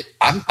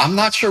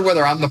not sure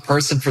whether I'm the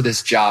person for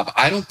this job.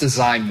 I don't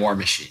design war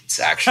machines,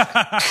 actually.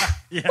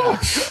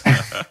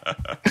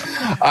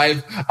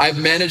 I've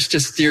managed to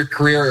steer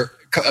clear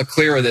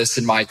of this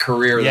in my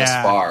career thus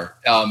far,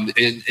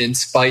 in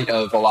spite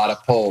of a lot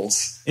of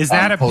polls. Is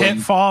that a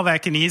pitfall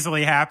that can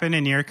easily happen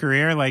in your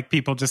career? Like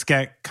people just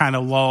get kind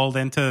of lulled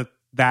into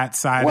that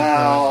side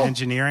of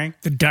engineering?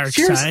 The dark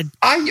side?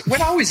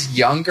 When I was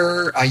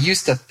younger, I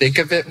used to think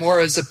of it more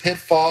as a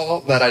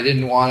pitfall, that I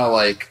didn't want to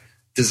like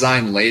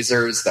design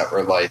lasers that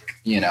were like,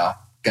 you know,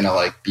 gonna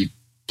like be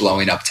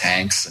blowing up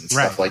tanks and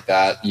stuff like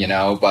that, you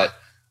know, but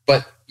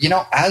you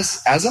know,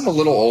 as I'm a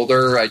little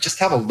older, I just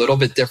have a little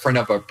bit different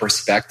of a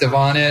perspective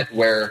on it,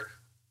 where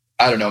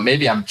I don't know,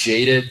 maybe I'm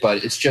jaded,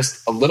 but it's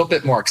just a little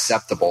bit more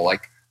acceptable.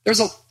 Like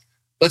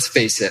let's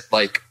face it,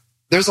 like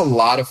there's a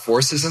lot of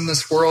forces in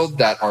this world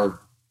that are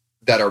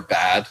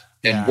bad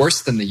and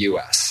worse than the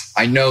US.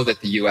 I know that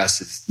the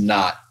US is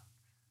not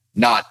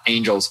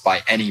angels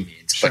by any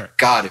means, but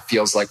God, it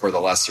feels like we're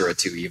the lesser of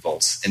two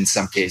evils in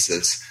some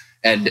cases.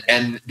 And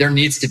there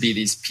needs to be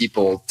these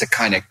people to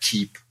kind of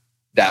keep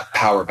that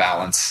power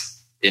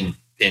balance in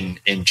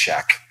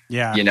check.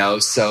 Yeah. You know,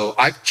 so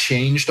I've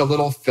changed a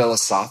little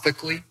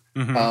philosophically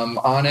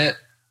on it.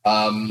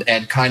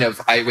 And kind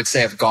of, I would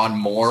say I've gone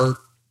more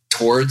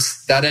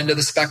towards that end of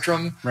the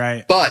spectrum.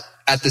 Right. But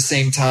at the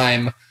same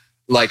time,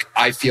 like,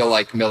 I feel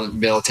like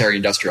military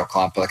industrial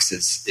complex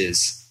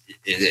is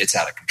it's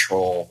out of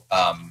control,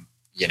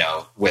 you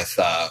know, with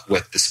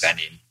the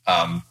spending.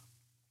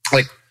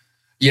 Like,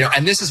 you know,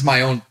 and this is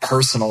my own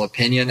personal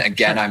opinion.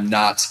 Again, I'm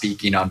not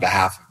speaking on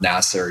behalf of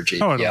NASA or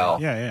JPL.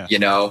 Yeah. You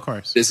know, of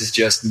course. This is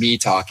just me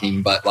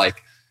talking. But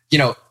like, you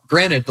know,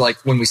 granted, like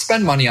when we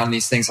spend money on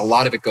these things, a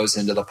lot of it goes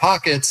into the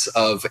pockets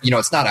of, you know,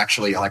 it's not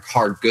actually like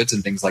hard goods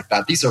and things like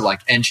that. These are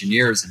like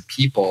engineers and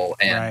people.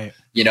 And,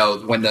 you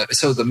know,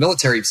 so the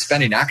military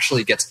spending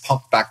actually gets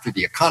pumped back through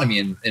the economy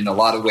in a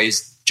lot of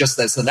ways, just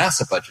as the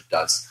NASA budget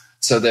does.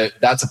 So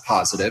that's a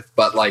positive.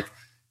 But like,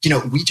 you know,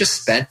 we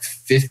just spent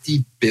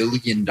 $50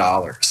 billion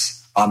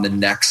on the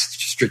next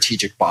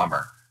strategic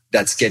bomber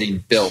that's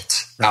getting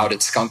built out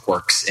at Skunk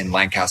Works in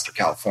Lancaster,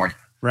 California.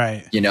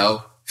 Right. You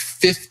know,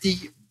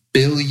 $50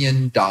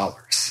 billion.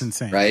 It's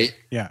insane. Right.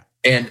 Yeah.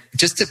 And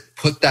just to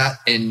put that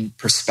in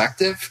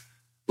perspective,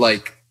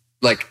 like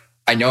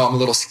I know I'm a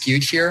little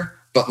skewed here,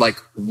 but like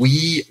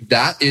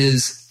that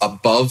is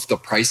above the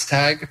price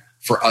tag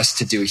for us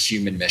to do a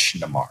human mission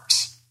to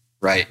Mars.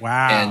 Right.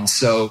 Wow. And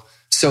so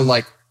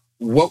like,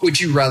 what would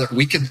you rather?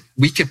 We could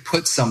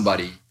put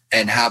somebody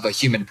and have a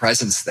human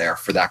presence there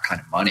for that kind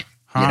of money,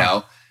 you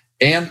know?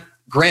 And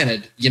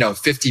granted, you know,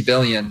 50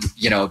 billion,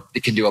 you know,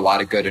 it can do a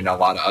lot of good in a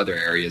lot of other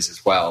areas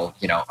as well.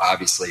 You know,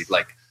 obviously,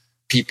 like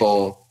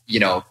people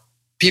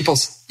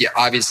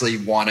obviously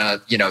want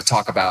to, you know,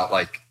 talk about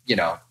like, you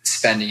know,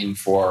 spending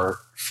for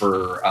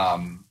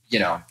you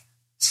know,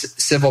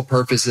 civil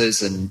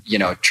purposes and, you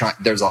know,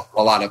 there's a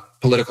lot of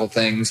political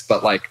things,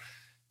 but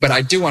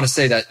I do want to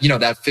say that, you know,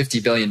 that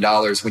 $50 billion,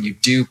 when you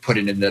do put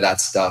it into that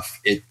stuff,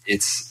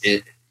 it's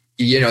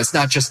you know, it's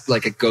not just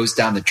like it goes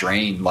down the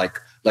drain. Like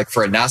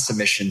for a NASA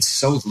mission,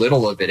 so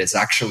little of it is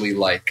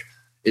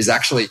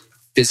actually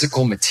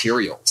physical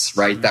materials,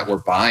 right? That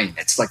we're buying.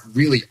 It's like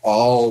really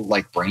all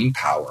like brain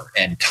power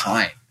and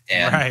time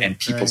and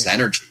people's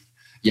energy,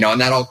 you know,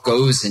 and that all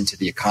goes into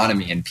the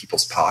economy and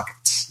people's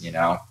pockets, you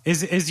know.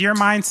 Is your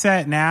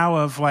mindset now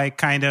of like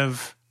kind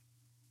of,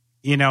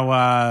 you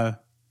know,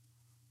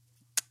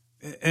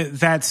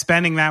 that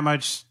spending that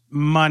much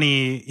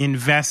money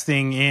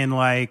investing in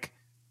like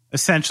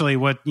essentially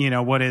what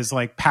is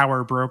like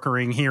power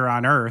brokering here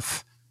on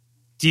Earth,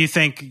 do you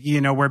think,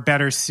 you know, we're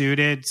better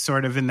suited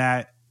sort of in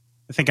that?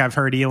 I think I've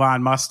heard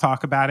Elon Musk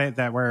talk about it,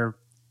 that we're,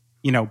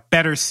 you know,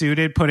 better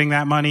suited putting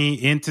that money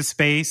into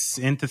space,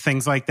 into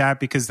things like that,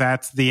 because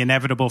that's the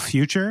inevitable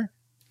future.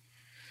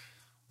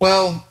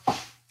 Well,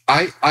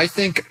 I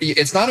think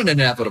it's not an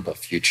inevitable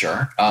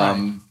future.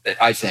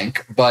 I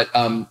think, but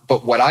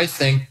what I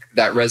think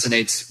that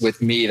resonates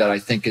with me, that I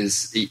think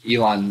is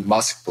Elon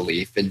Musk's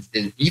belief, and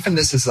even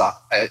if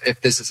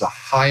this is a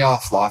high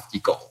off lofty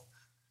goal,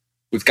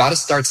 we've got to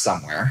start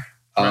somewhere.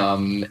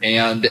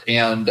 And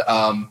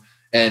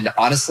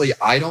honestly,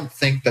 I don't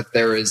think that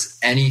there is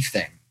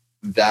anything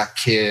that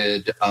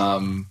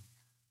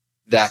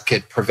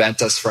could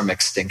prevent us from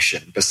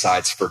extinction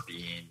besides for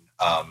being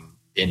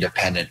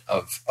independent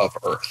of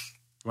Earth.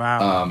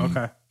 Wow.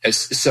 Okay.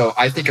 So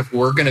I think if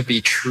we're going to be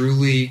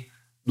truly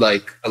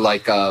like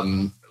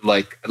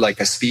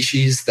a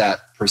species that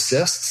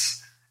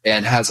persists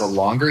and has a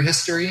longer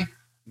history,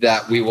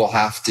 that we will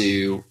have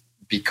to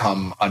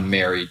become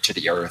unmarried to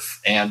the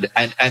Earth. And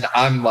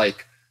I'm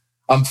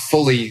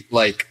fully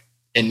like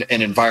an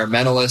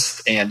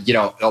environmentalist, and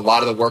a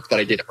lot of the work that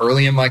I did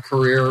early in my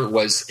career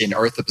was in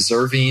Earth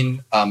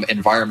observing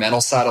environmental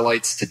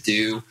satellites to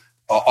do.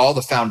 All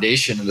the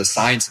foundation of the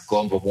science of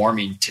global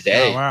warming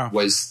today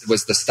was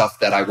the stuff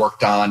that I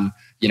worked on,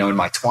 in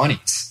my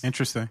 20s.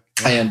 Interesting.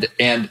 Yeah.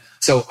 And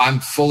so I'm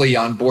fully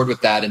on board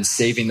with that and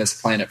saving this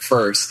planet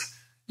first,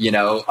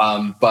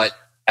 but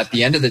at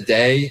the end of the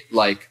day,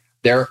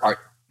 there are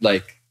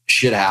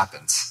shit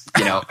happens,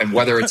 and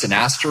whether it's an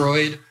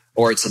asteroid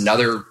or it's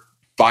another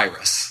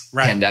virus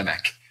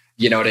pandemic,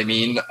 you know what I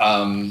mean?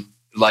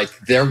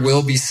 There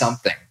will be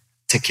something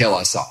to kill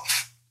us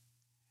off.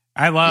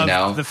 I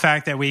love the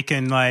fact that we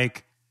can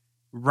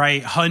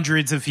write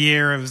hundreds of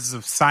years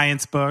of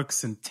science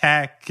books and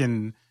tech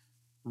and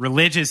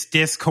religious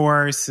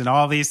discourse and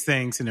all these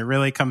things. And it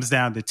really comes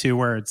down to two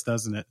words,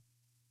 doesn't it?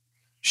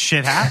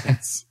 Shit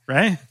happens,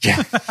 right?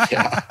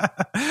 Yeah.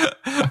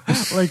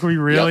 We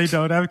really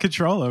don't have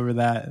control over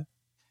that.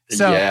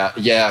 So,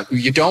 yeah,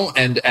 you don't.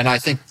 And I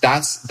think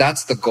that's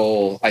the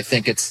goal. I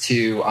think it's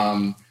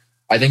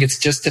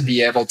just to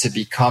be able to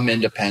become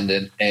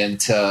independent and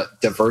to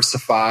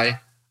diversify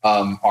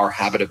our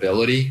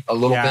habitability a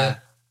little bit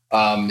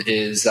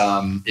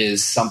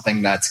is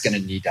something that's going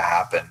to need to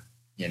happen,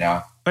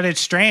 But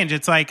it's strange.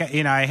 It's I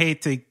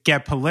hate to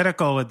get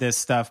political with this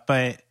stuff,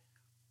 but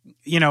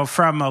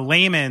from a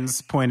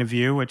layman's point of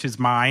view, which is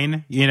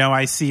mine,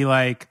 I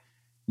see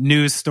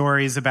news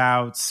stories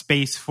about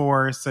Space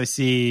Force. I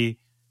see,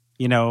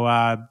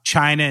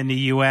 China and the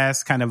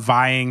US kind of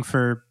vying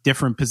for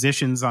different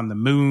positions on the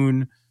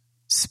moon,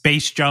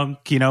 space junk,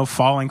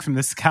 falling from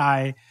the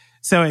sky.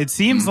 So it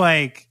seems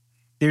like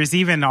there's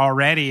even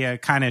already a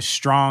kind of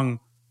strong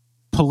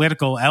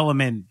political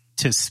element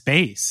to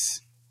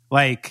space.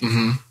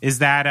 Is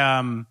that,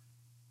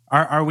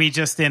 are we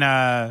just in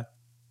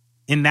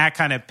that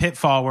kind of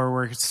pitfall where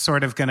we're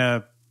sort of going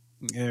to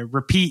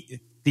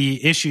repeat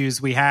the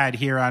issues we had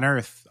here on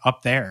Earth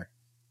up there?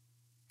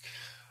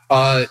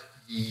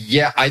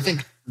 Yeah, I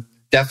think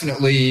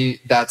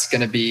definitely that's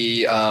going to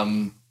be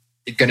an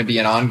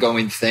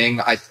ongoing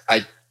thing.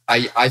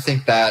 I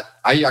think that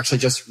I actually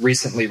just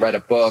recently read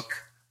a book.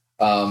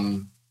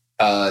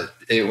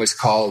 It was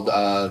called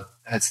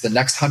it's The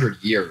Next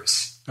 100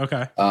 Years.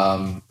 Okay.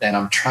 And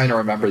I'm trying to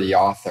remember the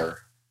author.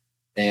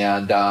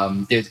 And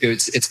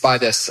it's by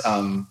this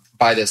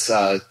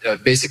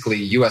basically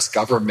U.S.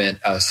 government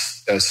a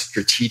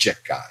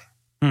strategic guy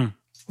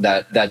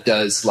that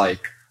does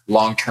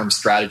long-term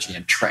strategy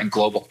and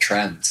global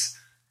trends.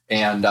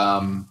 And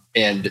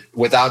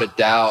without a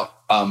doubt,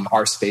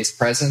 our space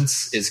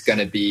presence is going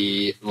to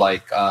be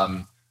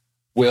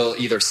will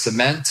either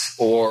cement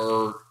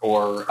or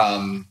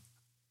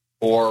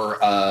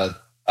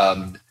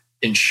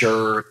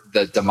ensure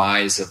the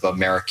demise of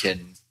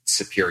American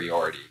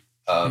superiority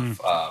of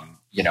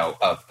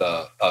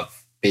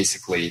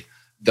basically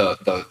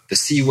the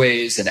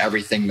seaways and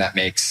everything that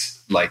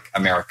makes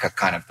America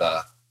kind of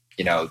the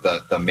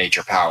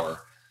major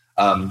power.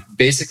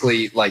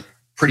 Basically,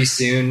 pretty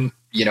soon,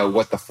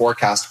 what the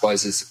forecast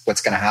is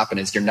what's going to happen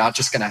is you're not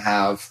just going to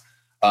have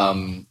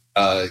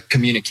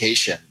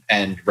communication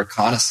and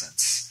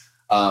reconnaissance.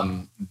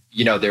 There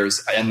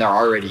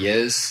already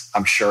is,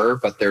 I'm sure,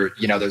 but there's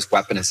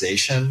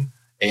weaponization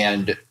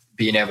and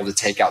being able to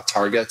take out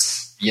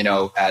targets, in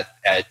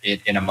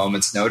a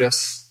moment's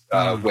notice,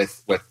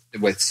 with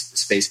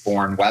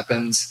spaceborne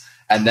weapons.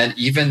 And then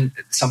even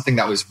something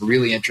that was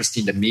really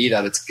interesting to me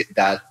that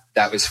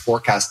was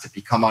forecast to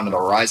become on the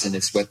horizon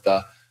is with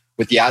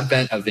the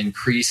advent of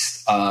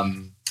increased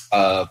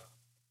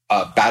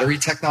battery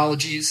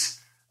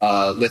technologies,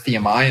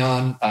 lithium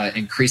ion,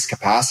 increased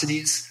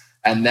capacities,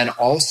 and then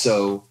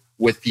also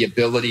with the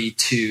ability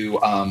to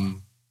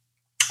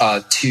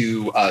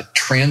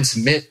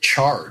transmit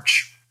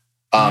charge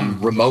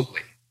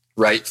remotely,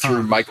 right,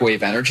 through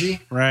microwave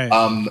energy. Right.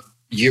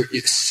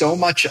 So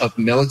much of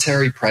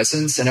military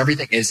presence and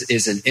everything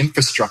is an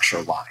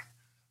infrastructure line,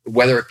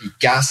 whether it be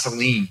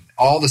gasoline,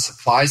 all the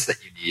supplies that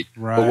you need.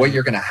 Right. But what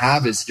you're going to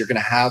have is you're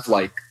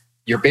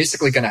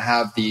basically going to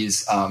have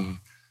these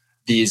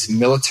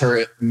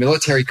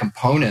military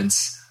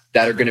components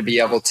that are going to be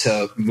able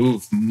to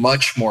move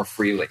much more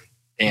freely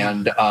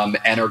and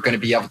are going to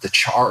be able to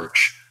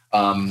charge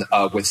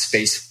with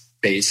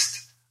space-based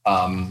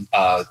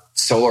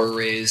solar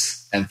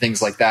arrays and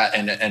things like that,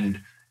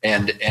 and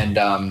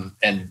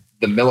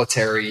the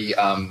military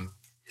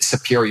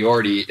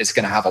superiority is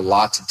going to have a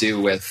lot to do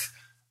with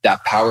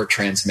that power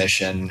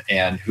transmission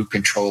and who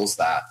controls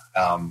that,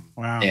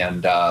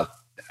 and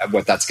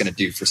what that's going to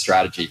do for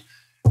strategy.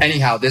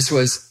 Anyhow, this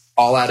was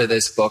all out of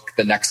this book,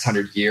 The Next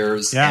 100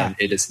 Years, and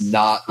it is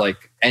not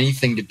like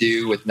anything to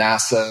do with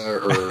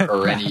NASA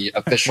or any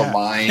official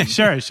line.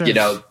 Sure. You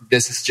know,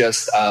 this is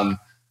just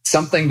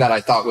something that I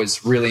thought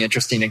was really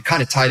interesting and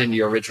kind of tied into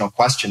your original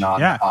question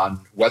on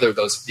whether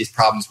these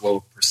problems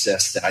will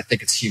persist. And I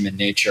think it's human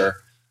nature.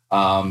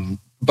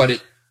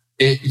 But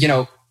it you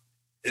know,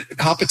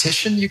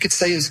 competition, you could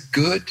say, is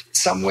good in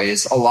some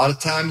ways. A lot of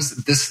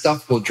times this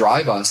stuff will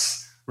drive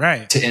us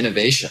to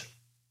innovation.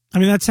 I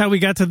mean, that's how we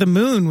got to the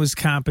moon, was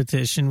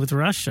competition with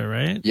Russia,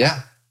 right?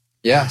 Yeah.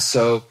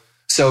 So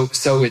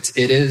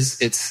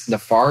it's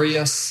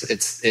nefarious.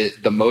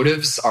 The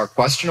motives are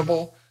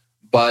questionable,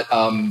 but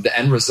the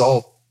end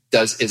result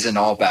isn't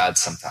all bad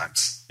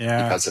sometimes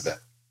because of it.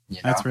 You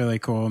know? That's really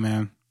cool,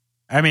 man.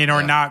 I mean,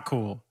 or not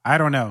cool. I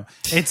don't know.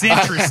 It's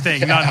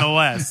interesting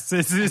nonetheless.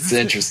 It's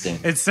interesting.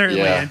 It's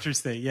certainly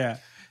interesting. Yeah.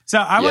 So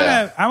I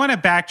want to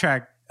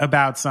backtrack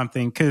about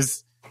something,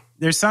 because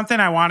there's something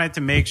I wanted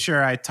to make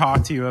sure I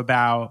talked to you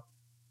about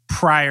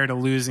prior to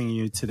losing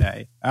you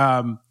today.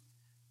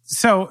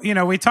 So, you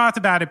know, we talked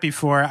about it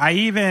before. I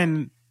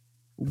even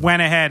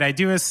went ahead. I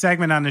do a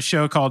segment on the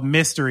show called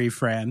Mystery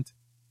Friend.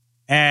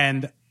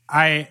 And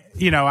I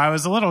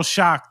was a little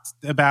shocked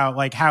about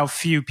like how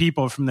few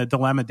people from the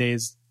Dilemma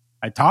days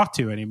I talk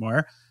to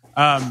anymore.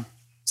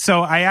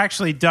 So I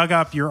actually dug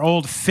up your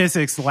old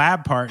physics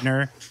lab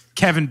partner,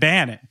 Kevin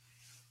Bannon.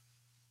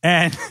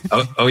 And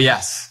oh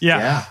yes.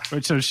 Yeah,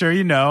 which I'm sure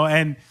you know.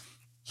 And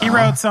he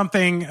wrote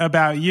something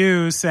about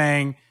you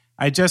saying,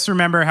 I just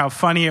remember how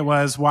funny it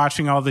was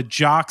watching all the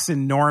jocks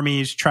and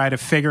normies try to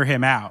figure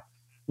him out.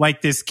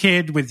 Like this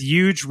kid with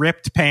huge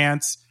ripped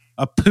pants,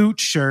 a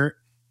pooch shirt,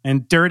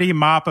 and dirty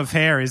mop of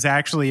hair is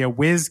actually a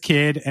whiz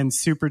kid and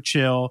super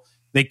chill.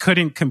 They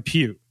couldn't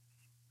compute.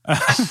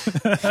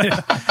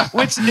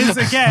 Which is,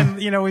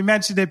 again, you know, we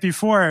mentioned it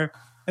before,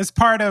 as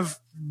part of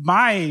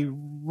my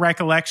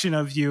recollection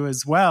of you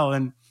as well.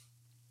 And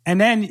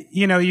then,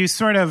 you know, you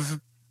sort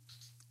of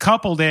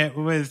coupled it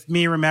with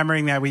me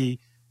remembering that we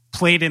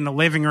played in the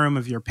living room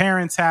of your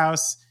parents'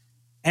 house,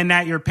 and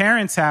that your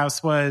parents'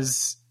 house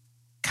was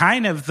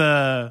kind of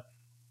that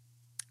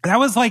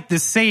was like the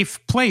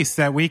safe place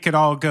that we could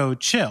all go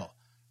chill.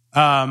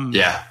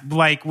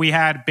 Like we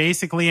had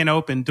basically an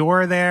open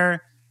door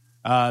there.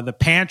 The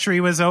pantry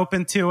was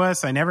open to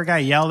us. I never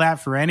got yelled at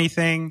for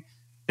anything.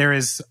 There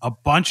is a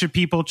bunch of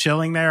people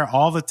chilling there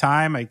all the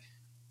time.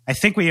 I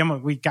think we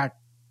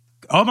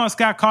almost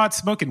got caught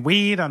smoking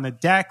weed on the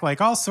deck,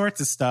 like all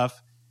sorts of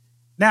stuff.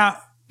 Now,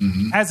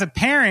 as a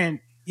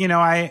parent, you know,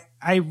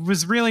 I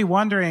was really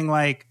wondering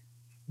like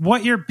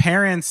what your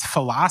parents'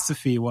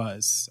 philosophy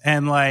was,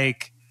 and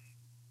like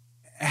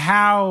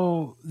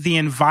how the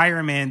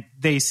environment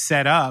they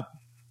set up,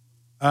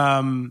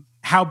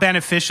 how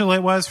beneficial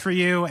it was for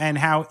you, and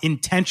how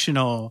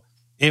intentional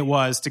it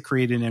was to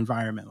create an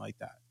environment like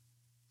that.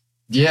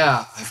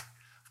 Yeah, I've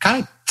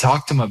kind of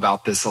talked to him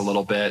about this a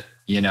little bit.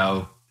 You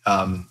know,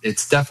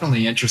 it's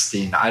definitely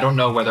interesting. I don't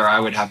know whether I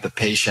would have the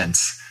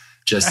patience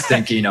just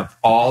thinking of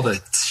all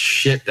the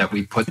shit that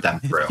we put them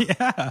through,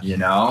 you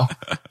know?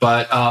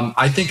 But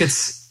I think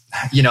it's,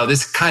 you know,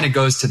 this kind of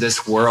goes to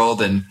this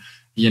world and,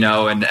 you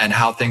know, and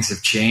how things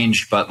have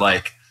changed. But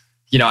like,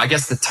 you know, I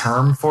guess the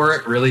term for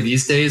it really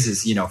these days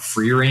is, you know,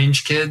 free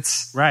range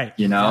kids, right?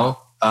 You know,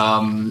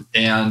 and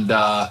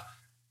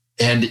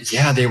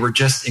yeah, they were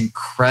just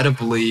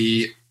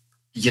incredibly,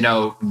 you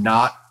know,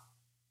 not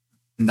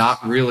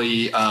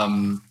really,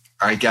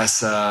 I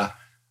guess,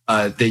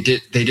 they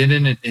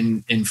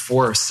didn't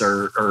enforce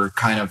or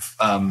kind of,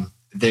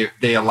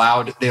 they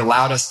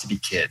allowed us to be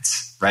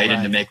kids, right?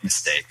 And to make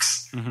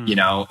mistakes, you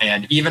know,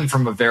 and even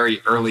from a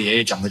very early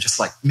age, I'm just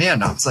like,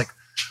 man, I was like,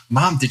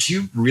 Mom, did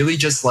you really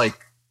just like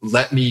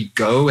let me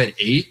go at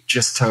 8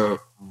 just to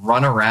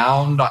run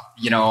around,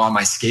 you know, on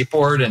my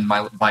skateboard and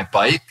my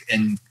bike?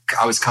 And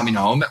I was coming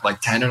home at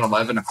like 10 and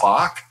 11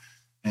 o'clock.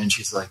 And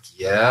she's like,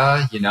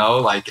 yeah, you know,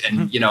 like,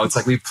 and, you know, it's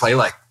like we play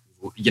like,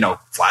 you know,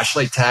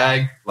 flashlight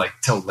tag, like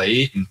till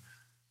late. And,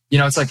 you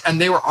know, it's like, and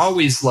they were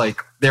always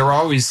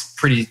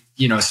pretty,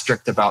 you know,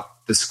 strict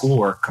about the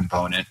schoolwork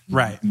component.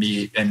 Right.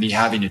 Me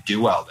having to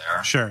do well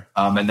there. Sure.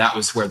 And that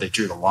was where they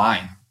drew the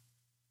line.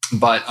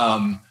 But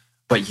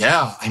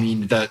yeah, I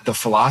mean, the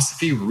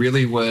philosophy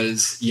really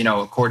was, you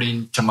know,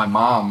 according to my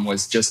mom,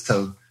 was just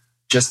to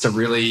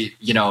really,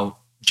 you know,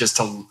 just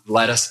to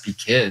let us be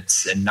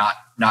kids and not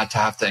to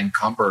have to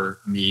encumber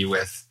me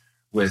with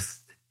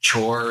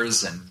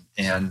chores and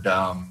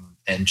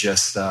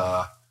just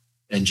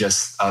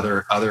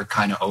other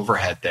kind of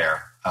overhead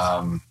there.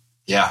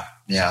 Yeah.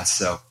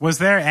 So was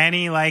there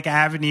any like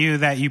avenue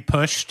that you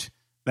pushed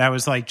that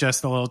was like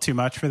just a little too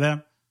much for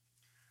them?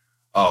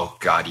 Oh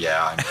God.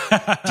 Yeah.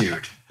 I mean,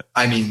 dude,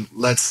 I mean,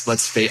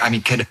 let's face. I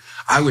mean,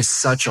 I was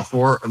such a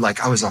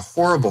I was a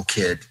horrible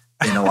kid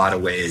in a lot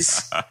of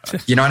ways.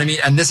 You know what I mean?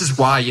 And this is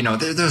why, you know,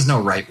 there's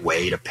no right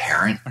way to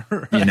parent.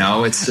 Right. You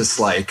know, it's just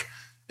like,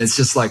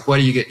 what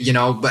do you get? You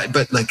know,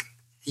 but like,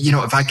 you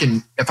know, if I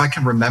can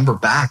remember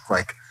back,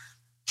 like,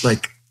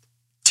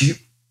 do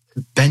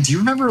you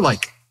remember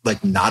like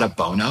Nada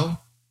Bono?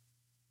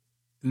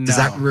 No. Does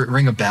that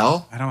ring a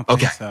bell? I don't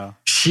think so.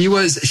 She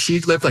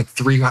lived like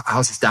 3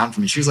 houses down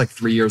from me. She was like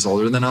 3 years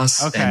older than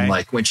us. Okay. And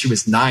like when she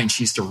was 9,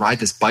 she used to ride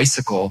this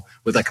bicycle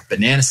with like a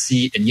banana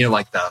seat and, you know,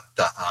 like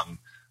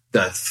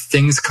the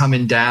things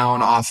coming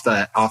down off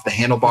the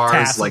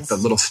handlebars, like the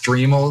little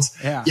streamers.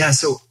 Yeah. Yeah.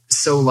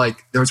 So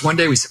like there was one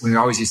day we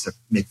always used to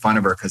make fun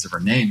of her because of her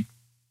name.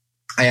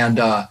 And,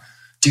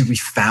 dude, we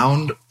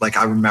found, like,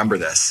 I remember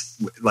this,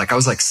 like I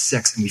was like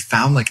 6 and we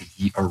found like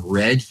a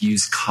red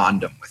used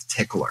condom with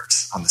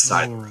ticklers on the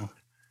side of the road.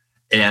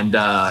 And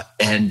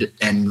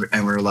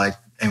we were like,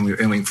 and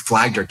we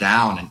flagged her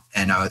down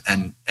and I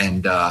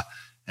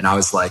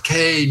was like,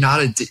 hey,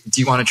 Nada,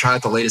 do you want to try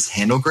out the latest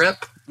handle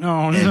grip?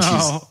 Oh, and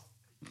no.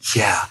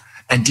 Yeah.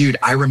 And dude,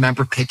 I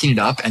remember picking it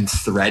up and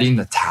threading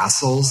the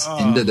tassels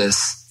into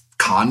this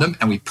condom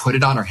and we put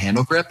it on her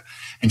handle grip.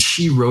 And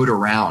she rode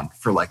around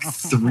for like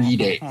 3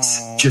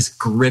 days, just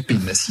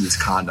gripping this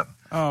used condom.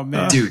 Oh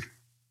man, dude!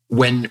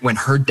 When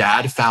her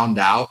dad found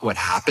out what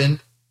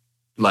happened,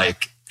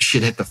 like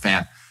shit hit the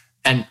fan.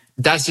 And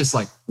that's just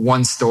like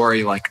one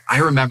story. Like I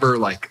remember,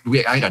 like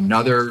I had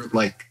another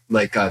like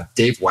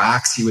Dave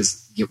Wax.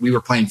 We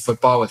were playing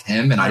football with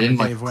him, and I didn't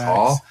like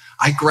call.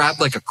 I grabbed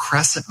like a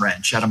crescent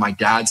wrench out of my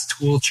dad's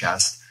tool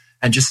chest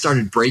and just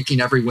started breaking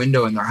every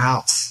window in their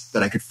house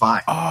that I could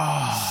find.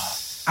 Oh.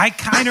 I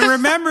kind of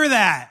remember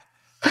that.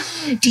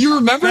 Do you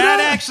remember that?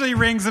 That actually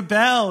rings a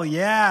bell.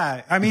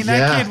 Yeah. I mean,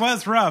 that kid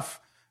was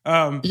rough.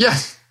 Yeah.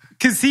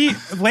 Because he,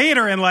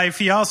 later in life,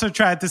 he also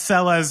tried to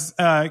sell us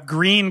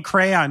green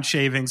crayon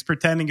shavings,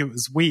 pretending it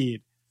was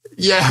weed.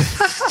 Yeah.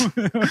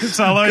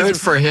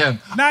 Good for him.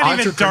 Not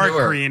even dark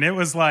green. It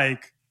was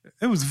like,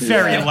 it was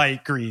very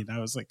light green. I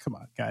was like, come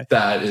on, guy.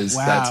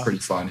 That's pretty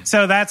funny.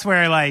 So that's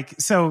where like,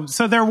 so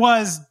there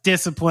was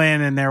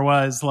discipline and there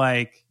was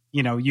like,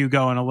 you know, you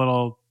going a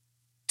little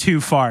too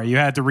far. You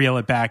had to reel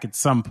it back at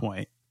some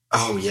point.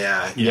 Oh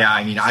yeah. Yeah.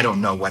 I mean, I don't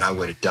know what I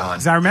would have done.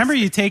 'Cause I remember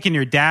you taking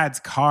your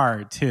dad's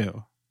car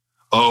too.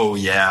 Oh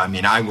yeah. I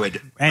mean, I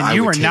would. And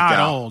you were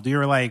not old. You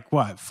were like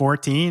what,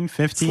 14,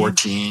 15?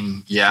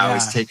 14. Yeah. I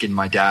was taking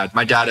my dad.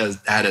 My dad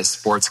had a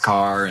sports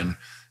car and,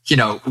 you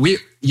know,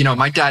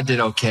 my dad did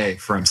okay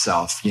for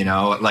himself, you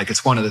know, like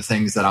it's one of the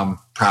things that I'm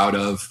proud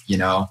of, you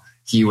know,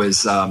 he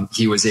was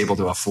able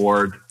to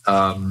afford,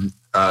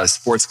 a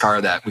sports car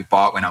that we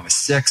bought when I was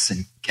 6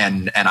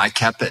 and I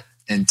kept it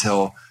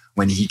until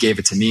when he gave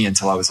it to me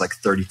until I was like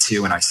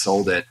 32 and I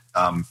sold it,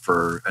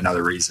 for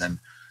another reason,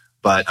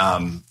 but,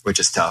 which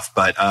is tough,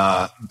 but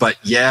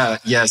yeah.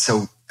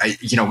 So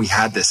we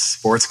had this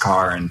sports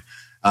car and,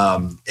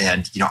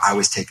 you know, I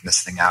was taking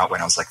this thing out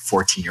when I was like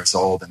 14 years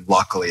old and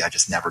luckily I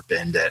just never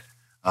binned it.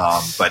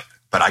 But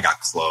I got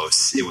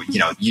close. You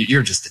know,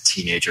 you're just a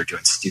teenager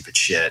doing stupid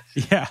shit.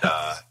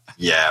 Yeah.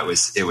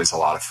 It was a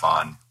lot of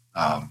fun.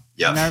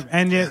 Yeah.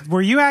 And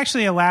were you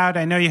actually allowed?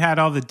 I know you had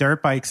all the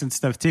dirt bikes and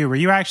stuff too. Were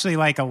you actually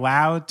like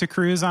allowed to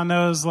cruise on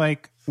those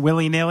like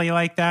willy nilly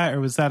like that, or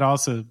was that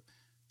also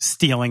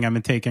stealing them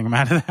and taking them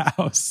out of the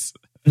house?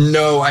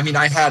 No, I mean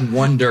I had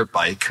one dirt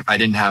bike. I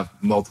didn't have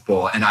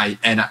multiple,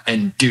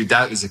 and dude,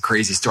 that was a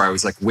crazy story. I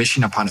was like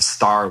wishing upon a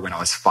star when I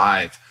was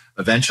 5.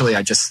 Eventually,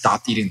 I just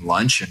stopped eating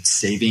lunch and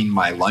saving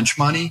my lunch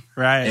money.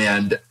 Right.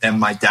 And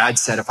my dad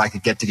said if I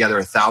could get together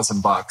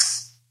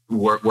 $1,000.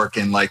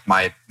 Working like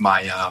my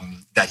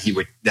that he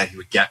would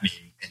get me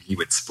and he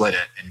would split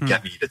it and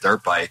get me the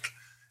dirt bike.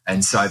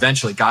 And so I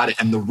eventually got it.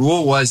 And the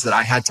rule was that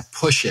I had to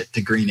push it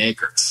to Green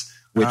Acres,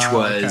 which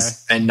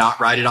was, and not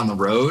ride it on the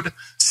road.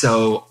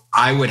 So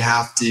I would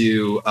have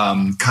to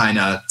kind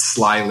of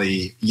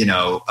slyly, you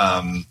know,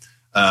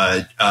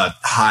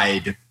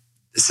 hide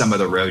some of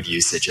the road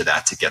usage of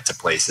that to get to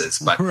places.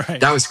 But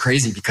that was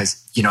crazy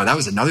because, you know, that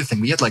was another thing.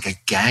 We had like a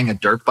gang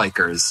of dirt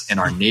bikers in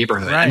our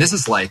neighborhood. And this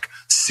is like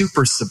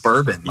super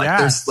suburban. Like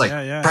there's like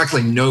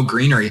practically no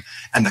greenery.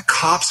 And the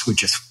cops would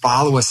just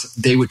follow us.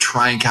 They would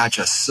try and catch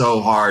us so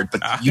hard,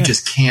 but you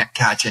just can't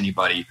catch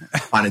anybody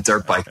on a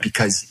dirt bike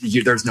because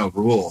there's no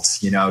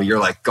rules. You know, you're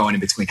like going in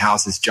between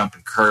houses,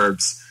 jumping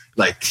curbs.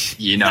 Like,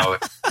 you know,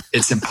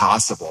 it's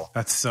impossible.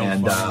 That's so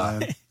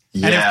fun.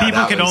 And if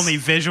people could only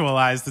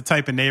visualize the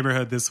type of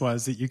neighborhood this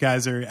was, that you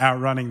guys are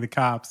outrunning the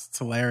cops, it's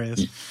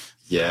hilarious.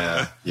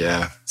 Yeah.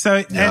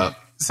 So,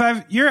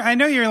 I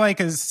know you're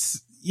like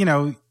you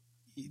know,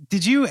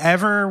 did you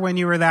ever, when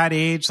you were that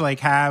age, like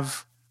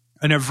have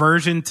an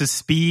aversion to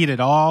speed at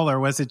all? Or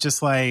was it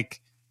just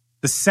like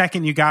the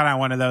second you got on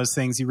one of those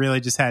things, you really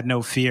just had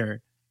no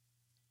fear?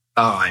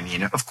 Oh, I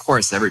mean, of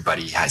course,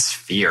 everybody has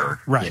fear,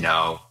 you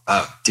know.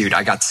 Dude,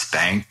 I got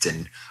spanked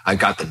and I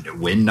got the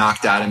wind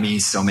knocked out of me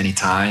so many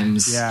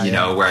times, you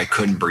know, where I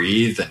couldn't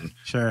breathe. And,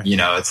 you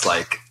know, it's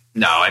like,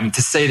 no, I mean,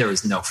 to say there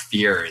was no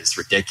fear is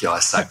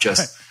ridiculous. I've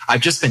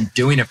just been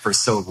doing it for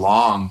so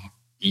long,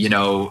 you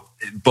know,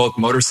 both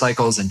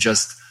motorcycles and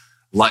just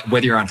like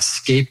whether you're on a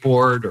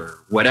skateboard or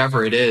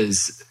whatever it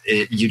is,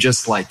 you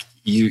just like,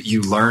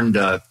 you learn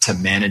to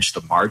manage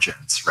the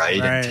margins, right?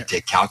 And to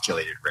take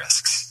calculated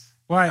risks.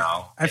 Well, you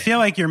know? I feel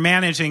like you're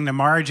managing the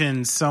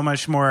margins so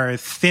much more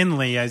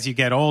thinly as you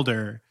get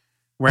older,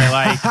 where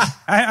like,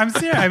 I'm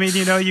serious. I mean,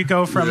 you know, you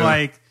go from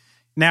like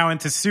now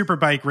into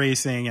superbike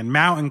racing and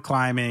mountain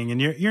climbing, and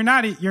you're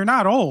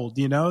not old,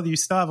 you know, you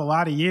still have a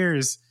lot of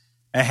years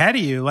ahead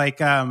of you. Like,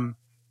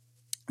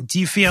 do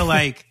you feel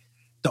like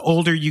the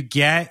older you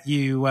get,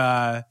 you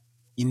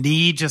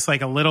need just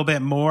like a little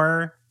bit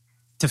more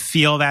to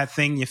feel that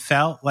thing you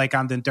felt like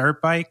on the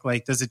dirt bike?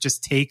 Like, does it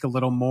just take a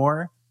little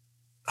more?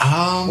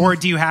 Or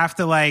do you have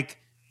to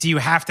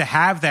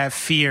have that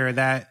fear,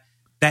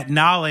 that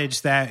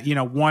knowledge that, you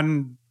know,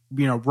 one,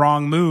 you know,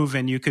 wrong move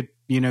and you could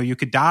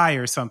die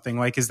or something?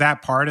 Like, is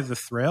that part of the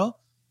thrill?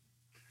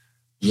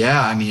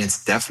 Yeah. I mean,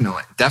 it's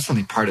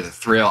definitely part of the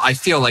thrill. I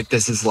feel like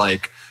this is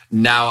like,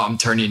 now I'm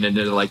turning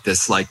into like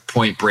this, like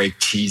Point Break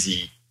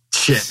cheesy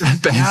shit.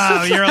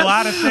 Wow, you're a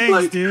lot of things,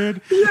 like, dude.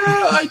 Yeah,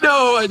 I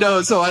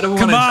know. So I don't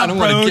want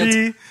to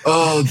get.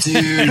 Oh,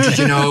 dude,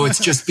 you know,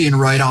 it's just being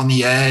right on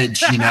the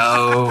edge. You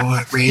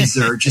know,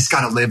 Razor just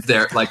got to live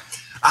there. Like,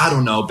 I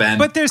don't know, Ben.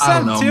 But there's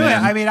something to it.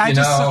 I mean, I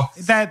just saw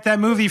that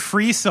movie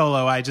Free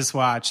Solo I just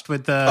watched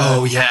with the.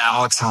 Oh yeah,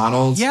 Alex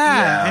Honnold.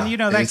 Yeah, and you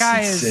know that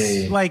guy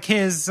is like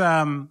his.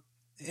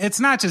 It's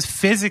not just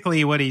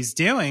physically what he's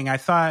doing. I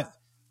thought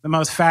the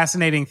most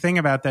fascinating thing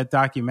about that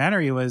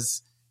documentary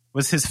was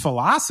his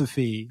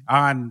philosophy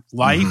on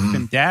life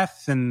and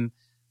death. And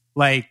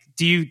like,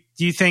 do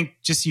you think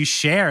just you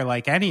share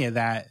like any of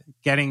that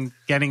getting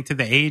to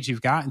the age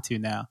you've gotten to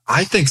now?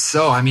 I think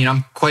so. I mean,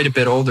 I'm quite a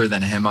bit older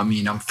than him. I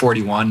mean, I'm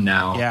 41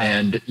 now,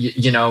 and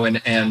you know, and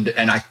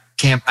I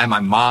can't, and my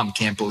mom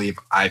can't believe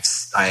I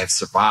have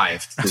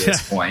survived to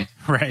this point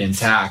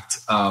intact.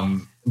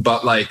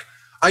 But like,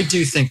 I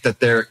do think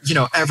that you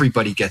know,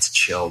 everybody gets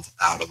chilled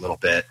out a little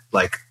bit.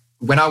 Like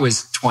when I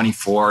was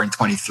 24 and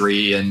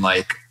 23 and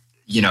like,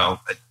 you know,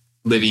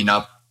 living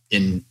up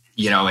in,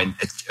 you know, and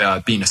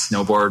being a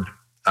snowboard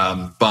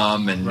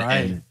bum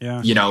and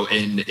you know,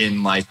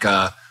 in like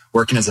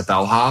working as a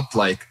bellhop,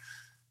 like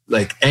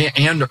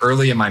and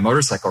early in my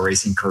motorcycle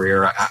racing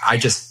career, I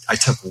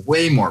took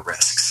way more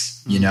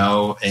risks, you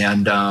know,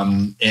 and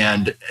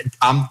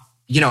I'm,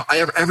 you know,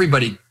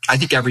 I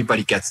think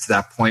everybody gets to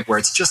that point where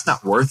it's just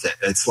not worth it.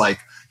 It's like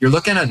you're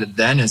looking at it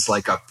then as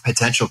like a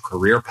potential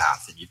career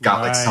path, and you've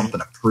got like something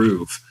to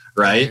prove,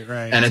 right?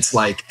 And it's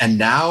like, and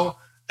now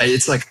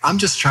it's like I'm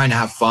just trying to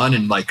have fun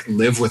and like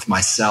live with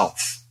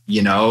myself,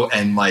 you know,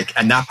 and like,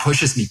 and that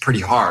pushes me pretty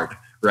hard,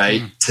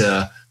 right?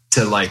 To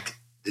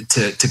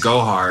go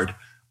hard,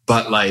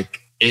 but like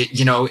it,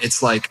 you know,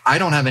 it's like I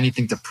don't have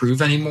anything to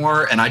prove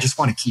anymore, and I just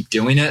want to keep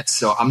doing it.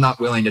 So I'm not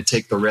willing to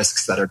take the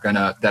risks that are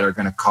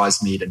gonna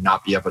cause me to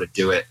not be able to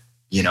do it,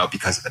 you know,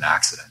 because of an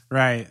accident.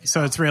 Right.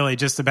 So it's really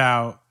just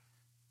about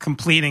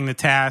completing the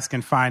task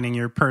and finding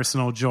your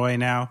personal joy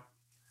now.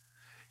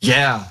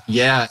 Yeah.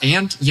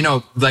 And, you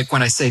know, like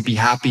when I say be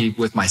happy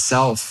with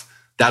myself,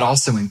 that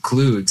also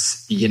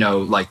includes, you know,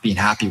 like being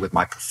happy with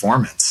my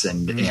performance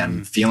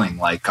and feeling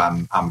like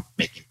I'm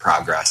making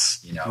progress,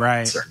 you know,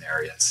 in certain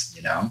areas,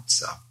 you know,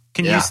 so.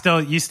 Can you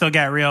still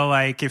get real,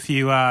 like if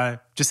you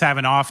just have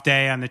an off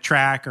day on the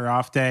track or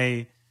off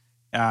day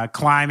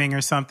climbing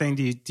or something,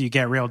 do you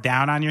get real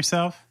down on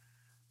yourself?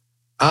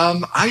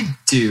 I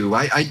do.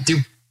 I do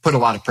put a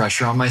lot of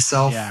pressure on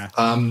myself.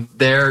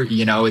 There,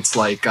 you know, it's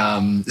like,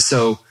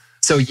 so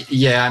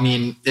yeah, I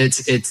mean,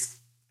 it's,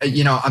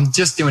 you know, I'm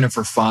just doing it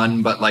for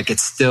fun, but like,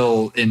 it's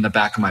still in the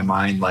back of my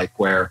mind, like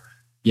where,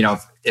 you know,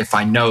 if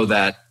I know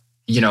that,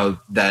 you know,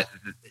 that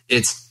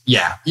it's,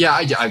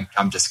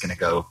 I'm just going to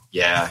go,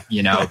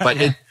 you know,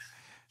 but it,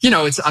 you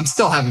know, I'm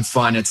still having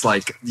fun. It's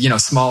like, you know,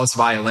 smallest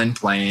violin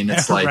playing.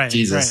 It's like,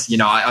 Jesus, you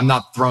know, I'm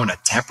not throwing a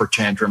temper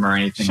tantrum or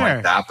anything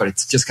like that, but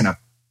it's just going to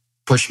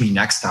push me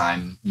next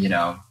time, you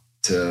know,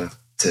 to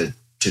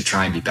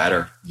try and be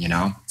better, you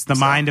know? It's the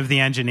mind of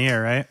the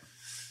engineer, right?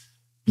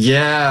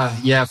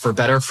 Yeah. For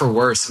better, for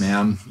worse,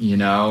 man. You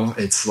know,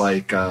 it's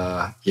like,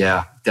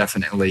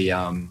 definitely.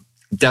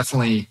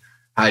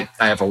 I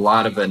have a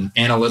lot of an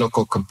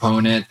analytical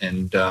component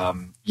and,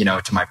 you know,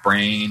 to my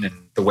brain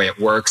and the way it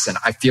works. And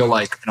I feel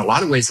like in a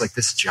lot of ways, like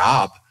this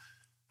job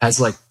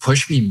has like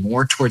pushed me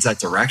more towards that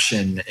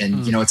direction.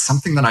 And, you know, it's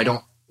something that I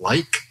don't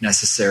like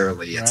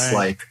necessarily. It's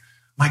like,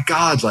 my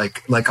God,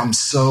 like I'm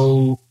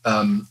so,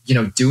 you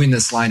know, doing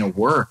this line of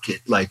work,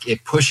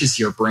 it pushes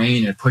your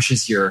brain, it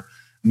pushes your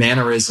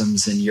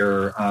mannerisms and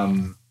your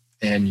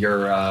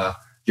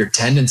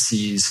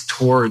tendencies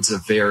towards a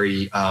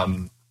very,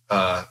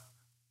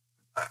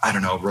 I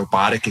don't know,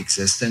 robotic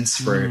existence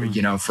for,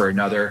 you know, for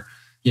another,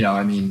 you know,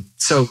 I mean,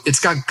 so it's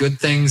got good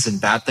things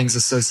and bad things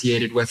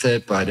associated with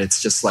it, but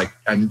it's just like,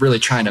 I'm really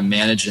trying to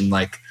manage and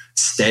like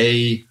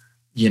stay,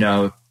 you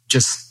know,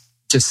 just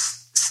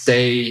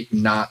stay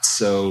not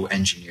so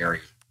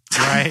engineering.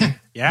 Right.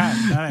 Yeah,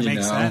 no, that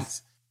makes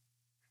sense.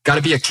 Got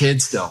to be a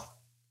kid still.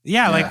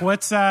 Yeah, like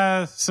what's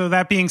so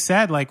that being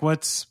said, like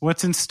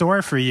what's in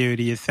store for you,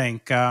 do you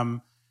think?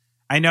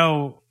 I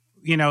know,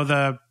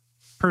 the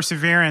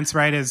Perseverance,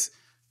 right, is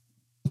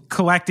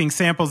collecting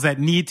samples that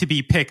need to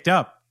be picked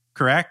up,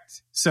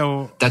 correct?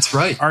 So that's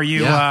right. Are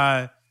you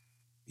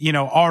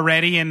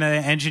already in the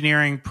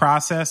engineering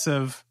process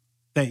of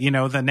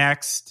the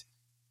next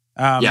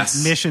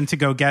mission to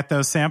go get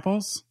those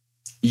samples?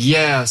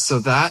 Yeah, so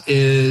that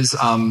is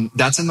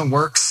that's in the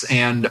works,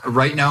 and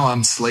right now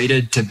I'm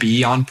slated to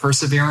be on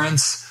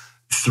Perseverance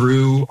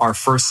through our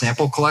first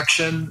sample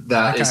collection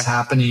that is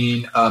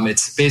happening.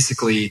 It's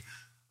basically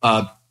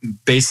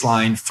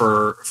baseline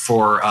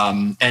for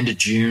end of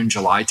June,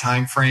 July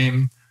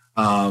timeframe,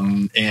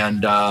 and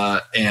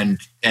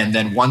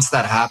then once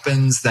that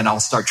happens, then I'll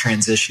start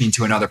transitioning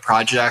to another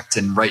project.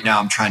 And right now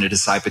I'm trying to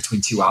decide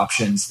between two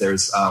options.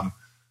 There's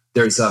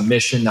a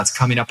mission that's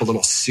coming up a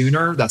little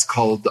sooner that's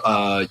called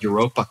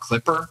Europa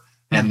Clipper,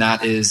 and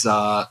that's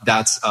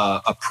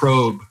a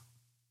probe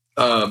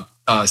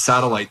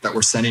satellite that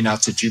we're sending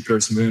out to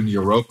Jupiter's moon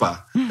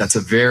Europa. That's a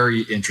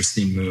very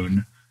interesting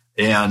moon,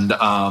 and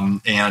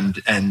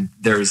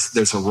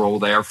there's a role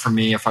there for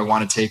me if I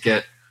want to take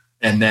it.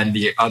 And then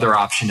the other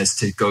option is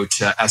to go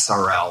to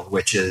SRL,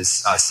 which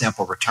is a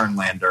sample return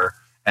lander,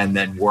 and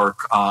then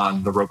work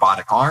on the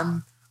robotic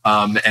arm.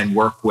 And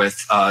work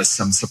with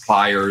some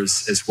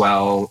suppliers as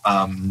well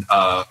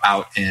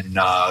out in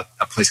a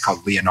place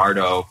called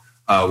Leonardo,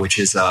 which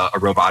is a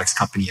robotics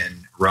company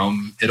in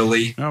Rome,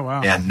 Italy. Oh,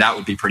 wow. And that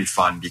would be pretty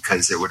fun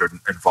because it would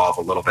involve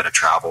a little bit of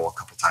travel a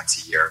couple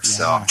times a year. Yeah.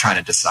 So I'm trying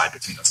to decide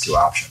between those two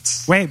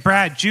options. Wait,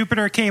 Brad,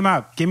 Jupiter came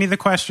up. Give me the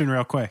question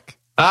real quick.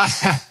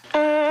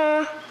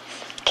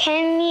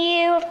 Can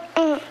you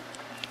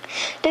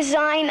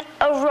design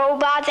a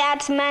robot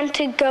that's meant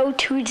to go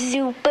to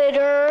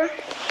Jupiter?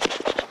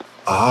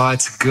 Oh,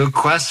 it's a good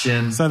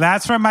question. So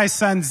that's from my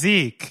son,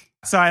 Zeke.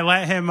 So I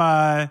let him,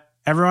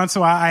 every once in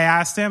a while, I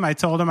asked him, I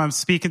told him I'm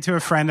speaking to a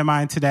friend of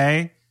mine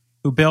today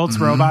who builds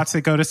robots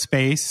that go to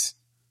space.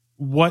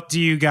 What do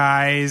you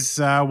guys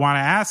want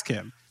to ask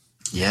him?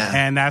 Yeah.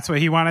 And that's what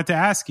he wanted to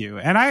ask you.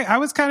 And I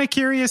was kind of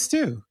curious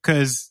too,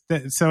 because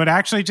so it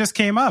actually just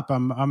came up.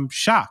 I'm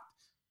shocked.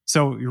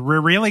 So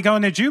we're really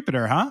going to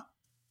Jupiter, huh?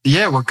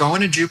 Yeah, we're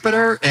going to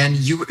Jupiter, and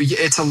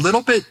it's a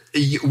little bit,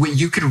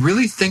 you could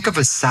really think of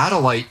a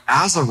satellite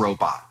as a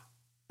robot.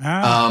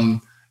 Oh.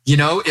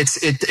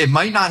 It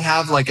might not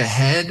have like a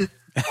head,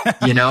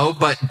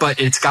 but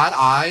it's got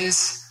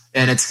eyes,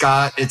 and it's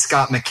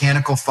got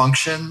mechanical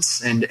functions,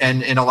 and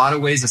in a lot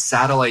of ways a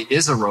satellite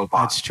is a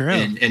robot. That's true.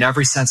 In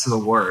every sense of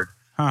the word.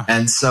 Huh.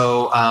 And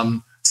so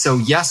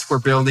yes, we're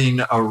building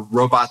a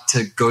robot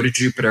to go to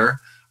Jupiter.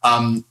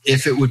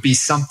 If it would be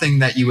something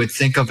that you would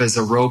think of as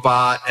a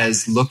robot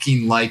as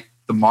looking like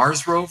the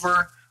Mars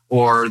rover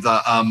or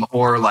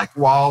or like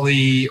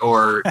WALL-E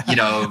or,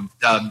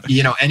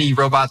 any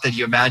robot that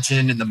you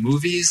imagine in the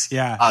movies,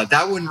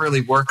 that wouldn't really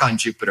work on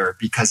Jupiter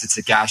because it's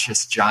a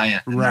gaseous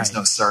giant and there's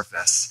no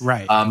surface.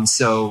 Right.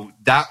 So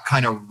that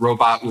kind of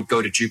robot would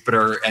go to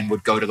Jupiter and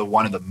would go to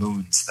one of the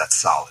moons that's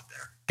solid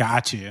there.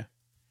 Got you.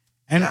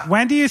 And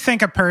when do you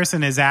think a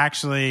person is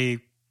actually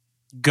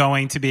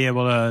going to be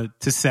able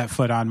to set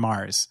foot on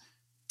Mars?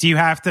 Do you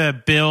have to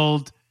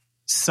build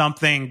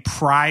something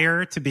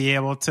prior to be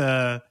able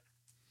to,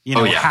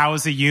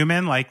 house a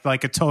human, like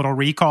a Total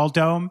Recall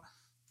dome?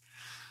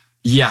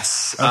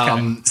 Yes.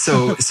 Okay.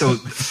 So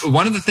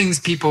one of the things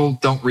people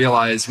don't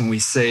realize when we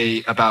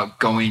say about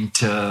going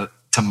to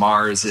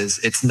Mars is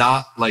it's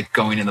not like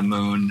going to the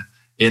moon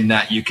in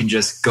that you can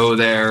just go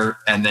there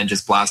and then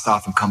just blast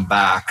off and come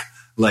back.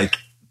 Like,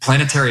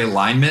 planetary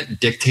alignment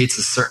dictates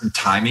a certain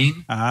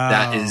timing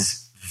that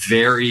is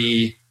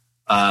very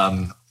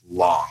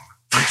long.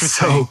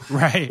 So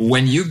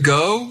when you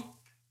go,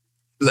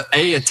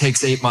 A, it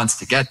takes 8 months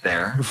to get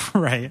there.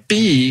 Right.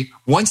 B,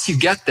 once you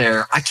get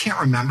there, I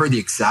can't remember the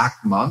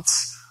exact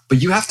months,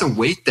 but you have to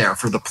wait there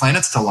for the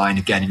planets to align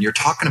again. And you're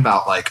talking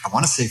about I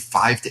want to say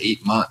 5 to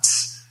 8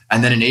 months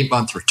and then an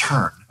 8-month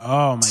return.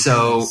 Oh, my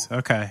goodness.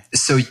 Okay.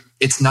 So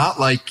it's not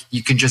like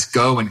you can just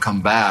go and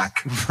come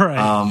back. Right.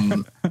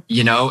 And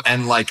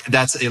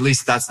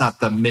that's not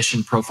the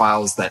mission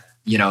profiles that,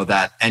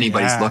 that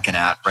anybody's looking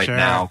at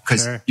now,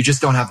 because you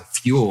just don't have the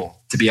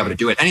fuel to be able to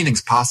do it.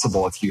 Anything's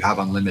possible if you have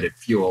unlimited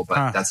fuel,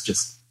 but that's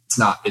just,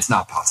 it's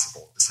not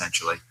possible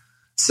essentially.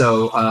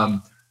 So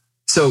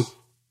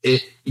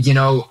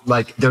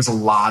there's a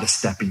lot of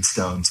stepping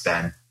stones,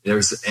 Ben.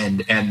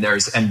 And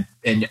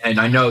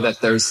I know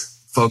that there's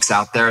folks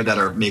out there that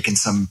are making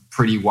some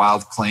pretty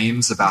wild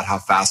claims about how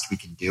fast we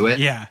can do it.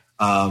 Yeah.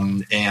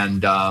 And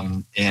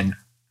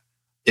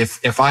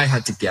if I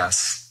had to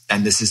guess,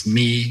 and this is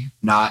me,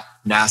 not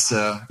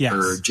NASA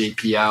or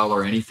JPL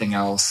or anything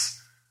else,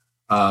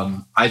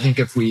 I think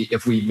if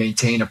we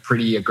maintain a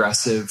pretty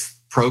aggressive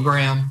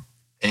program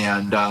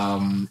and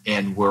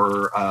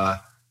we're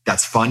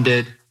that's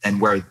funded and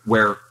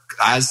where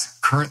as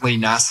currently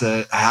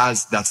NASA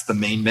has, that's the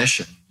main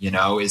mission,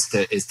 is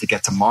to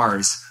get to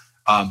Mars.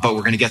 but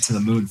we're going to get to the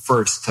moon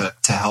first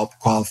to help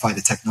qualify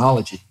the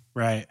technology.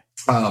 Right.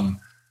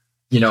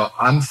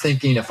 I'm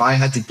thinking, if I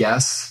had to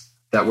guess,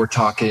 that we're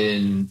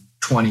talking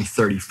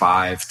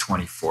 2035,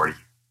 2040.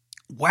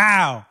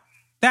 Wow.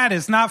 That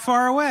is not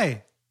far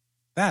away.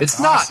 It's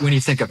awesome. Not when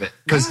you think of it,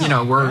 because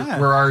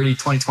we're already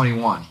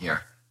 2021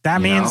 here.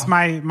 That means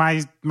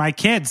my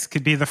kids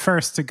could be the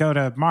first to go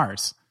to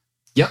Mars.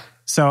 Yep.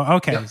 So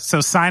okay, yep. So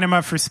sign them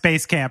up for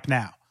space camp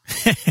now.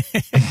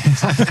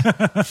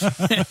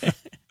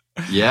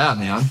 Yeah,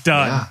 man.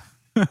 Done.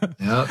 Yeah.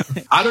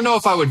 Yep. I don't know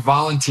if I would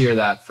volunteer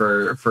that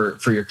for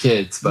your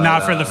kids, but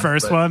not for the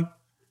first one.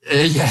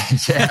 Yeah.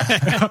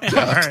 All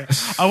right.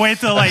 I'll wait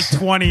till like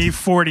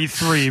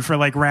 2043 for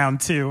like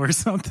round 2 or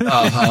something.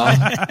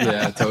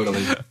 Yeah,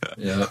 totally.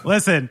 Yeah.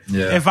 Listen,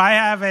 if I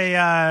have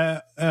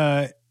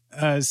a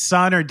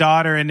son or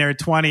daughter in their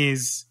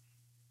 20s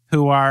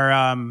who are,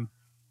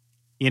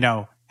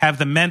 have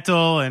the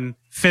mental and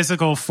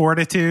physical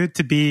fortitude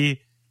to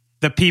be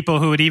the people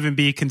who would even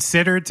be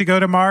considered to go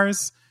to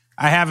Mars,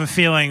 I have a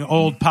feeling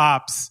old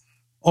Pops,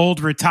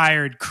 old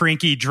retired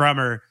crinky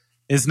drummer,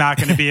 is not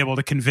going to be able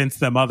to convince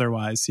them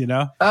otherwise, Be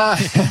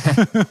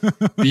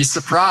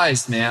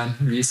surprised, man.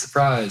 Be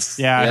surprised.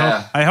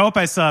 Yeah. I hope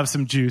I still have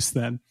some juice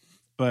then.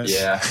 But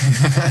yeah.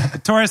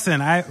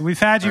 Torsten, we've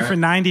had you for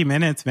 90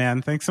 minutes,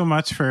 man. Thanks so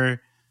much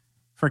for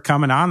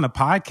coming on the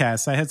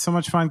podcast. I had so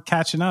much fun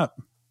catching up.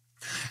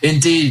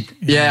 Indeed.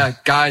 Yeah,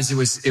 guys, it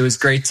was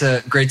great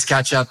to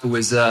catch up.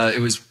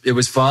 It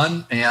was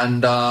fun,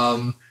 and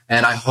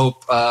I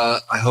hope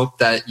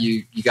that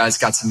you guys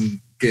got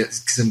some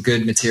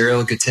good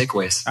material, good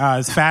takeaways.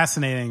 It's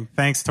fascinating.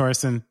 Thanks,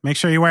 Torsten. Make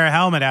sure you wear a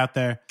helmet out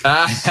there.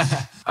 All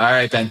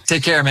right, Ben.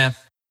 Take care, man.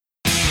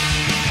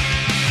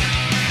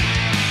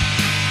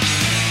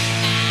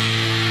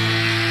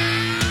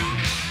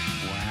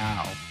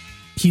 Wow.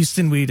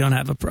 Houston, we don't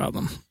have a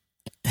problem.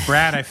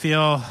 Brad, I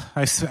feel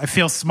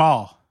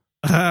small.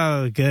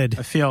 Oh, good.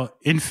 I feel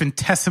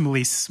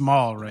infinitesimally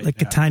small right now. Like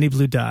a tiny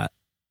blue dot.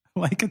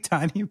 Like a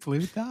tiny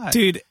blue dot.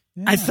 Dude,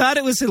 yeah. I thought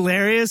it was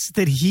hilarious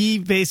that he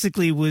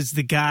basically was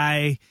the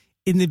guy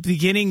in the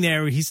beginning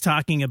there where he's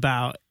talking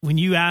about when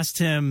you asked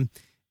him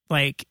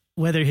like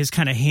whether his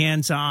kind of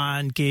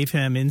hands-on gave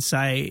him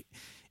insight.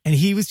 And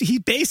he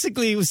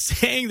basically was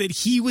saying that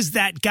he was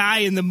that guy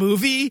in the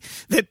movie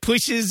that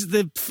pushes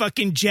the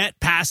fucking jet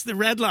past the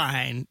red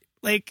line.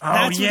 Like,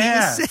 that's what he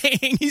was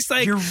saying. He's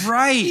like, you're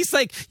right. He's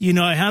like,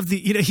 I have the,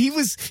 he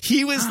was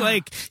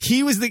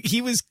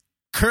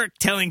Kirk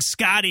telling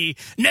Scotty,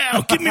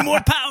 "Now give me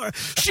more power.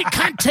 She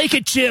can't take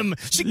it, Jim.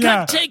 She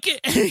can't take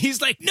it." And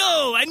he's like,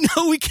 "No, I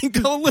know we can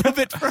go a little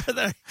bit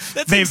further."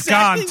 They've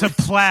gone to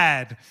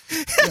plaid.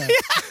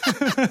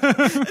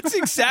 That's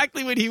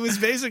exactly what he was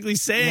basically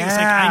saying. Yeah. It's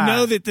like, I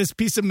know that this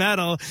piece of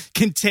metal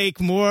can take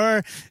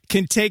more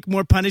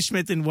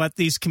punishment than what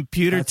these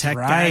computer tech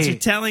guys are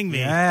telling me.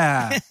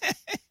 Yeah.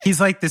 He's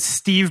like the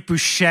Steve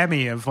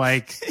Buscemi of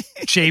like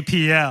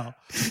JPL.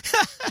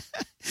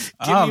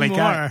 Give me more.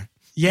 God.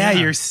 Yeah,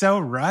 you're so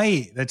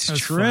right. That's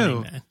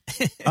true. Funny,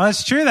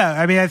 That's true, though.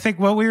 I mean, I think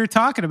what we were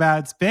talking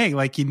about, it's big.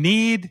 Like, you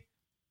need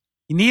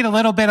a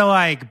little bit of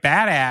like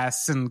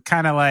badass and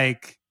kind of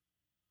like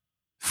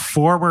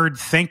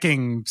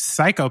forward-thinking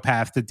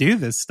psychopath to do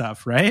this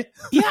stuff, right?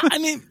 Yeah, I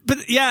mean,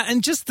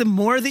 and just the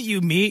more that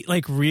you meet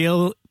like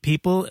real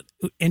people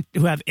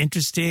who have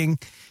interesting,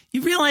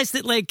 you realize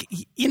that like,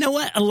 you know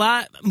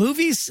what,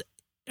 movies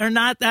are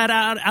not that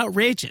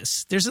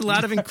outrageous. There's a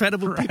lot of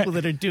incredible people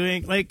that are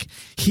doing, like,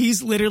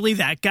 he's literally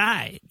that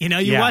guy.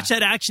 You watch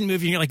that action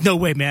movie and you're like, no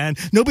way, man.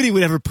 Nobody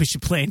would ever push a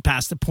plane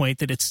past the point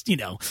that it's,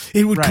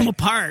 it would come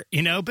apart,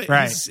 but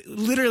he's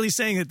literally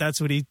saying that's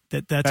what he,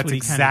 that's what he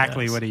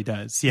exactly what he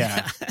does.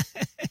 Yeah.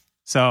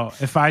 So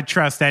if I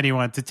trust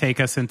anyone to take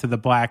us into the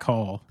black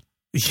hole,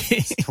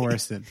 it's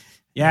Torsten.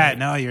 Yeah, right.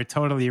 No, you're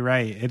totally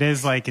right. It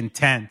is like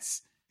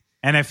intense.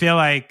 And I feel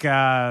like,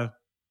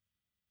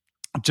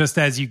 just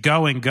as you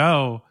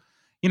go,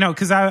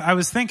 because I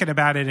was thinking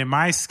about it in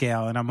my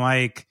scale, and I'm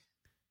like,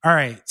 all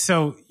right,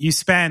 so you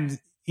spend,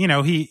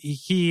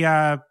 he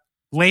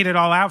laid it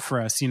all out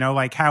for us,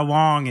 like how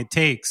long it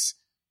takes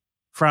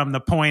from the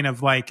point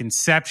of like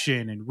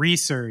inception and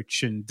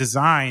research and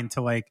design to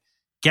like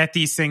get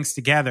these things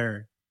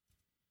together.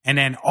 And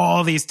then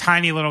all these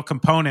tiny little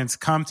components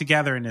come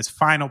together in this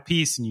final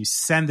piece and you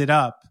send it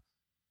up.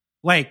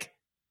 Like,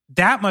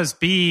 that must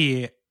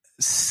be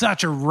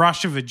such a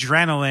rush of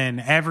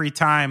adrenaline every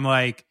time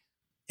like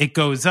it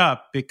goes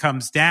up, it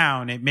comes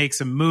down, it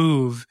makes a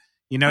move,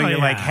 you're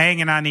like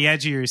hanging on the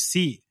edge of your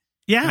seat.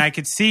 Yeah. And I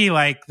could see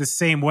like the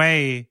same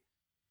way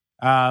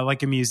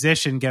like a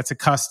musician gets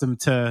accustomed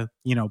to,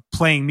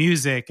 playing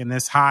music and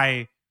this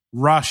high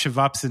rush of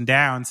ups and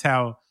downs,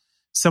 how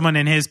someone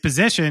in his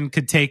position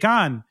could take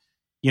on,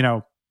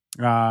 what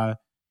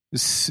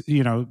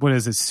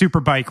is it,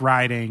 super bike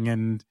riding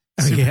and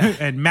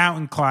and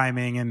mountain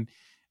climbing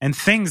and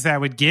things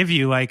that would give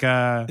you like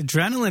a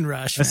adrenaline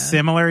rush, a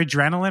similar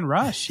adrenaline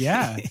rush.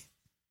 Yeah.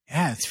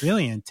 Yeah. It's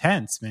really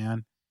intense,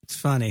 man. It's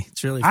funny.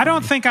 It's really funny. I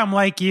don't think I'm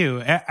like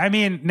you. I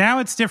mean, now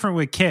it's different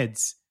with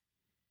kids,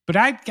 but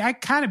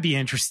I'd kind of be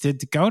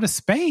interested to go to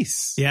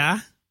space. Yeah?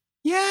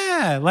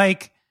 Yeah.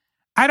 Like,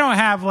 I don't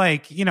have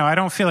I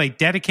don't feel like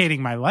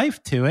dedicating my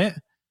life to it,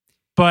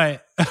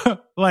 but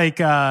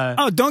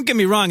oh, don't get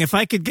me wrong. If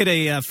I could get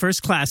a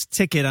first class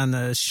ticket on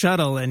the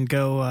shuttle and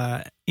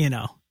go,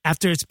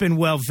 after it's been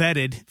well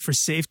vetted for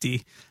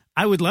safety,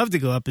 I would love to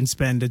go up and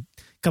spend a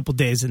couple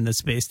days in the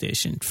space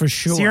station for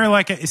sure.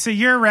 So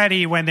you're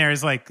ready when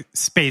there's like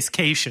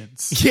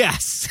spacecations.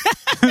 Yes.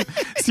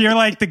 So you're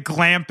like the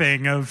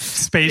glamping of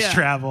space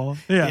travel.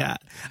 Yeah.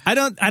 I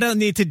don't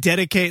need to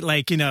dedicate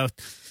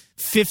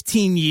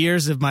 15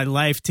 years of my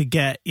life to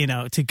get,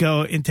 to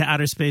go into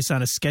outer space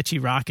on a sketchy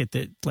rocket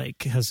that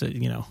has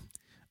a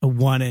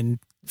 1 in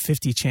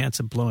 50 chance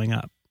of blowing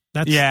up.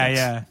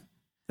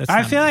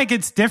 I feel like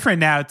it's different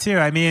now too.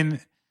 I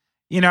mean,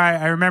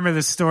 I remember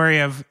the story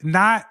of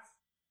not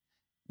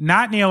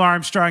Neil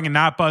Armstrong and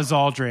not Buzz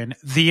Aldrin,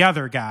 the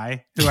other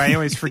guy who I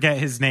always forget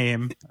his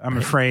name, I'm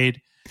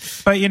afraid.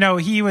 But,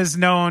 he was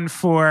known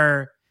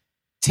for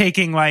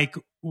taking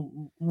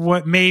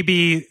what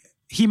maybe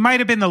he might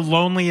have been the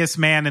loneliest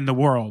man in the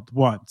world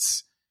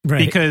once.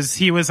 Right. Because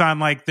he was on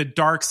the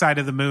dark side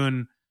of the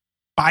moon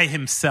by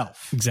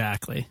himself.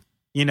 Exactly.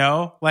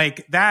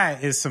 That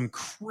is some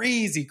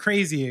crazy,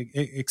 crazy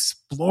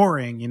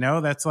exploring,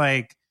 that's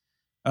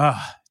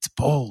it's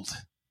bold.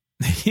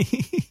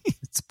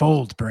 It's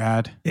bold,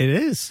 Brad. It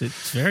is.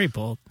 It's very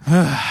bold.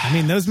 I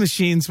mean, those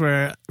machines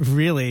were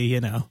really,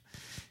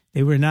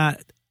 they were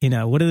not,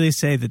 what do they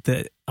say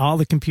that all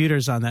the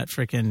computers on that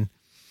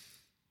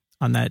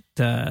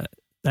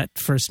that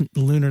first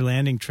lunar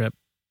landing trip,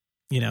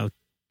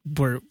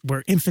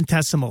 were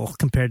infinitesimal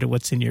compared to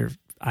what's in your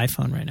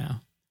iPhone right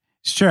now.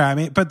 Sure. I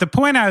mean, but the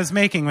point I was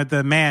making with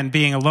the man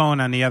being alone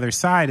on the other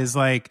side is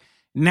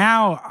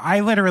now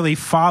I literally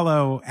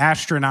follow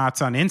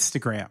astronauts on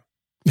Instagram.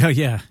 Oh,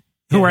 yeah.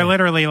 Who are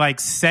literally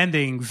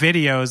sending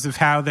videos of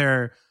how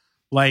they're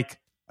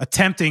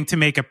attempting to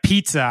make a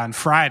pizza on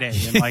Friday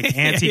in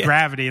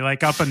anti-gravity,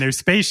 up in their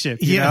spaceship,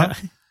 you know?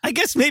 I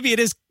guess maybe it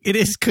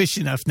is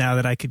cushy enough now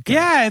that I could go.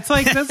 Yeah, it's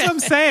that's what I'm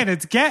saying.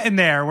 It's getting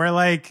there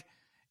where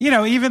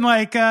even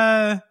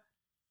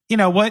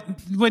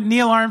what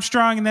Neil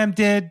Armstrong and them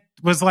did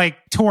was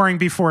touring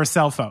before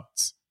cell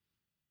phones.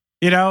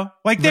 They were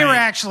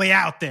actually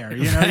out there.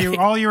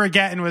 All you were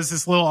getting was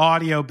this little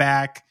audio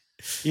back.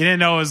 You didn't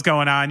know what was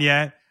going on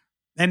yet.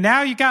 And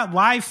now you got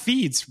live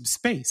feeds from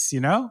space,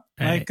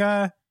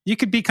 Right. You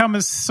could become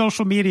a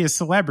social media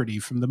celebrity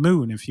from the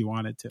moon if you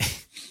wanted to.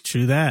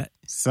 True that.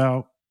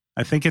 So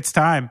I think it's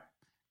time.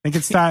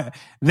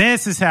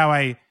 This is how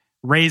I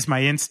raise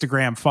my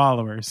Instagram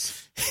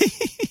followers.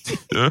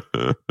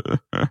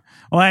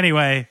 Well,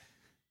 anyway,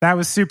 that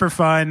was super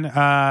fun.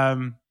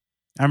 I'm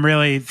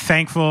really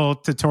thankful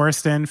to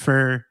Torsten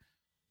for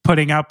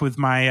putting up with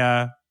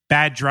my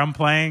bad drum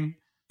playing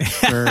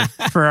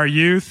for our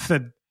youth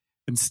and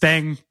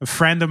staying a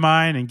friend of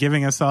mine and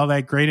giving us all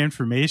that great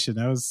information.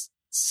 That was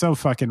so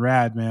fucking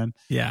rad, man.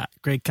 Yeah,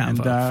 great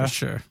convo for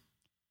sure.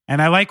 And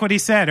I like what he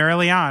said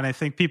early on. I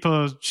think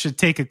people should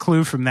take a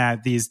clue from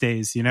that these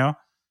days,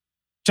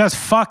 Just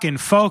fucking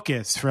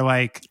focus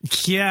for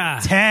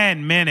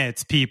 10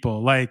 minutes,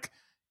 people.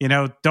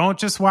 Don't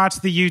just watch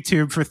the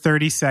YouTube for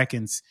 30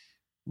 seconds.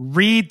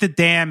 Read the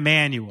damn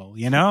manual,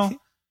 Yeah.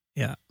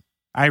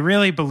 I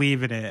really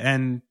believe in it.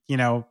 And,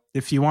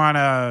 if you want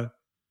a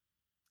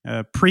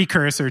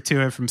precursor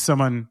to it from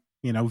someone,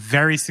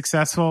 very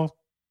successful,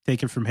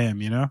 take it from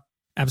him,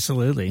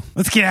 Absolutely.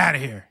 Let's get out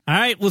of here. All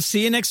right. We'll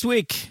see you next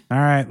week. All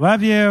right.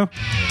 Love you.